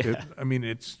liability. Yeah.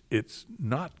 It's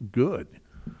not good.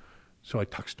 So I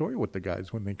talk story with the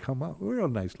guys when they come out. We're all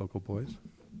nice local boys.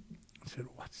 I said,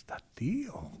 "What's the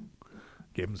deal?"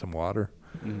 Gave them some water,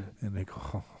 and they go,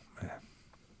 "Oh man,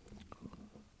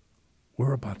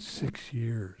 we're about 6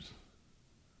 years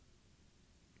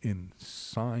in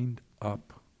signed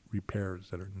up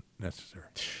repairs that are necessary."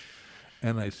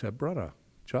 And I said, "Brother,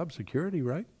 job security,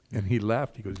 right? And he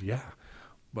laughed. He goes, yeah,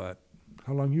 but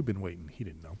how long you been waiting? He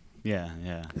didn't know. Yeah,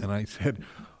 yeah. And I said,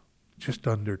 just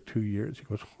under 2 years. He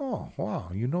goes, oh,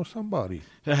 wow, you know somebody.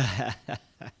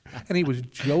 And he was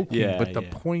joking, Yeah, but the yeah.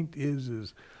 point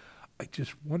is I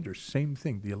just wonder, same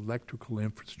thing, the electrical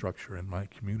infrastructure in my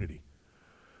community.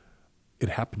 It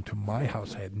happened to my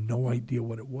house. I had no idea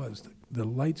what it was. The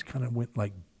lights kind of went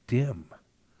like dim,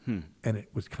 and it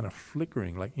was kind of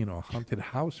flickering, like, a haunted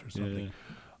house or something. Yeah.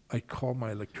 I called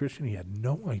my electrician. He had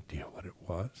no idea what it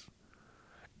was.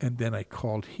 And then I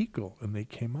called HECO, and they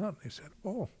came out, and they said,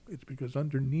 oh, it's because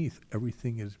underneath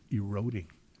everything is eroding.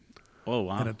 Oh,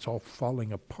 wow. And it's all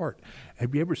falling apart.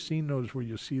 Have you ever seen those where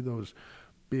you see those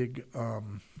big,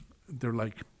 they're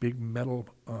like big metal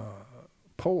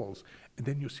poles, and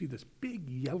then you'll see this big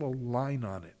yellow line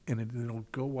on it, and it'll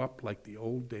go up like the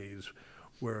old days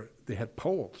where they had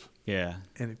poles. Yeah.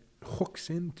 And it hooks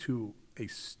into a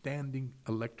standing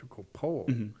electrical pole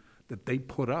that they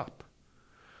put up.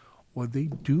 Well, they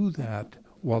do that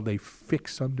while they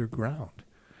fix underground.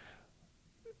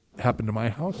 Happened to my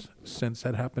house. Since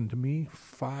that happened to me,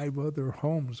 5 other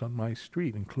homes on my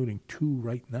street, including 2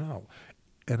 right now.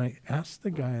 And I asked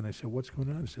the guy, and I said, what's going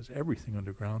on? He says, everything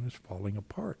underground is falling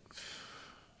apart,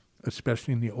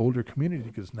 especially in the older community,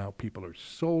 because now people are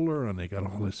solar, and they got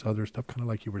all this other stuff, kind of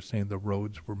like you were saying, the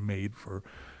roads were made for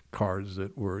cars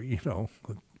that were,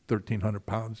 1,300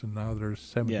 pounds, and now they're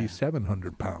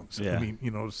 7,700 pounds. Yeah. I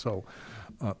mean, so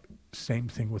same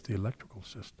thing with the electrical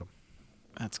system.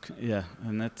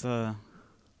 And that's I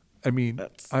mean,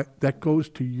 that goes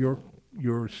to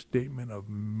your statement of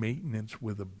maintenance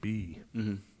with a B.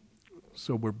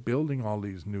 So we're building all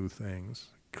these new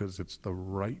things because it's the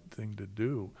right thing to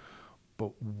do.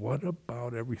 But what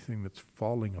about everything that's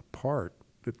falling apart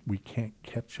that we can't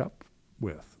catch up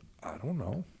with? I don't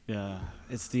know. Yeah,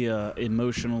 it's the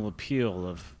emotional appeal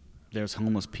of there's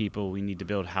homeless people, we need to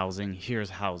build housing, here's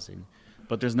housing.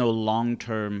 But there's no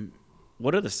long-term,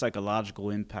 what are the psychological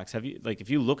impacts? If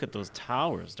you look at those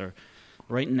towers, they're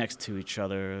right next to each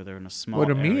other, they're in a small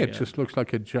area. Well, to me, it just looks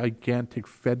like a gigantic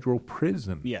federal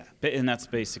prison. Yeah, and that's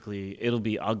basically, it'll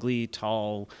be ugly,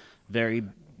 tall, very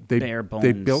bare bones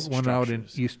They built one out in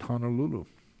structures. East Honolulu.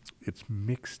 It's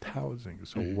mixed housing.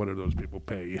 So what do those people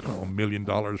pay? $1 million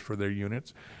for their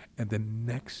units. And then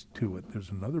next to it, there's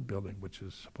another building which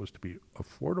is supposed to be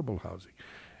affordable housing.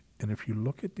 And if you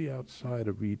look at the outside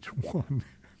of each one,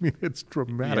 I mean, it's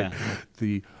dramatic.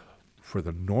 Yeah. For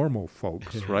the normal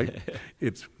folks, right?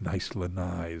 It's nice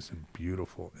lanais and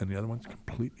beautiful, and the other one's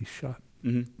completely shut.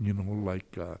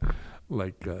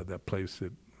 Like that place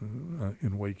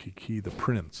in Waikiki, the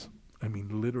Prince. I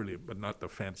mean, literally, but not the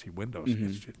fancy windows.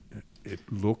 It's just, it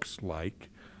looks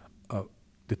like a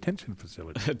detention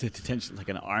facility. Detention, like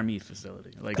an army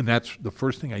facility. And that's the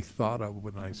first thing I thought of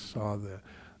when I saw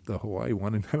the Hawaii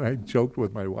one. And then I joked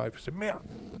with my wife. I said,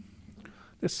 man,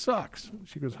 this sucks.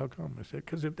 She goes, how come? I said,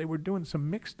 because if they were doing some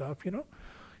mixed stuff, you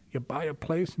buy a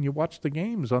place and you watch the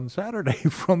games on Saturday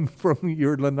from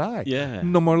your lanai. Yeah.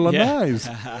 No more lanais.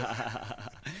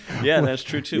 Yeah, that's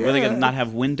true too. Where they gonna not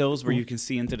have windows where you can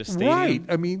see into the stadium. Right.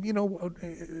 I mean,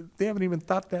 they haven't even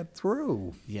thought that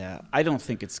through. Yeah, I don't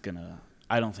think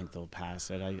they'll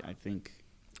pass it. I think.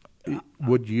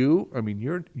 Would you? I mean,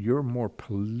 you're more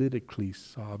politically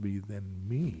savvy than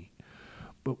me.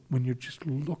 But when you're just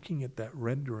looking at that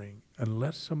rendering,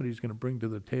 unless somebody's going to bring to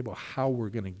the table how we're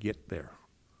going to get there.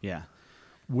 Yeah.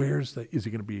 Is it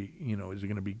going to be, is it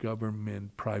going to be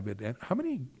government, private? And how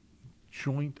many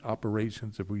joint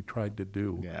operations have we tried to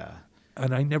do? Yeah.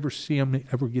 And I never see them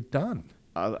ever get done.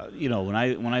 When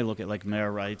I look at like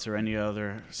mayor rights or any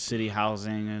other city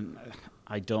housing, and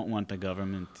I don't want the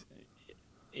government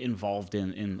involved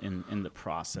in the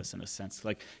process in a sense.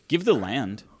 Like, give the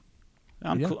land.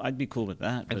 Cool. I'd be cool with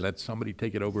that. And let somebody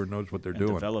take it over and knows what they're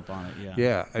doing. Develop on it, yeah.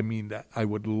 Yeah, I mean, I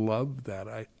would love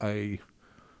that.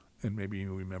 And maybe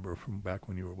you remember from back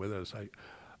when you were with us,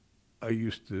 I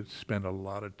used to spend a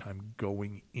lot of time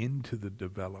going into the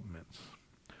developments,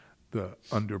 the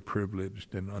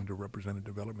underprivileged and underrepresented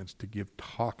developments, to give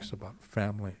talks about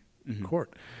family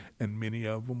court. And many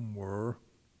of them were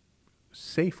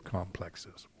safe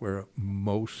complexes where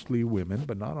mostly women,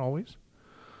 but not always,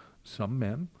 some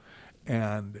men.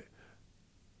 And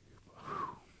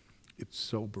it's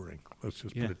sobering, let's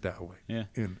just put it that way,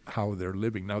 in how they're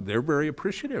living. Now, they're very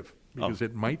appreciative because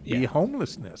it might be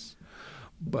homelessness,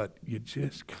 but you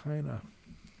just kind of,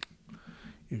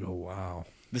 you go, wow.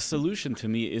 The solution to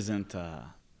me isn't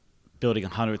building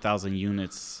 100,000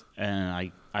 units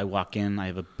and I walk in, I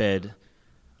have a bed,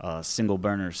 a single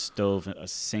burner stove, a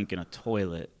sink, and a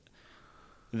toilet.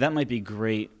 That might be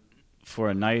great for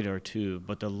a night or two,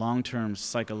 but the long-term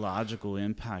psychological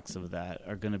impacts of that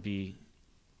are going to be,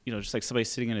 just like somebody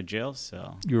sitting in a jail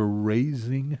cell. You're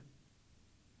raising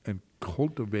and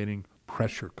cultivating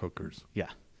pressure cookers. Yeah.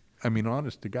 I mean,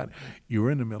 honest to God, you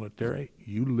were in the military.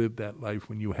 You lived that life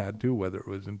when you had to, whether it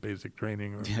was in basic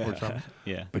training or something.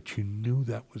 Yeah. But you knew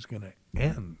that was going to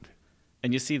end.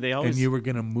 And you see, they always... And you were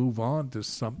going to move on to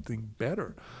something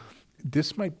better.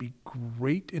 This might be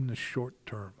great in the short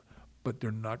term, but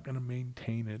they're not going to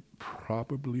maintain it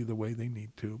probably the way they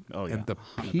need to. Oh, yeah, and the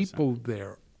 100%. people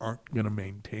there aren't going to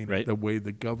maintain it the way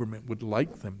the government would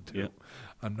like them to. Yep.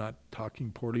 I'm not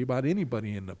talking poorly about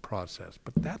anybody in the process,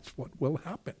 but that's what will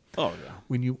happen. Oh, yeah.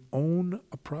 When you own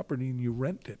a property and you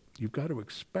rent it, you've got to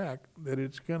expect that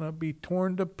it's going to be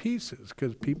torn to pieces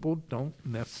because people don't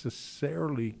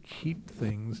necessarily keep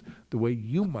things the way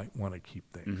you might want to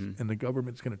keep things. Mm-hmm. And the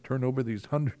government's going to turn over these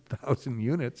 100,000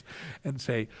 units and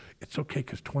say, it's okay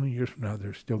because 20 years from now,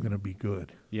 they're still going to be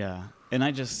good. Yeah. And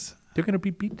they're going to be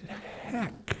beat to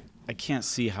heck. I can't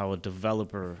see how a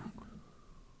developer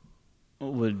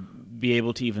would be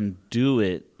able to even do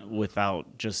it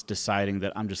without just deciding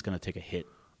that I'm just going to take a hit.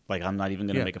 Like, I'm not even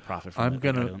going to make a profit from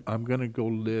it. I'm gonna go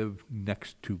live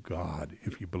next to God,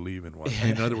 if you believe in one.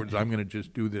 In other words, I'm gonna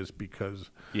just do this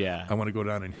because I want to go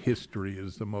down in history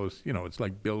as the most. It's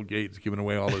like Bill Gates giving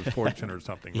away all his fortune or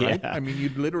something, right? Yeah. I mean,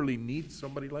 you'd literally need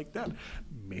somebody like that.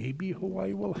 Maybe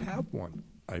Hawaii will have one.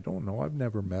 I don't know. I've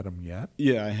never met him yet.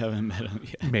 Yeah, I haven't met him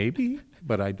yet. Maybe,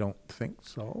 but I don't think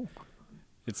so.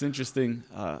 It's interesting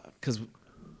because,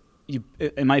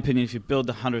 in my opinion, if you build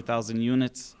 100,000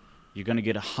 units, you're going to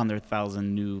get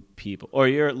 100,000 new people. Or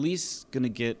you're at least going to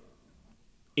get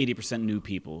 80% new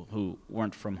people who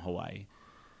weren't from Hawaii.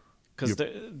 Because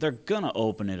they're going to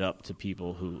open it up to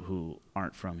people who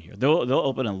aren't from here. They'll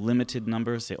open a limited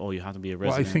number, say, you have to be a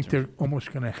resident. Well, I think they're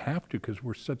almost going to have to because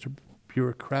we're such a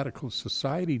bureaucratical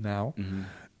society now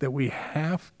that we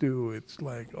have to. It's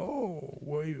like,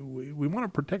 we want to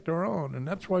protect our own, and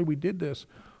that's why we did this.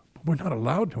 But we're not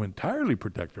allowed to entirely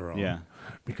protect our own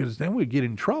because then we get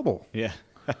in trouble. Yeah.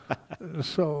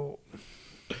 So,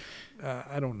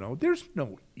 I don't know. There's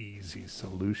no easy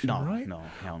solution, right? No,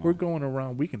 hell no. We're going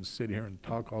around. We can sit here and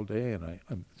talk all day, and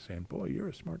I'm saying, boy, you're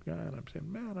a smart guy. And I'm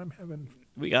saying, man, I'm having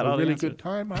a really good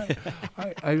time.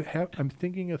 I'm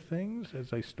thinking of things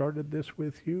as I started this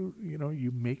with you.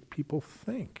 You make people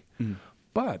think.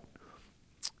 But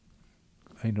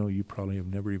I know you probably have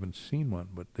never even seen one,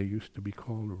 but they used to be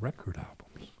called record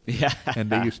albums. Yeah. And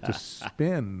they used to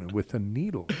spin with a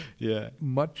needle. Yeah.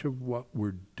 Much of what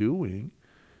we're doing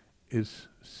is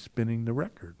spinning the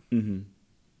record. Mm-hmm.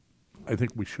 I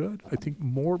think we should. I think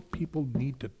more people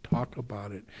need to talk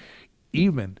about it,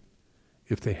 even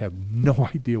if they have no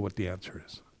idea what the answer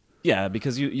is. Yeah,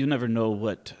 because you never know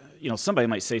what, somebody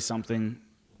might say something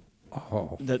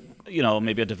that,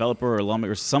 maybe a developer or a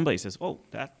lawmaker or somebody says,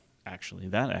 that actually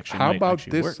How about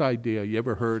this work. idea? You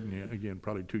ever heard, and again,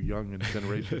 probably too young in the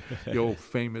generation, the old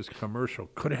famous commercial,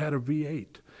 could have had a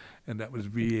V8. And that was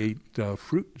V8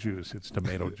 fruit juice. It's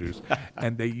tomato juice.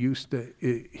 And they used to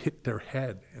hit their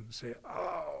head and say,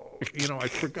 I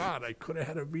forgot. I could have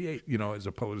had a V8, as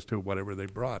opposed to whatever they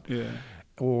brought. Yeah.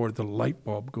 Or the light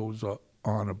bulb goes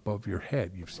on above your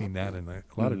head. You've seen that in a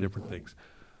lot of different things.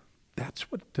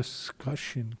 That's what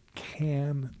discussion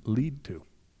can lead to.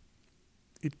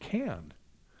 It can.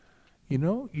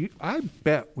 I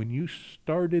bet when you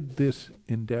started this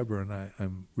endeavor, and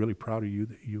I'm really proud of you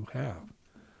that you have,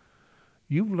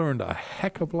 you've learned a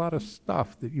heck of a lot of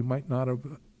stuff that you might not have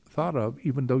thought of,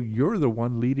 even though you're the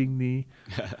one leading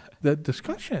the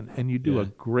discussion. And you do a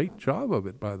great job of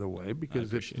it, by the way,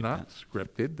 because it's not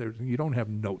scripted. You don't have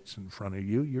notes in front of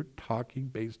you. You're talking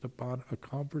based upon a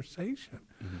conversation.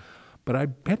 Mm-hmm. But I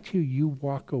bet you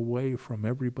walk away from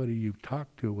everybody you've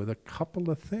talked to with a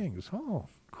couple of things.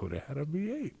 Could have had a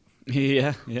V8.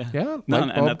 Yeah.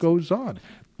 Light bulb goes on.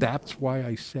 That's why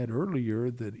I said earlier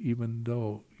that even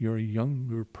though you're a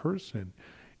younger person,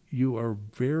 you are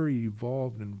very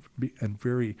evolved and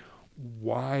very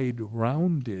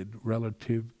wide-rounded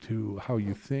relative to how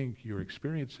you think, your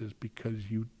experiences, because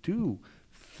you do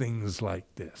things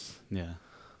like this. Yeah.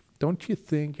 Don't you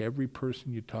think every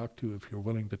person you talk to, if you're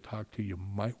willing to talk to, you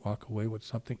might walk away with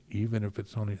something, even if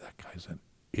it's only that guy's an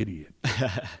idiot?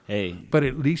 Hey. But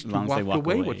at least you walked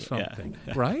away with something,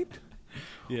 right?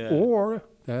 Yeah. Or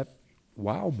that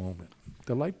wow moment,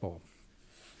 the light bulb.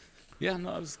 Yeah,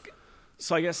 no,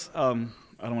 so I guess I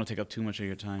don't want to take up too much of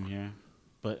your time here,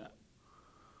 but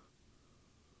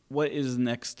what is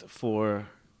next for,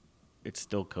 it's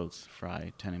still Coates,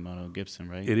 Frey, Tanimoto, Gibson,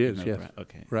 right? It is, yes.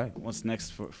 Okay. Right. What's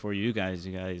next for you guys?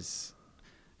 You guys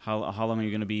How long are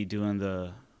you going to be doing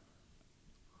the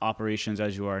operations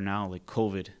as you are now, like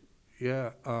COVID?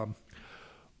 Yeah,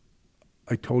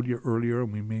 I told you earlier,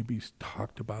 and we maybe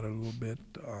talked about it a little bit.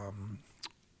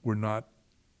 We're not.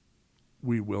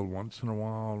 We will once in a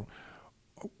while.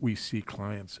 We see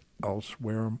clients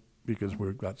elsewhere because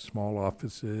we've got small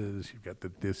offices. You've got the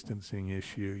distancing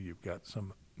issue. You've got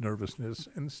some nervousness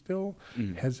and still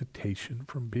hesitation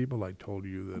from people. I told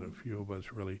you that a few of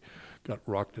us really got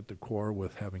rocked at the core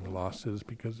with having losses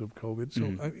because of COVID.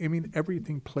 So, I mean,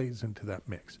 everything plays into that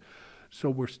mix. So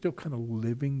we're still kind of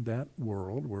living that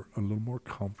world. We're a little more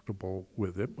comfortable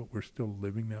with it, but we're still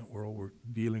living that world. We're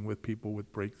dealing with people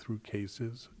with breakthrough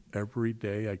cases. Every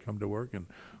day I come to work, and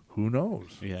who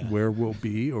knows where we'll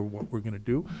be or what we're going to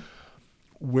do.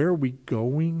 Where are we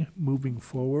going moving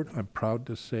forward? I'm proud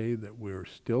to say that we're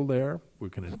still there. We're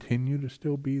going to continue to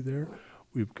still be there.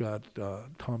 We've got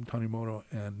Tom Tanimoto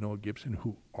and Noah Gibson,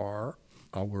 who are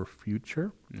our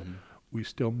future. We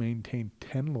still maintain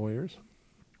 10 lawyers.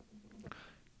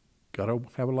 Got to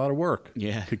have a lot of work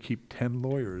to keep 10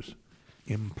 lawyers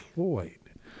employed.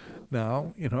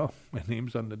 Now, you know, my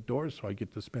name's on the door, so I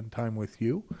get to spend time with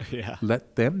you.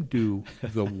 Let them do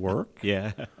the work.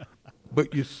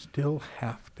 But you still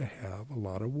have to have a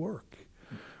lot of work.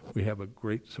 We have a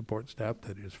great support staff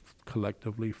that is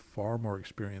collectively far more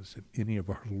experienced than any of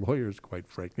our lawyers, quite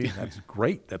frankly. And that's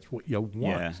great. That's what you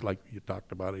want. It's like you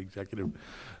talked about an executive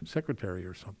secretary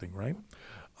or something, right?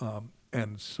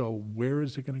 And so where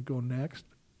is it going to go next?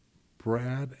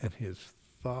 Brad and his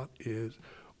thought is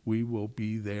we will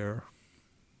be there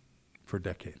for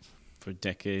decades. For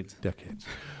decades? Decades.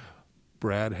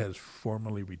 Brad has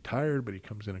formally retired, but he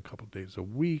comes in a couple days a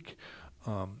week,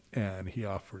 and he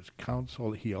offers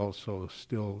counsel. He also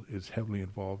still is heavily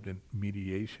involved in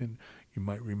mediation. You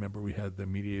might remember we had the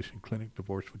mediation clinic,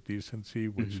 Divorce with Decency,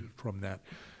 which is from that,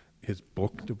 his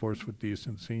book, Divorce with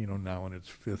Decency, you know, now in its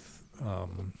 5th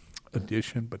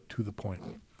edition, but to the point.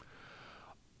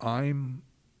 I'm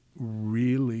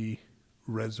really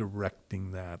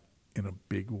resurrecting that in a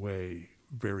big way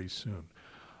very soon.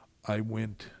 I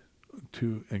went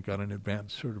to and got an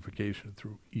advanced certification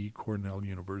through Cornell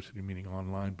University, meaning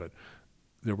online, but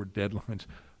there were deadlines.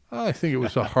 I think it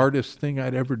was the hardest thing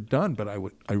I'd ever done, but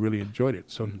I really enjoyed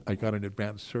it. So I got an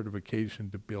advanced certification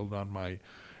to build on my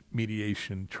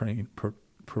mediation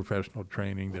professional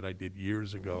training that I did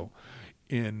years ago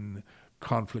in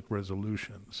conflict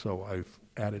resolution. So I've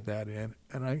added that in,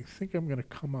 and I think I'm going to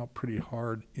come out pretty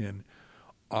hard in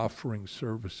offering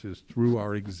services through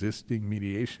our existing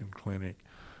mediation clinic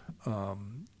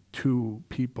to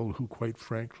people who, quite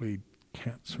frankly,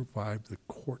 can't survive the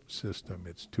court system.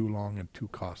 It's too long and too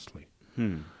costly.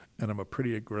 And I'm a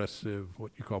pretty aggressive,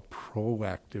 what you call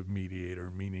proactive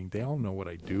mediator, meaning they all know what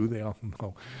I do. They all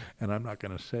know. And I'm not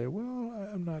going to say, well,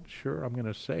 I'm not sure. I'm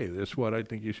going to say, this is what I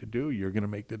think you should do. You're going to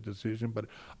make the decision. But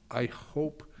I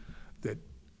hope that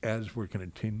as we're going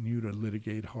to continue to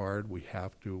litigate hard, we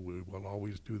will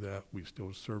always do that. We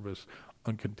still service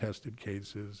uncontested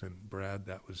cases. And Brad,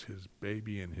 that was his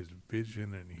baby and his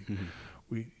vision. And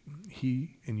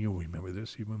he and you'll remember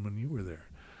this even when you were there.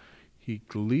 He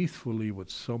gleefully, with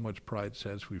so much pride,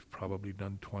 says we've probably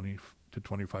done 20 to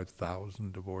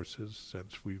 25,000 divorces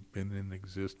since we've been in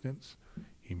existence.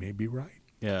 He may be right.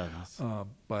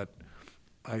 But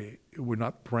we're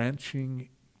not branching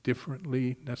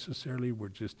differently necessarily. We're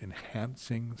just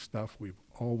enhancing stuff we've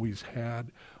always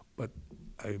had. But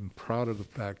I'm proud of the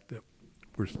fact that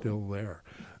we're still there.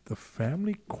 The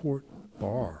family court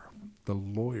bar, the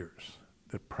lawyers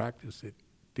that practice it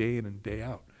day in and day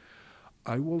out,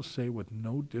 I will say with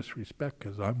no disrespect,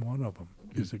 because I'm one of them,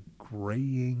 is a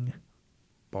graying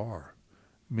bar.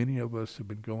 Many of us have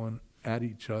been going at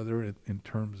each other in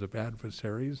terms of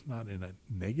adversaries, not in a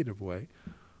negative way,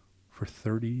 for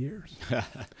 30 years.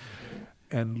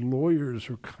 And lawyers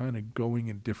are kind of going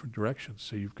in different directions.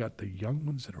 So you've got the young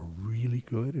ones that are really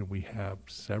good, and we have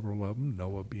several of them,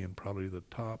 Noah being probably the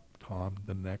top, Tom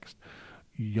the next,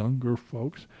 younger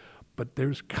folks. But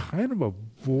there's kind of a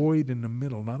void in the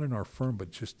middle, not in our firm, but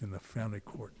just in the family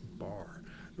court bar.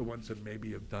 The ones that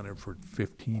maybe have done it for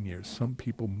 15 years. Some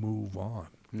people move on.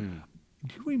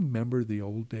 Do you remember the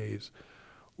old days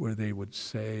where they would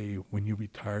say when you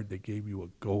retired they gave you a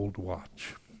gold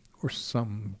watch or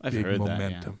some big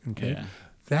momentum?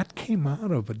 That came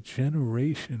out of a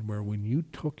generation where when you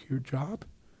took your job,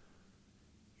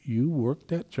 you worked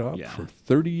that job for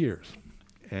 30 years.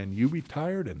 And you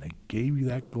retired, and they gave you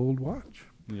that gold watch.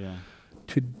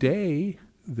 Today,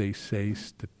 they say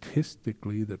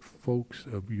statistically that folks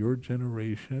of your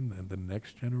generation and the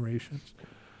next generations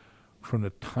from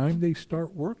the time they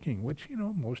start working, which,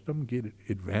 most of them get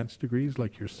advanced degrees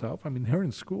like yourself. I mean, they're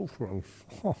in school for a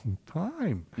long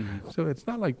time. So it's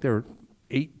not like they're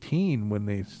 18 when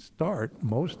they start.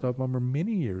 Most of them are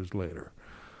many years later.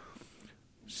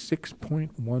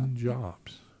 6.1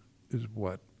 jobs is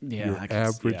what your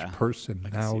average person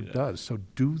now does. So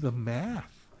do the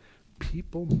math.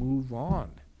 People move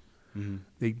on.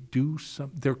 They do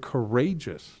they're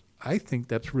courageous. I think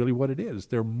that's really what it is.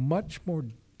 They're much more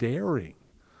daring.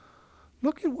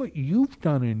 Look at what you've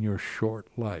done in your short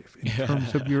life in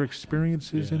terms of your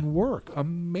experiences in work.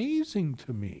 Amazing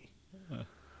to me.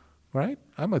 Right?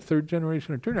 I'm a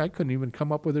third-generation attorney. I couldn't even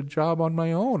come up with a job on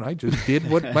my own. I just did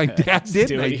what my dad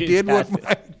did, and I did what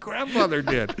my grandmother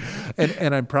did.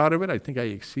 And I'm proud of it. I think I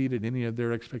exceeded any of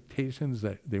their expectations.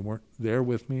 That they weren't there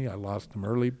with me. I lost them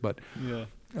early. But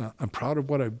I'm proud of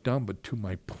what I've done. But to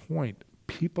my point,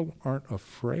 people aren't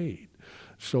afraid.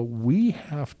 So we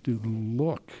have to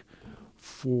look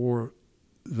for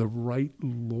the right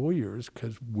lawyers,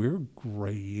 because we're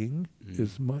graying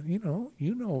as much.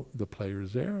 You know the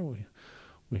players there.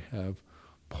 We have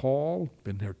Paul,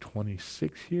 been there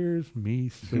 26 years, me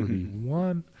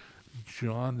 31.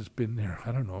 John's been there,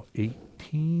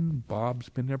 18. Bob's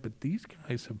been there, but these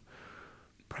guys have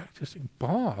practicing.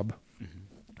 Bob,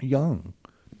 young,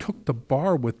 took the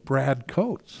bar with Brad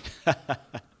Coates.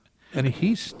 And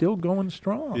he's still going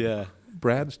strong. Yeah.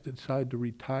 Brad's decided to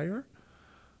retire,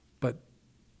 but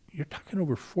you're talking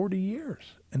over 40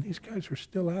 years, and these guys are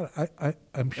still at it.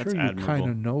 I'm sure you kind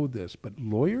of know this, but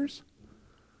lawyers,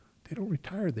 they don't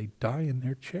retire. They die in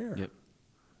their chair. Yep.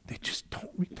 They just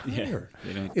don't retire.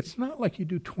 Yeah, it's not like you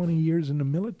do 20 years in the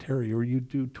military or you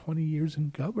do 20 years in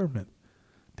government.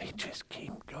 They just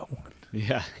keep going.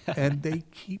 Yeah. And they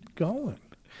keep going.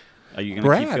 Are you going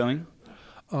to keep going?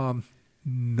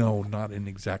 No, not in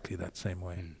exactly that same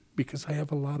way, because I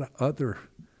have a lot of other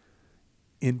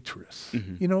interests.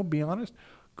 Be honest,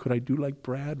 could I do like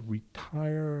Brad,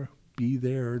 retire, be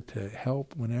there to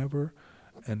help whenever,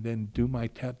 and then do my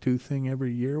tattoo thing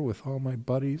every year with all my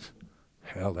buddies?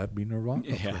 Hell, that'd be nirvana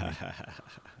for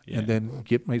me. And then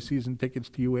get my season tickets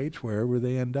to UH wherever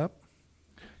they end up,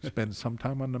 spend some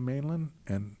time on the mainland,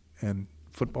 and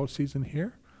football season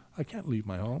here. I can't leave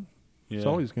my home. It's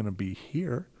always going to be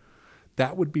here.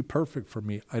 That would be perfect for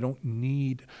me. I don't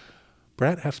need...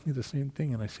 Brad asked me the same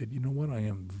thing, and I said, you know what? I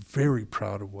am very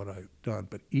proud of what I've done,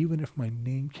 but even if my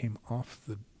name came off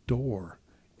the door,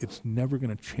 it's never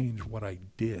going to change what I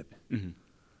did.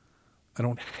 I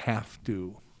don't have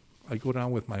to. I go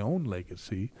down with my own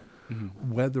legacy,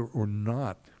 whether or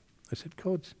not. I said,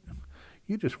 Coach,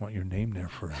 you just want your name there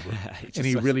forever. And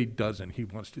he really doesn't. He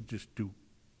wants to just do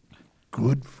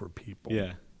good for people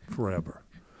forever.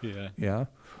 Yeah.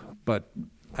 But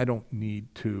I don't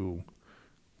need to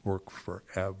work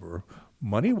forever.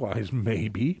 Money-wise,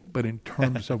 maybe, but in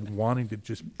terms of wanting to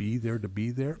just be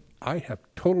there, I have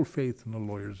total faith in the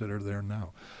lawyers that are there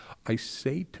now. I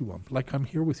say to them, like I'm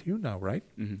here with you now, right?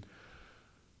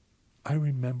 I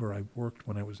remember I worked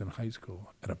when I was in high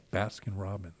school at a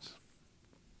Baskin-Robbins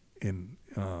in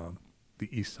the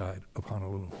east side of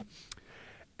Honolulu.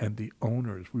 And the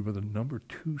owners, we were the number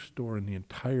 2 store in the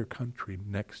entire country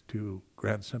next to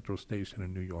Grand Central Station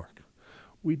in New York.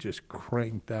 We just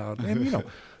cranked out. And,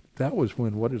 that was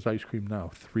when, what is ice cream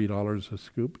now? $3 a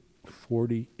scoop?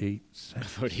 48 cents.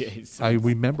 48 cents. I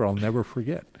remember, I'll never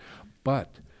forget.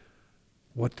 But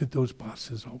what did those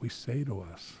bosses always say to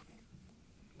us?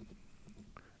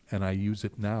 And I use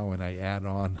it now, and I add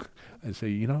on. I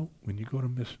say, when you go to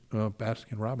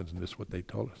Baskin-Robbins, and this is what they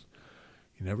told us,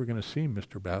 you're never going to see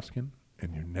Mr. Baskin,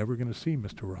 and you're never going to see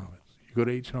Mr. Robbins. You go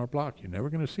to H&R Block, you're never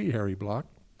going to see Harry Block.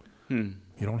 You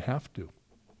don't have to,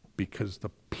 because the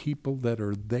people that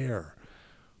are there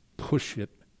push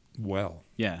it well.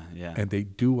 Yeah. And they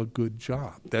do a good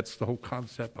job. That's the whole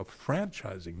concept of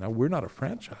franchising. Now, we're not a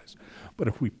franchise, but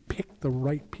if we pick the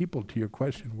right people, to your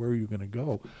question, where are you going to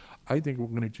go? I think we're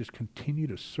going to just continue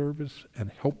to service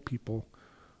and help people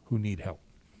who need help.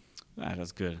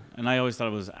 That's good. And I always thought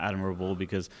it was admirable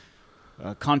because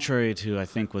contrary to, I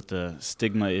think, what the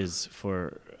stigma is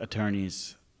for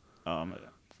attorneys,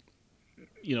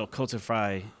 Coates and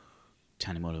Frey,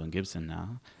 Tanimoto and Gibson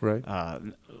now, right,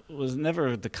 was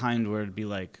never the kind where it'd be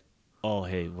like, oh,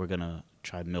 hey, we're going to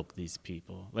try to milk these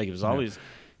people. Like, it was always...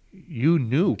 You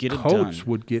knew Coates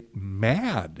would get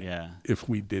mad if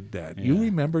we did that. Yeah. You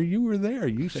remember, you were there.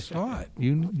 You saw it.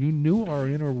 You knew our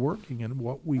inner working and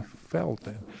what we felt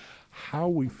and how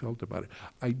we felt about it.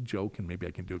 I joke, and maybe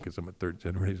I can do it because I'm a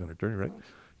third-generation attorney, right?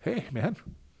 Hey, man,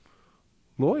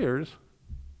 lawyers,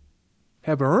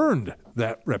 have earned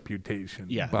that reputation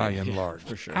Yeah, by yeah, and yeah, large.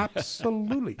 for sure.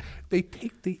 Absolutely. They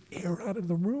take the air out of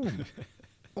the room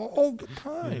all the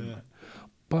time. Yeah.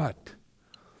 But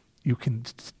you can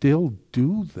still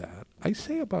do that. I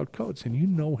say about Coates, and you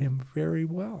know him very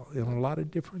well in a lot of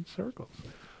different circles.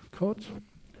 Coates,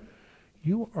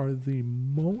 you are the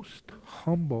most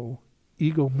humble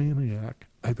egomaniac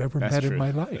I've ever That's met true. in my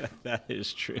life. That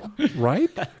is true. Right?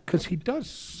 Because he does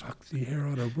suck the air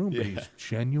out of the room, but Yeah. he's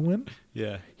genuine.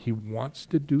 Yeah. He wants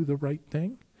to do the right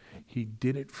thing. He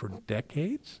did it for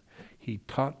decades. He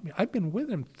taught me. I've been with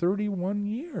him 31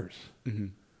 years. Mm-hmm.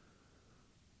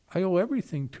 I owe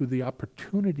everything to the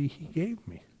opportunity he gave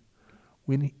me.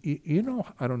 When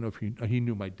I don't know if he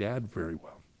knew my dad very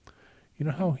well. You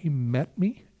know how he met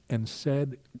me and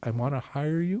said, "I want to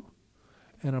hire you,"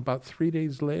 and about 3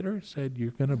 days later said,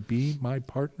 "You're going to be my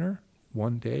partner."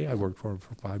 One day, I worked for him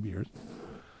for 5 years.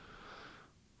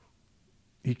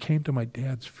 He came to my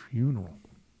dad's funeral.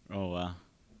 Oh, wow.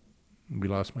 We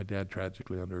lost my dad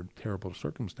tragically under terrible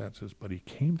circumstances, but he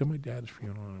came to my dad's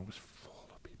funeral and it was full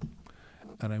of people.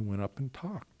 And I went up and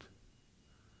talked.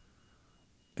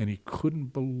 And he couldn't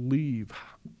believe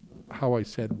how I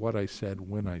said what I said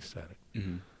when I said it.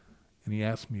 Mm-hmm. And he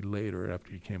asked me later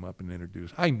after he came up and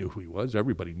introduced. I knew who he was.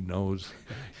 Everybody knows.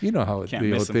 You know how Can't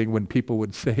the miss old him. thing when people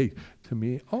would say to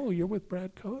me, "Oh, you're with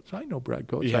Brad Coates? I know Brad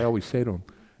Coates." Yeah. I always say to him,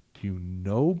 "Do you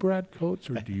know Brad Coates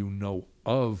or do you know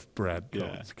of Brad Yeah.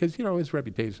 Coates?" Because, his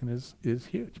reputation is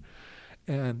huge.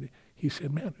 And he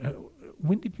said, "Man,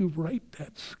 when did you write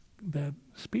that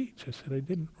speech?" I said, "I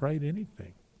didn't write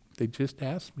anything. They just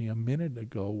asked me a minute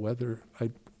ago whether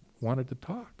I wanted to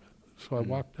talk. So I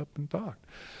walked up and talked."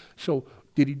 So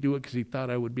did he do it because he thought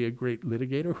I would be a great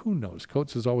litigator? Who knows?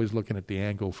 Coates is always looking at the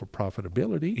angle for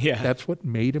profitability. Yeah. That's what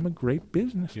made him a great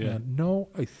businessman. Yeah. No,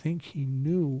 I think he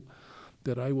knew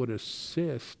that I would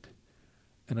assist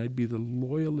and I'd be the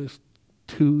loyalist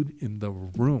dude in the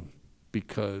room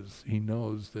because he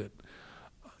knows that,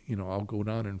 I'll go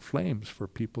down in flames for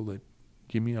people that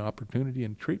give me an opportunity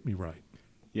and treat me right.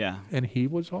 Yeah. And he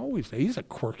was always, he's the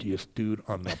quirkiest dude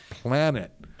on the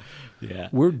planet. Yeah.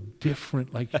 We're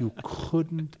different like you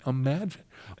couldn't imagine.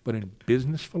 But in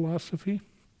business philosophy,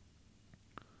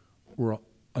 we're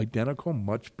identical,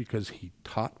 much because he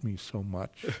taught me so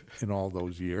much in all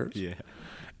those years. Yeah.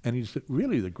 And he's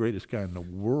really the greatest guy in the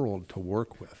world to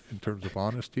work with in terms of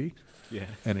honesty Yeah.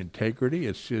 and integrity.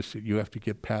 It's just that you have to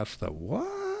get past the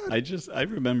what? I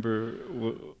remember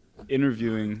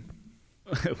interviewing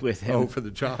with him. Oh, for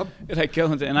the job? And I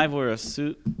go in, and I wore a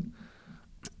suit.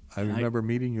 I remember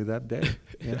meeting you that day.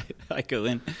 Yeah. I go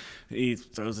in, he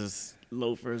throws his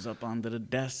loafers up onto the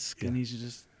desk, and he's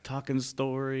just talking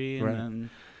story, and Right. then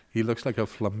He looks like a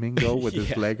flamingo with his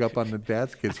Yeah. leg up on the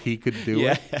desk because he could do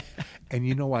Yeah. it. And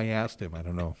I asked him, I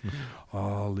don't know,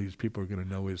 all these people are going to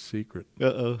know his secret.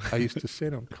 Uh-oh. I used to say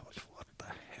to him, "Coach, what the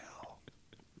hell?"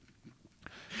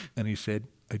 And he said,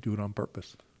 "I do it on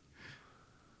purpose."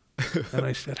 And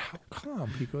I said, "How come?"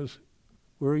 He goes,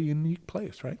 "We're a unique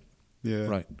place, right?" Yeah.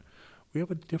 Right. We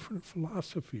have a different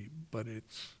philosophy, but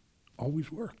it's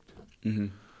always worked. Mm-hmm.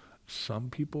 Some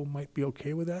people might be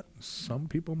okay with that. Some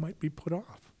people might be put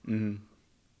off. Mm-hmm.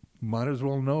 Might as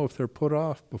well know if they're put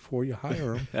off before you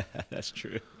hire them. That's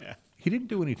true. Yeah. He didn't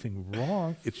do anything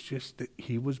wrong. It's just that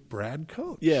he was Brad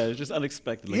Coates. Yeah, it's just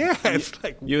unexpected. Yeah, it's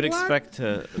like, you would what? expect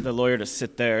the lawyer to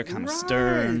sit there, kind of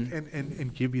stern.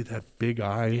 And give you that big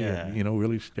eye Yeah. and,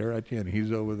 really stare at you. And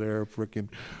he's over there freaking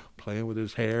playing with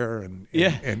his hair and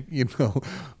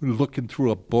looking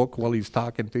through a book while he's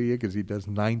talking to you because he does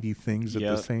 90 things at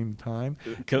the same time.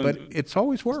 But it's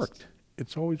always worked.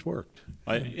 It's always worked.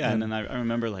 And then I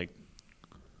remember, like,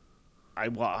 I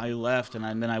left, and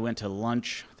then I went to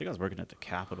lunch. I think I was working at the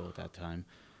Capitol at that time.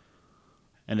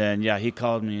 And then, he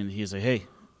called me, and he's like, "Hey,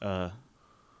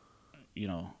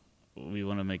 we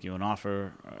want to make you an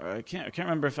offer." I can't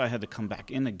remember if I had to come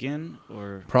back in again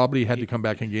or... Probably had to come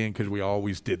back again because we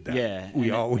always did that. Yeah.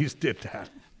 We always did that.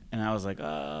 And I was like,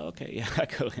 okay, yeah, I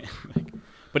go in.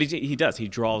 But he does. He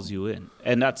draws you in.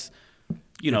 And that's,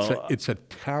 It's a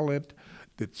talent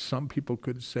that some people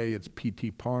could say it's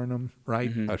P.T. Parnham, right?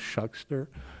 Mm-hmm. A shuckster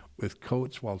with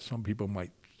Coates, while some people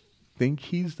might think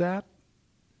he's that.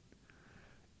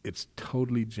 It's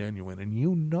totally genuine. And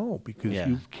because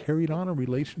you've carried on a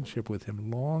relationship with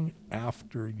him long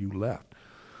after you left.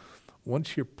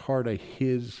 Once you're part of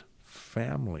his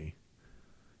family,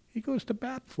 he goes to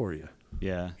bat for you.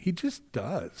 Yeah. He just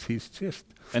does. He's just...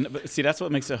 But see, that's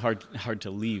what makes it hard to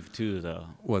leave, too, though.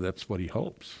 Well, that's what he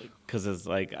hopes. Because it's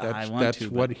like, That's I want to.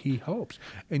 That's what he hopes.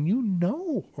 And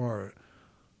our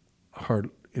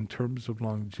in terms of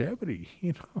longevity,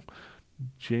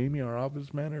 Jamie, our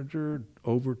office manager,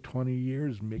 over 20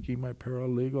 years. Mickey, my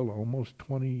paralegal, almost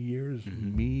 20 years.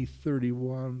 Me,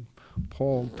 31.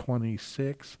 Paul,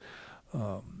 26.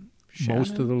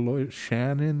 Most of the lawyers.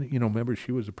 Shannon, remember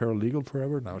she was a paralegal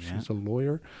forever. Now she's a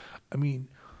lawyer. I mean,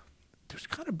 there's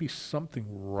got to be something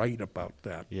right about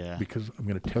that. Yeah. Because I'm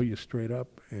going to tell you straight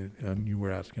up, and you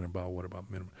were asking about what about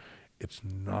minimum. It's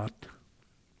not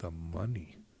the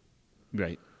money.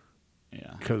 Right.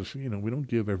 Yeah. Because, we don't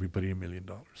give everybody $1 million.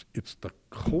 It's the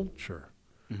culture.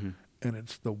 And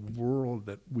it's the world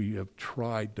that we have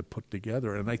tried to put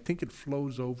together. And I think it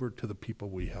flows over to the people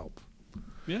we help.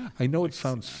 Yeah. I know it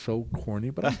sounds so corny,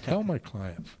 but I tell my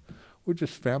clients, we're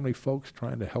just family folks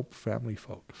trying to help family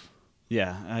folks.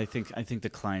 Yeah, I think the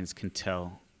clients can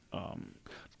tell.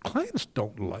 Clients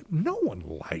don't no one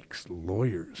likes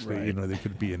lawyers. Right. They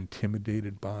could be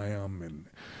intimidated by them. And,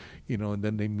 and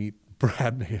then they meet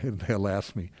Brad and they'll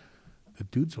ask me, the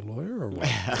dude's a lawyer or what?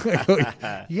 I go,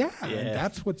 yeah, and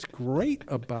that's what's great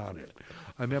about it.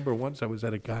 I remember once I was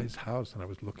at a guy's house and I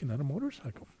was looking at a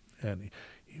motorcycle, and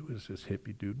he was this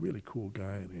hippie dude, really cool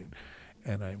guy,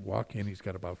 and I walk in, he's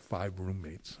got about 5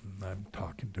 roommates, and I'm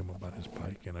talking to him about his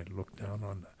bike, and I look down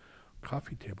on the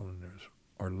coffee table, and there's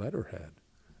our letterhead,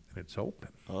 and it's open,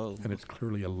 and it's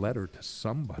clearly a letter to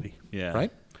somebody,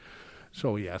 right?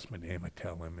 So he asked my name, I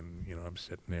tell him, and I'm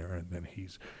sitting there, and then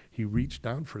he reached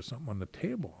down for something on the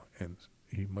table, and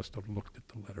he must have looked at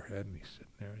the letterhead, and he's sitting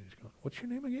there, and he's going, "What's your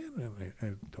name again?"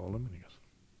 And I told him, and he goes,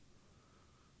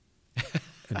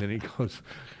 and then he goes,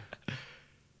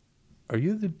 "Are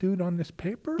you the dude on this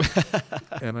paper?"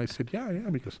 And I said, "Yeah, I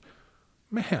am." He goes,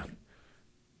 "Man,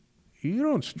 you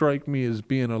don't strike me as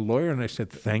being a lawyer." And I said,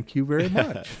 "Thank you very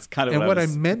much." It's kind of and what I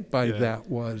was, meant by that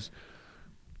was,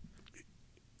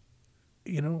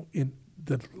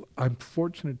 I'm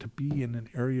fortunate to be in an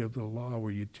area of the law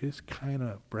where you just kind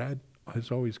of, Brad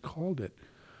has always called it,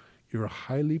 you're a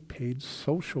highly paid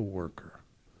social worker.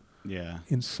 Yeah.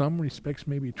 In some respects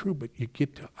maybe true, but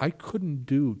I couldn't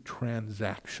do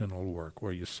transactional work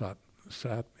where you sat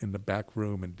in the back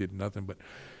room and did nothing but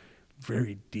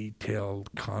very detailed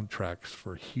contracts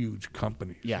for huge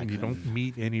companies. Yeah, and you don't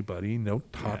meet anybody,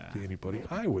 don't talk to anybody.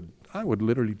 I would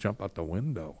literally jump out the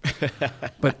window.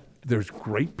 But there's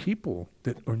great people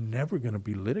that are never going to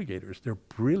be litigators. They're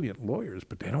brilliant lawyers,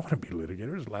 but they don't want to be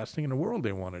litigators. Last thing in the world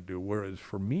they want to do. Whereas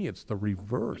for me, it's the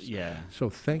reverse. Yeah.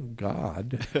 So thank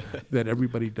God that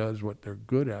everybody does what they're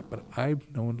good at. But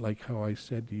I've known, like how I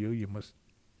said to you, you must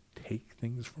take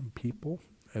things from people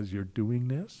as you're doing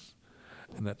this.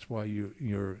 And that's why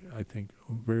you're, I think,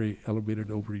 very elevated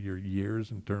over your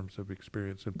years in terms of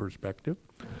experience and perspective.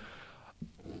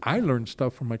 I learn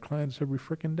stuff from my clients every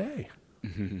frickin' day.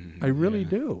 I really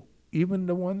do. Even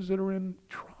the ones that are in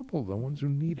trouble, the ones who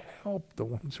need help, the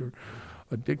ones who are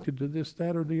addicted to this,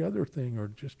 that, or the other thing, or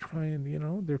just trying,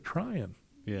 they're trying.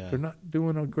 Yeah. They're not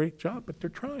doing a great job, but they're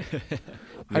trying.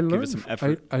 Give it some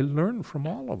effort. I learn from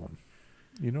all of them.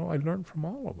 I learn from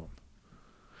all of them.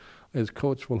 As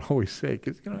Coach will always say,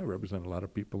 because, I represent a lot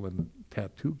of people in the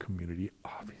tattoo community,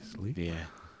 obviously. Yeah.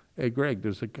 Hey, Greg,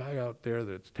 there's a guy out there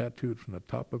that's tattooed from the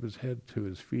top of his head to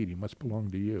his feet. He must belong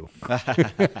to you.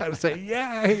 I would say,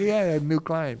 yeah, a new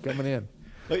client coming in.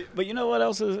 But you know what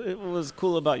else was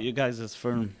cool about you guys'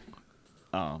 firm?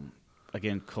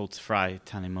 Again, Coates, Frey,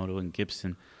 Tanemoto, and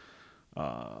Gibson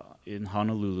in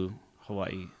Honolulu,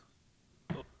 Hawaii.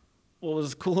 What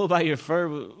was cool about your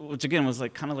firm, which again was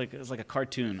it was like a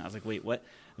cartoon. I was like, wait, what?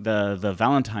 The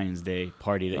Valentine's Day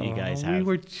party that you guys have. We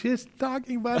were just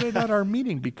talking about it at our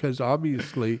meeting because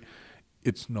obviously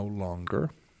it's no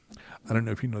longer. I don't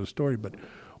know if you know the story, but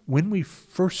when we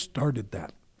first started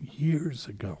that years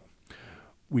ago,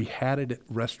 we had it at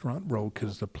Restaurant Row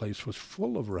because the place was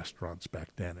full of restaurants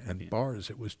back then and bars.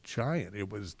 It was giant.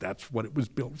 That's what it was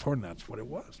built for, and that's what it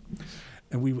was.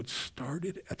 And we would start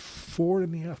it at 4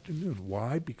 p.m.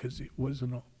 Why? Because it was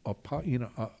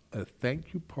a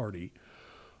thank you party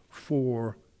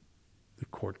for the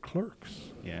court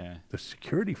clerks, the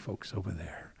security folks over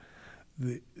there,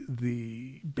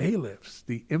 the bailiffs,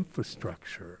 the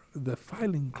infrastructure, the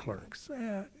filing clerks,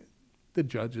 the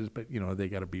judges, but they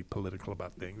got to be political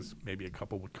about things. Maybe a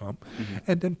couple would come,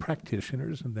 and then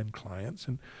practitioners, and then clients.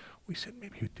 And we said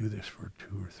maybe we'd do this for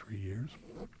 2 or 3 years.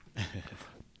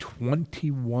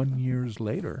 21 years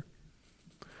later,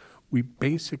 we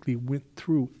basically went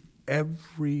through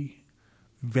every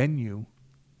venue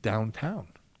downtown.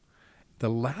 The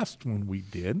last one we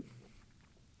did,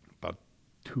 about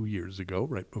 2 years ago,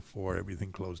 right before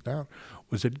everything closed down,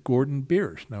 was at Gordon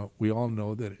Biersch. Now, we all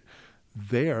know that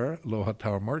there, Aloha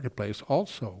Tower Marketplace,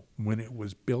 also, when it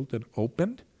was built and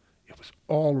opened, It was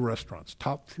all restaurants,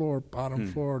 top floor, bottom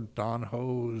floor, Don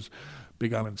Ho's,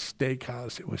 Big Island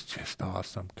Steakhouse. It was just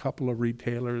awesome. Couple of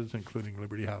retailers, including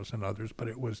Liberty House and others, but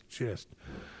it was just.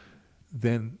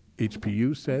 Then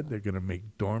HPU said they're going to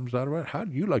make dorms out of it.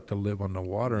 How'd you like to live on the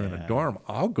water in a dorm?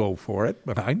 I'll go for it,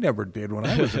 but I never did when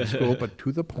I was in school. But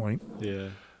to the point,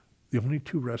 the only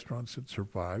 2 restaurants that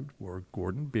survived were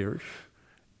Gordon Biersch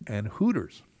and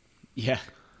Hooters. Yeah.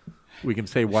 We can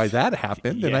say why that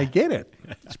happened, and I get it,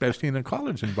 especially in a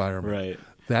college environment. Right.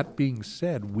 That being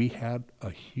said, we had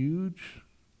a huge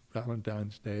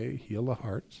Valentine's Day, Heal the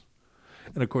Hearts.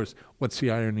 And, of course, what's the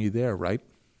irony there, right?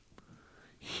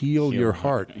 Heal your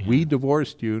heart. Yeah. We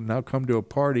divorced you. Now come to a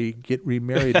party, get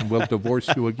remarried, and we'll divorce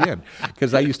you again.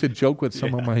 Because I used to joke with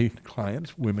some of my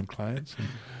clients, women clients,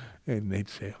 and they'd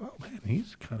say, oh, man,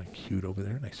 he's kind of cute over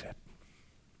there. And I said,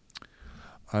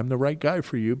 I'm the right guy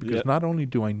for you because not only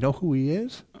do I know who he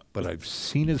is, but I've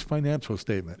seen his financial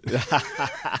statement.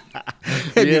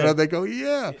 And, they go,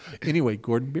 yeah. Anyway,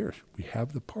 Gordon Biersch, we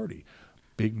have the party.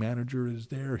 Big manager is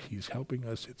there. He's helping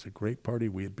us. It's a great party.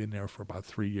 We had been there for about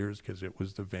 3 years because it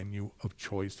was the venue of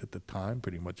choice at the time.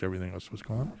 Pretty much everything else was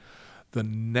gone. The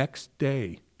next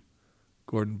day,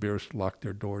 Gordon Biersch locked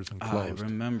their doors and closed. I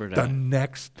remember that. The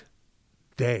next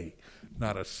day.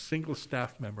 Not a single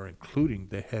staff member, including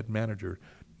the head manager,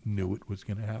 knew it was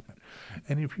going to happen.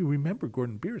 And if you remember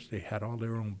Gordon Biersch, they had all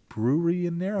their own brewery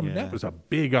in there. I mean, that was a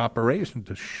big operation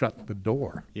to shut the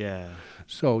door. Yeah.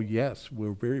 So, yes,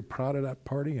 we're very proud of that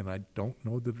party, and I don't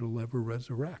know that it'll ever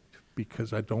resurrect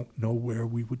because I don't know where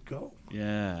we would go.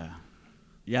 Yeah.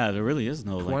 Yeah, there really is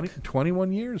no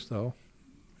 21 years, though.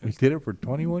 We did it for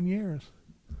 21 years.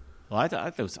 Well, I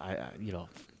thought it was,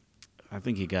 I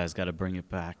think you guys got to bring it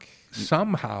back.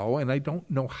 Somehow, and I don't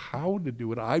know how to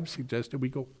do it. I've suggested we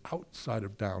go outside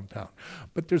of downtown.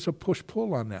 But there's a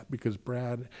push-pull on that because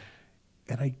Brad,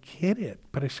 and I get it,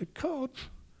 but I said, Coach,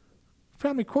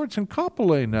 Family Court's in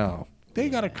Kapolei now. They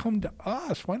got to come to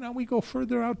us. Why not we go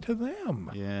further out to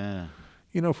them? Yeah.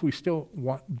 If we still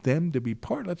want them to be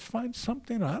part, let's find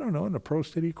something, I don't know, in the Pro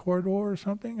City corridor or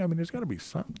something. I mean, there's got to be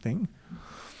something.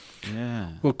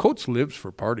 Yeah. Well, Coates lives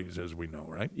for parties, as we know,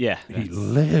 right? Yeah. He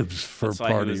lives for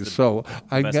parties. So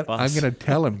I'm going to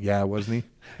tell him, wasn't he?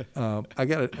 I'm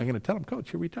going to tell him,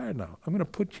 Coach, you're retired now. I'm going to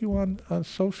put you on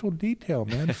social detail,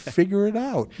 man. Figure it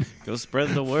out. Go spread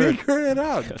the word. Figure it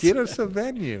out. Get us a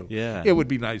venue. Yeah. It would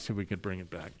be nice if we could bring it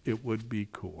back. It would be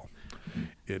cool.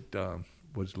 It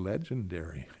was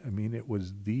legendary. I mean, it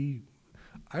was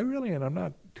and I'm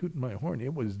not tooting my horn,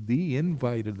 it was the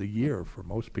invite of the year for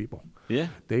most people. Yeah.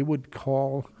 They would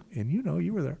call, and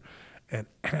you were there, and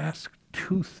ask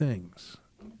 2 things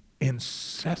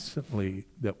incessantly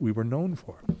that we were known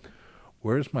for.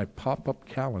 Where's my pop-up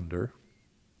calendar?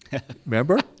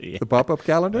 Remember the pop-up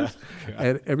calendars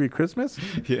at every Christmas?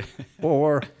 Yeah.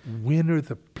 Or when are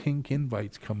the pink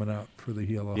invites coming out for the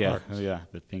Heal of Hearts? Yeah,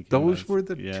 the pink Those invites. were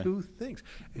the 2 things.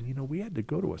 And, we had to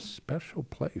go to a special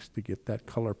place to get that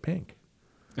color pink.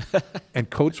 And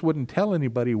Coates wouldn't tell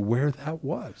anybody where that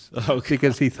was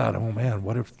because he thought, oh, man,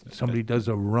 what if somebody does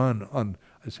a run on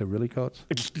 – I said, really, Coates?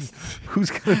 Who's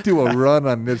going to do a run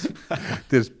on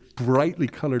this brightly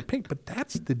colored pink? But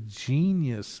that's the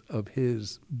genius of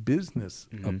his business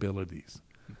abilities.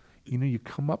 You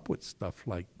come up with stuff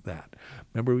like that.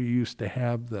 Remember we used to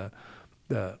have the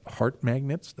heart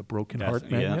magnets, the broken heart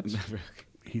magnets? Yeah.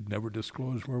 He'd never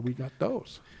disclose where we got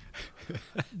those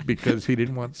because he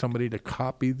didn't want somebody to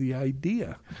copy the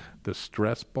idea. The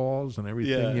stress balls and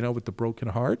everything, with the broken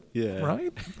heart,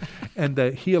 right? And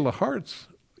the Heal of Hearts,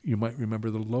 you might remember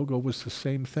the logo was the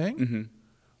same thing. Mm-hmm.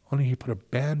 Only he put a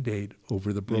Band-Aid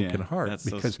over the broken heart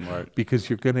because so smart. Because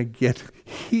you're going to get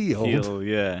healed.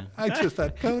 I just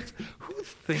thought, Coach, who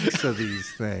thinks of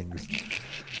these things?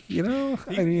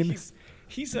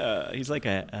 He's like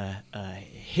a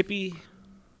hippie.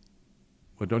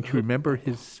 Well, don't you remember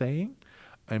his saying?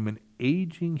 I'm an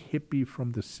aging hippie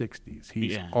from the 60s.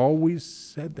 He's always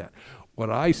said that. What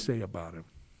I say about him,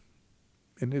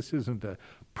 and this isn't a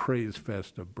praise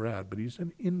fest of Brad, but he's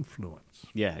an influence.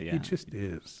 Yeah. He just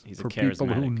is. He's for a charismatic. People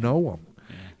who know him.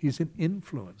 Yeah. He's an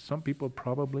influence. Some people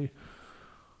probably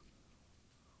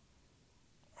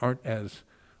aren't as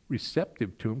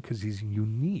receptive to him because he's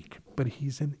unique, but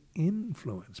he's an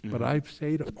influence. Mm-hmm. But I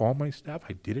say to all my staff,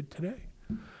 I did it today.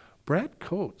 Brad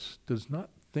Coates does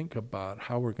not think about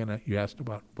how we're going to, you asked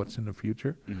about what's in the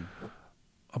future,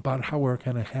 about how we're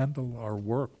going to handle our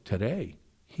work today.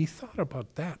 He thought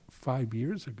about that 5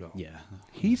 years ago. Yeah.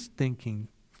 He's thinking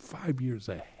 5 years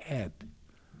ahead.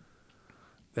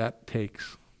 That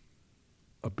takes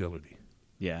ability.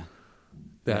 Yeah.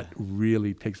 that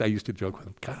really takes. I used to joke with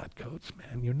him, God, Coates,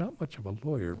 man, you're not much of a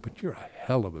lawyer, but you're a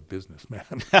hell of a businessman.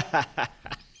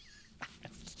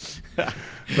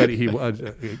 But he was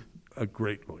a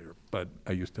great lawyer. But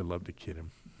I used to love to kid him.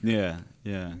 Yeah.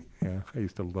 Yeah, I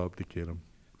used to love to kid him.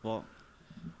 Well,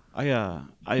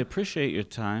 I appreciate your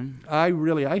time.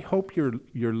 I hope your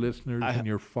listeners and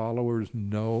your followers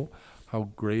know how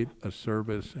great a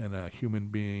service and a human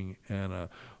being and a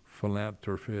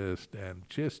philanthropist and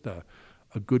just a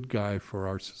good guy for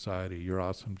our society. You're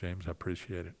awesome, James. I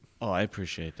appreciate it. Oh, I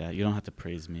appreciate that. You don't have to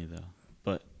praise me, though.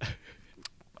 But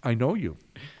I know you.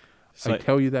 So I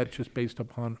tell you that just based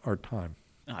upon our time.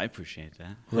 I appreciate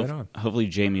that. Right on. Hopefully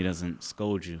Jamie doesn't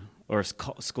scold you or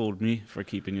scold me for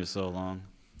keeping you so long.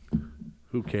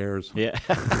 Who cares? Yeah.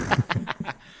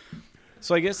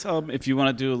 So I guess if you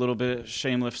want to do a little bit of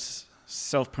shameless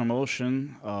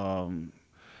self-promotion,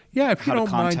 yeah, if you how to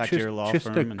don't mind, contact your law just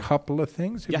firm a couple of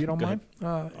things, if Yeah, you don't go mind.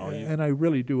 And I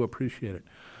really do appreciate it.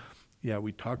 Yeah,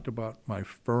 we talked about my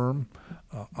firm.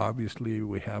 Obviously,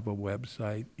 we have a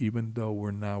website, even though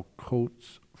we're now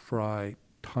Coates, Frey,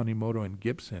 Tanimoto, and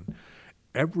Gibson.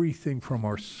 Everything from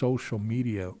our social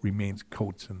media remains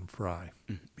Coates and Frey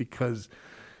because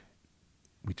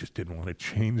we just didn't want to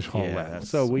change all that.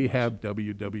 So we have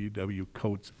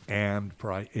www.Coates and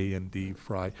Frey, A-N-D,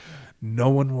 Frey. No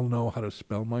one will know how to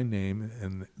spell my name,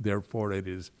 and therefore it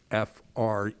is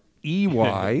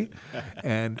F-R-E-Y.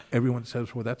 And everyone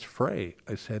says, well, that's Frey.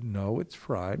 I said, no, it's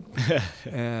Frey.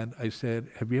 And I said,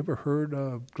 have you ever heard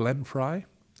of Glenn Frey?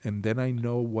 And then I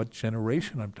know what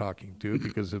generation I'm talking to,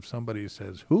 because if somebody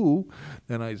says who,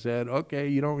 then I said, okay,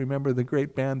 you don't remember the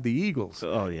great band The Eagles.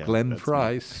 Oh, yeah. Glenn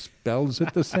Frey spells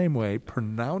it the same way,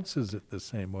 pronounces it the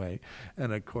same way.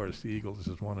 And, of course, The Eagles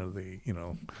is one of the,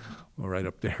 right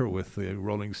up there with the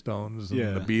Rolling Stones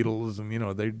and the Beatles.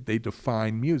 And, they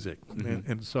define music.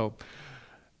 And so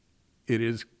it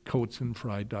is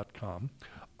coatesandfrey.com.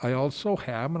 I also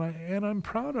have, and I'm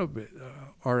proud of it,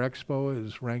 our expo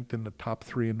is ranked in the top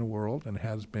 3 in the world and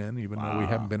has been, even though we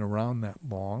haven't been around that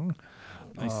long.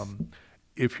 Nice.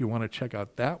 If you want to check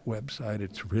out that website,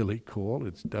 it's really cool.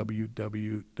 It's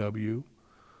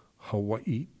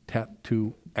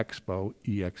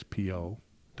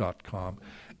www.hawaiitattooexpo.com.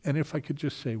 And if I could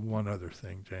just say one other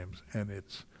thing, James, and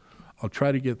I'll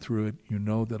try to get through it. You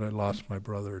know that I lost my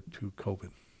brother to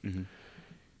COVID. Mm-hmm.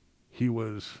 He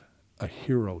was a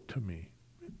hero to me.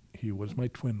 He was my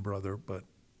twin brother, but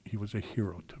he was a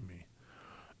hero to me.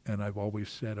 And I've always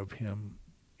said of him,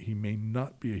 he may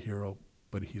not be a hero,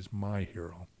 but he's my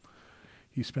hero.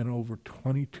 He spent over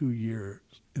 22 years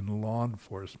in law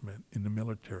enforcement, in the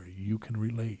military. You can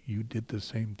relate. You did the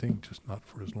same thing, just not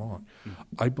for as long.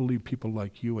 I believe people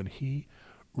like you and he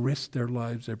risk their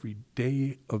lives every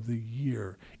day of the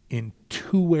year in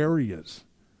 2 areas.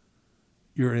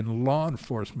 You're in law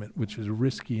enforcement, which is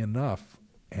risky enough,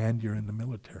 and you're in the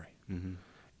military. Mm-hmm.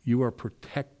 You are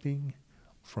protecting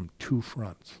from 2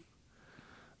 fronts.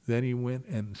 Then he went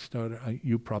and started,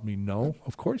 you probably know,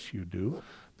 of course you do,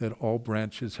 that all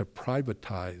branches have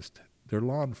privatized their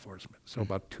law enforcement. So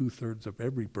about 2/3 of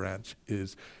every branch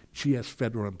is GS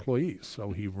federal employees.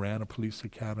 So he ran a police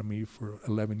academy for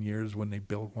 11 years when they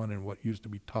built one in what used to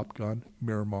be Top Gun,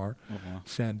 Miramar,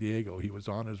 San Diego. He was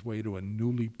on his way to a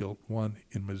newly built one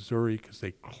in Missouri because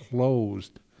they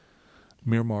closed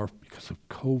Miramar because of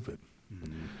COVID.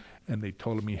 Mm-hmm. And they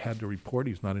told him he had to report.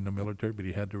 He's not in the military, but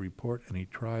he had to report, and he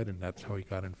tried, and that's how he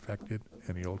got infected,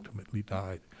 and he ultimately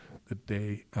died the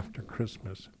day after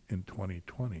Christmas in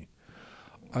 2020.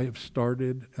 I have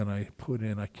started, and I put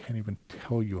in, I can't even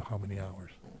tell you how many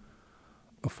hours,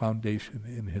 a foundation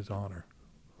in his honor.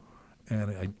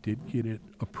 And I did get it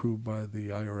approved by the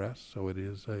IRS, so it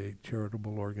is a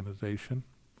charitable organization,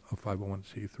 a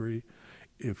 501c3.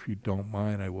 If you don't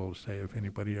mind, I will say, if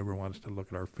anybody ever wants to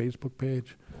look at our Facebook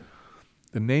page,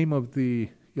 the name of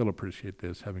you'll appreciate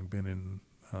this, having been in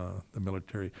the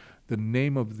military, the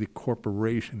name of the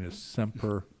corporation is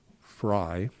Semper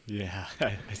Frey. Yeah,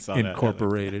 I saw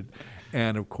Incorporated.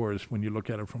 And, of course, when you look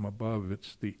at it from above,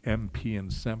 it's the MP in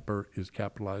Semper is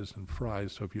capitalized in Frey.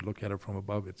 So if you look at it from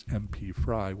above, it's MP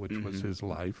Frey, which was his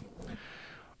life.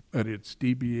 And its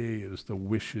DBA is the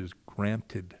Wishes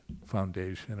Granted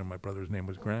Foundation, and my brother's name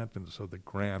was Grant, and so the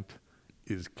grant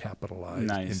is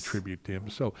capitalized in tribute to him.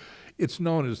 So it's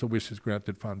known as the Wishes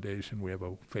Granted Foundation. We have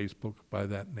a Facebook by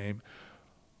that name.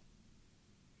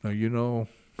 Now,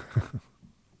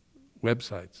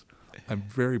 websites. I'm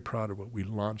very proud of it. We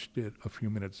launched it a few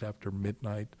minutes after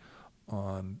midnight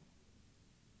on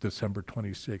December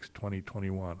 26,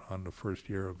 2021, on the first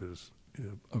year of his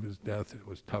death. It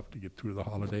was tough to get through the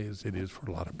holidays. It is for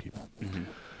a lot of people. Mm-hmm.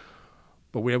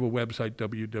 But we have a website,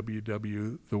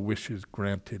 www. The Wishes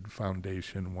Granted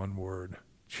Foundation, one word.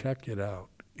 Check it out.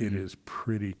 It is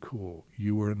pretty cool.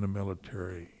 You were in the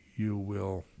military.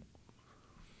 You'll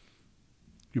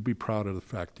be proud of the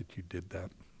fact that you did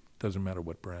that. Doesn't matter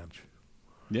what branch.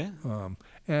 Yeah.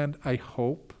 And I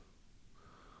hope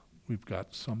we've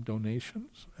got some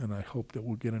donations, and I hope that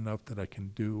we'll get enough that I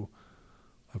can do.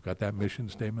 I've got that mission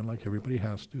statement like everybody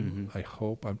has to. I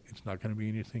hope it's not going to be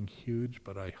anything huge,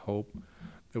 but I hope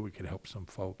that we can help some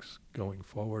folks going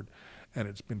forward. And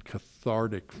it's been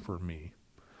cathartic for me.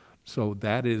 So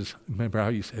that is, remember how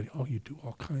you said, oh, you do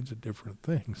all kinds of different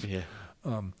things. Yeah.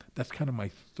 That's kind of my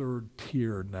third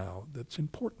tier now that's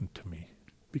important to me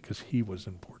because he was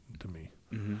important to me.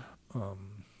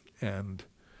 And,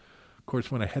 of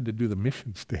course, when I had to do the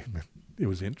mission statement, it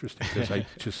was interesting because I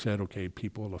just said, okay,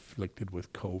 people afflicted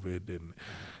with COVID.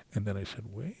 And then I said,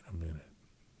 wait a minute.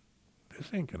 This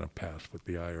ain't going to pass with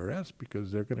the IRS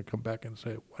because they're going to come back and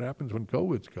say, what happens when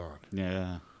COVID's gone?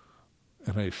 Yeah.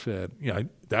 And I said,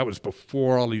 that was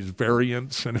before all these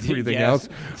variants and everything else,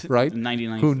 right?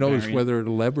 99th Who knows variant. whether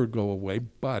it'll ever go away?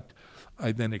 But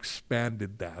I then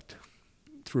expanded that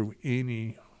through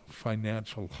any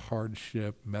financial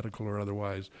hardship, medical or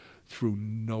otherwise, through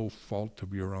no fault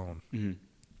of your own.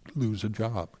 Lose a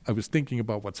job. I was thinking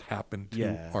about what's happened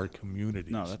to our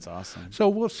communities. No, that's awesome. So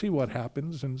we'll see what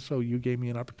happens. And so you gave me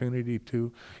an opportunity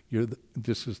to,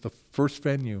 this is the first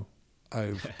venue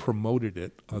I've promoted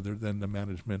it other than the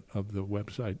management of the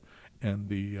website and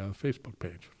the Facebook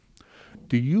page.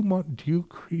 Do you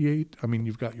create, I mean,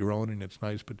 you've got your own and it's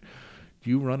nice, but do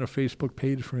you run a Facebook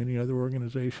page for any other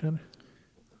organization?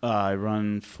 I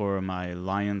run for my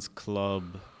Lions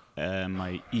Club and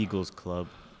my Eagles Club.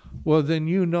 Well, then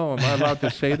am I allowed to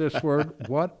say this word?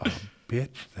 What a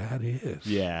bitch that is.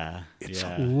 Yeah. It's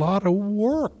a lot of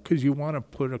work because you want to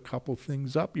put a couple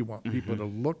things up. You want people to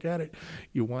look at it.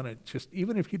 You want to just,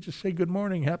 even if you just say good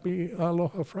morning, happy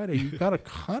Aloha Friday, you got to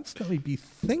constantly be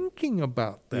thinking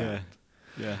about that.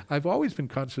 Yeah. I've always been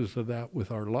conscious of that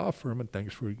with our law firm, and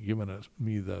thanks for giving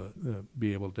me the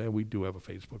be able to. We do have a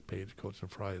Facebook page, Coates and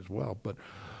Frey as well, but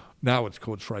now it's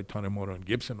Coates, Frey, Tanemoto, and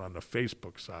Gibson on the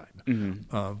Facebook side.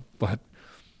 But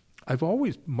I've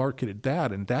always marketed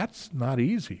that, and that's not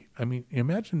easy. I mean,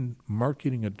 imagine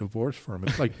marketing a divorce firm.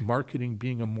 It's like marketing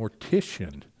being a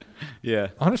mortician. Yeah.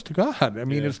 Honest to God. I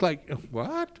mean, it's like,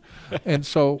 what? And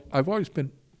so I've always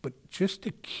been, but just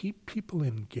to keep people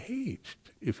engaged,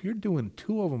 if you're doing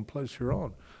two of them plus your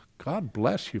own, God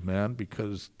bless you, man,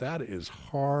 because that is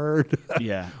hard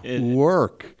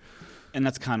work. And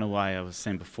that's kind of why I was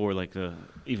saying before, like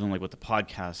even like with the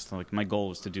podcast, like my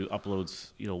goal is to do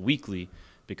uploads, weekly,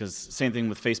 because same thing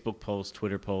with Facebook posts,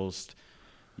 Twitter posts,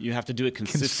 you have to do it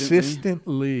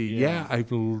consistently. Yeah,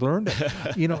 I've learned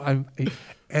it.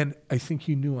 And I think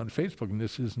you knew on Facebook, and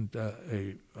this isn't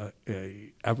a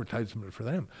advertisement for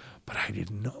them, but I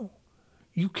didn't know.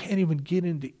 You can't even get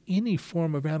into any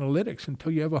form of analytics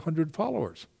until you have 100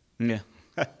 followers. Yeah.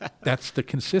 That's the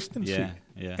consistency.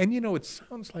 Yeah. And it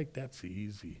sounds like that's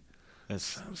easy. It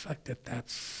sounds like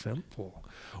that's simple.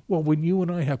 Well, when you and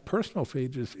I have personal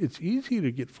pages, it's easy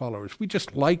to get followers. We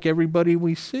just like everybody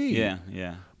we see.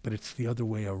 Yeah. But it's the other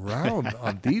way around.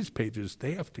 On these pages,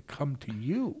 they have to come to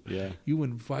you. Yeah. You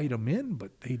invite them in,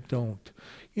 but they don't.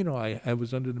 I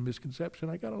was under the misconception.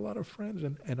 I got a lot of friends,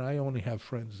 and I only have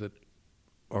friends that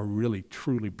are really,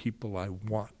 truly people I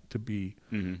want to be,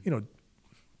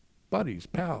 buddies,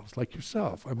 pals, like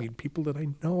yourself. I mean, people that I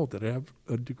know that I have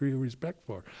a degree of respect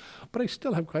for. But I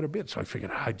still have quite a bit, so I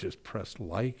figured I'd just press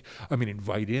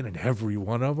invite in, and every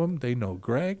one of them, they know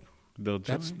Greg.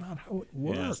 That's not how it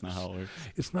works. Yeah, that's not how it works.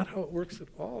 It's not how it works at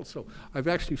all. So I've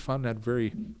actually found that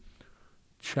very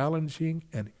challenging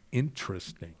and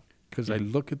interesting because I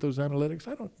look at those analytics.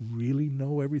 I don't really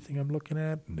know everything I'm looking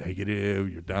at.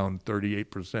 Negative, you're down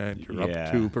 38%, you're up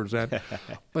 2%.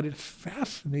 But it's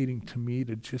fascinating to me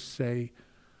to just say,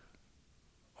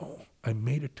 oh, I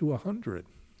made it to 100.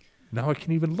 Now I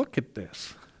can even look at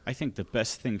this. I think the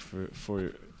best thing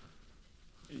for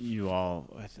you all,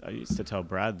 I used to tell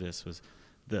Brad this, was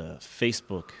the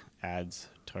Facebook ads,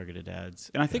 targeted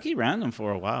ads. And I think he ran them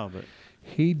for a while. But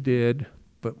he did,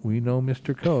 but we know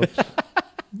Mr. Coates.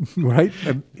 Right?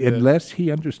 Unless he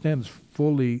understands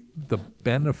fully the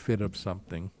benefit of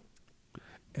something.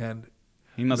 And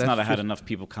he must not have had enough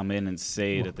people come in and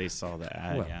say that they saw the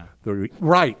ad.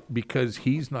 Right, because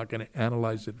he's not going to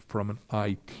analyze it from an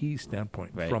IT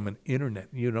standpoint, from an internet.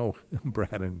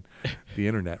 Brad and the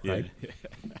internet, right?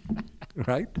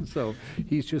 Right? So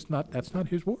he's just not, that's not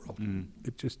his world.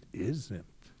 It just isn't.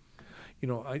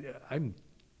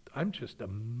 I'm just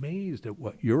amazed at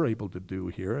what you're able to do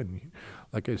here. And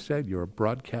like I said, you're a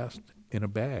broadcast in a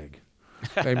bag.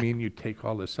 I mean, you take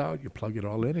all this out, you plug it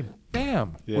all in, and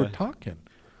bam, we're talking.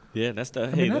 Yeah, that's the.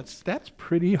 I mean, that's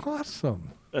pretty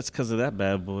awesome. That's because of that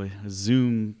bad boy,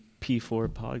 Zoom P4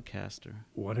 podcaster.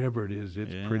 Whatever it is,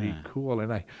 it's pretty cool.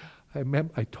 And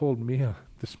I told Mia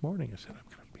this morning, I said, I'm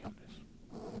going to be on this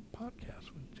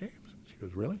podcast with James. And she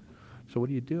goes, really? So what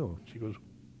do you do? She goes,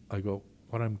 I go,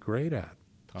 what I'm great at.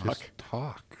 Just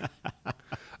talk.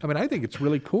 I mean, I think it's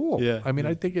really cool. Yeah. I mean,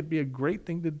 I think it'd be a great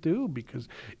thing to do because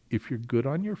if you're good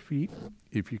on your feet,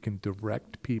 if you can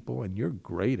direct people, and you're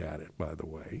great at it, by the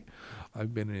way.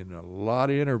 I've been in a lot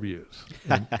of interviews,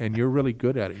 and you're really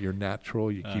good at it. You're natural.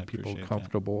 You keep people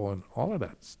comfortable and all of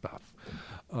that stuff.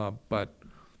 But,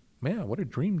 man, what a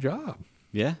dream job.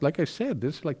 Yeah. Like I said,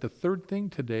 this is like the third thing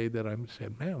today that I'm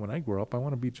saying, man, when I grow up, I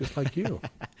want to be just like you.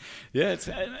 Yeah. It's,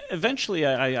 eventually,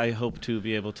 I hope to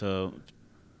be able to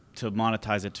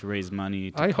monetize it, to raise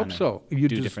money. To I hope so. You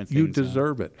different things. You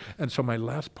deserve it. And so my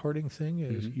last parting thing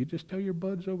is you just tell your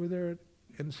buds over there at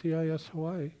NCIS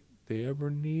Hawaii, they ever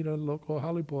need a local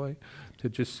Holly boy to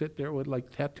just sit there with like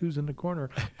tattoos in the corner,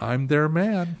 I'm their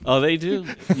man. Oh, they do.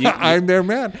 I'm their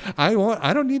man. I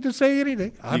don't need to say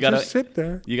anything. I'll just sit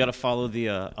there. You got to follow the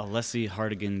Alessi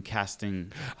Hardigan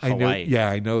casting Hawaii.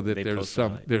 I know that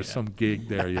there's some gig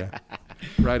there. Yeah.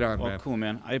 Right on, man. Cool,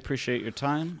 man. I appreciate your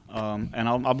time. And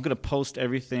I'm going to post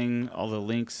everything, all the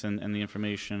links and the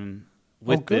information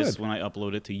with this when I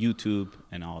upload it to YouTube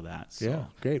and all that. So yeah,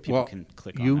 great. People can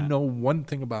click on that. You know one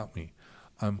thing about me.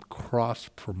 I'm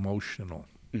cross-promotional.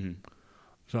 Mm-hmm.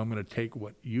 So I'm going to take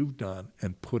what you've done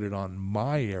and put it on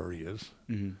my areas,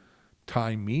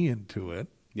 tie me into it.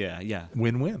 Yeah.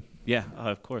 Win-win. Yeah,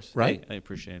 of course. Right? I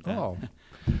appreciate that. Oh,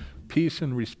 peace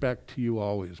and respect to you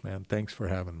always, man. Thanks for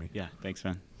having me. Yeah, thanks,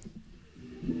 man.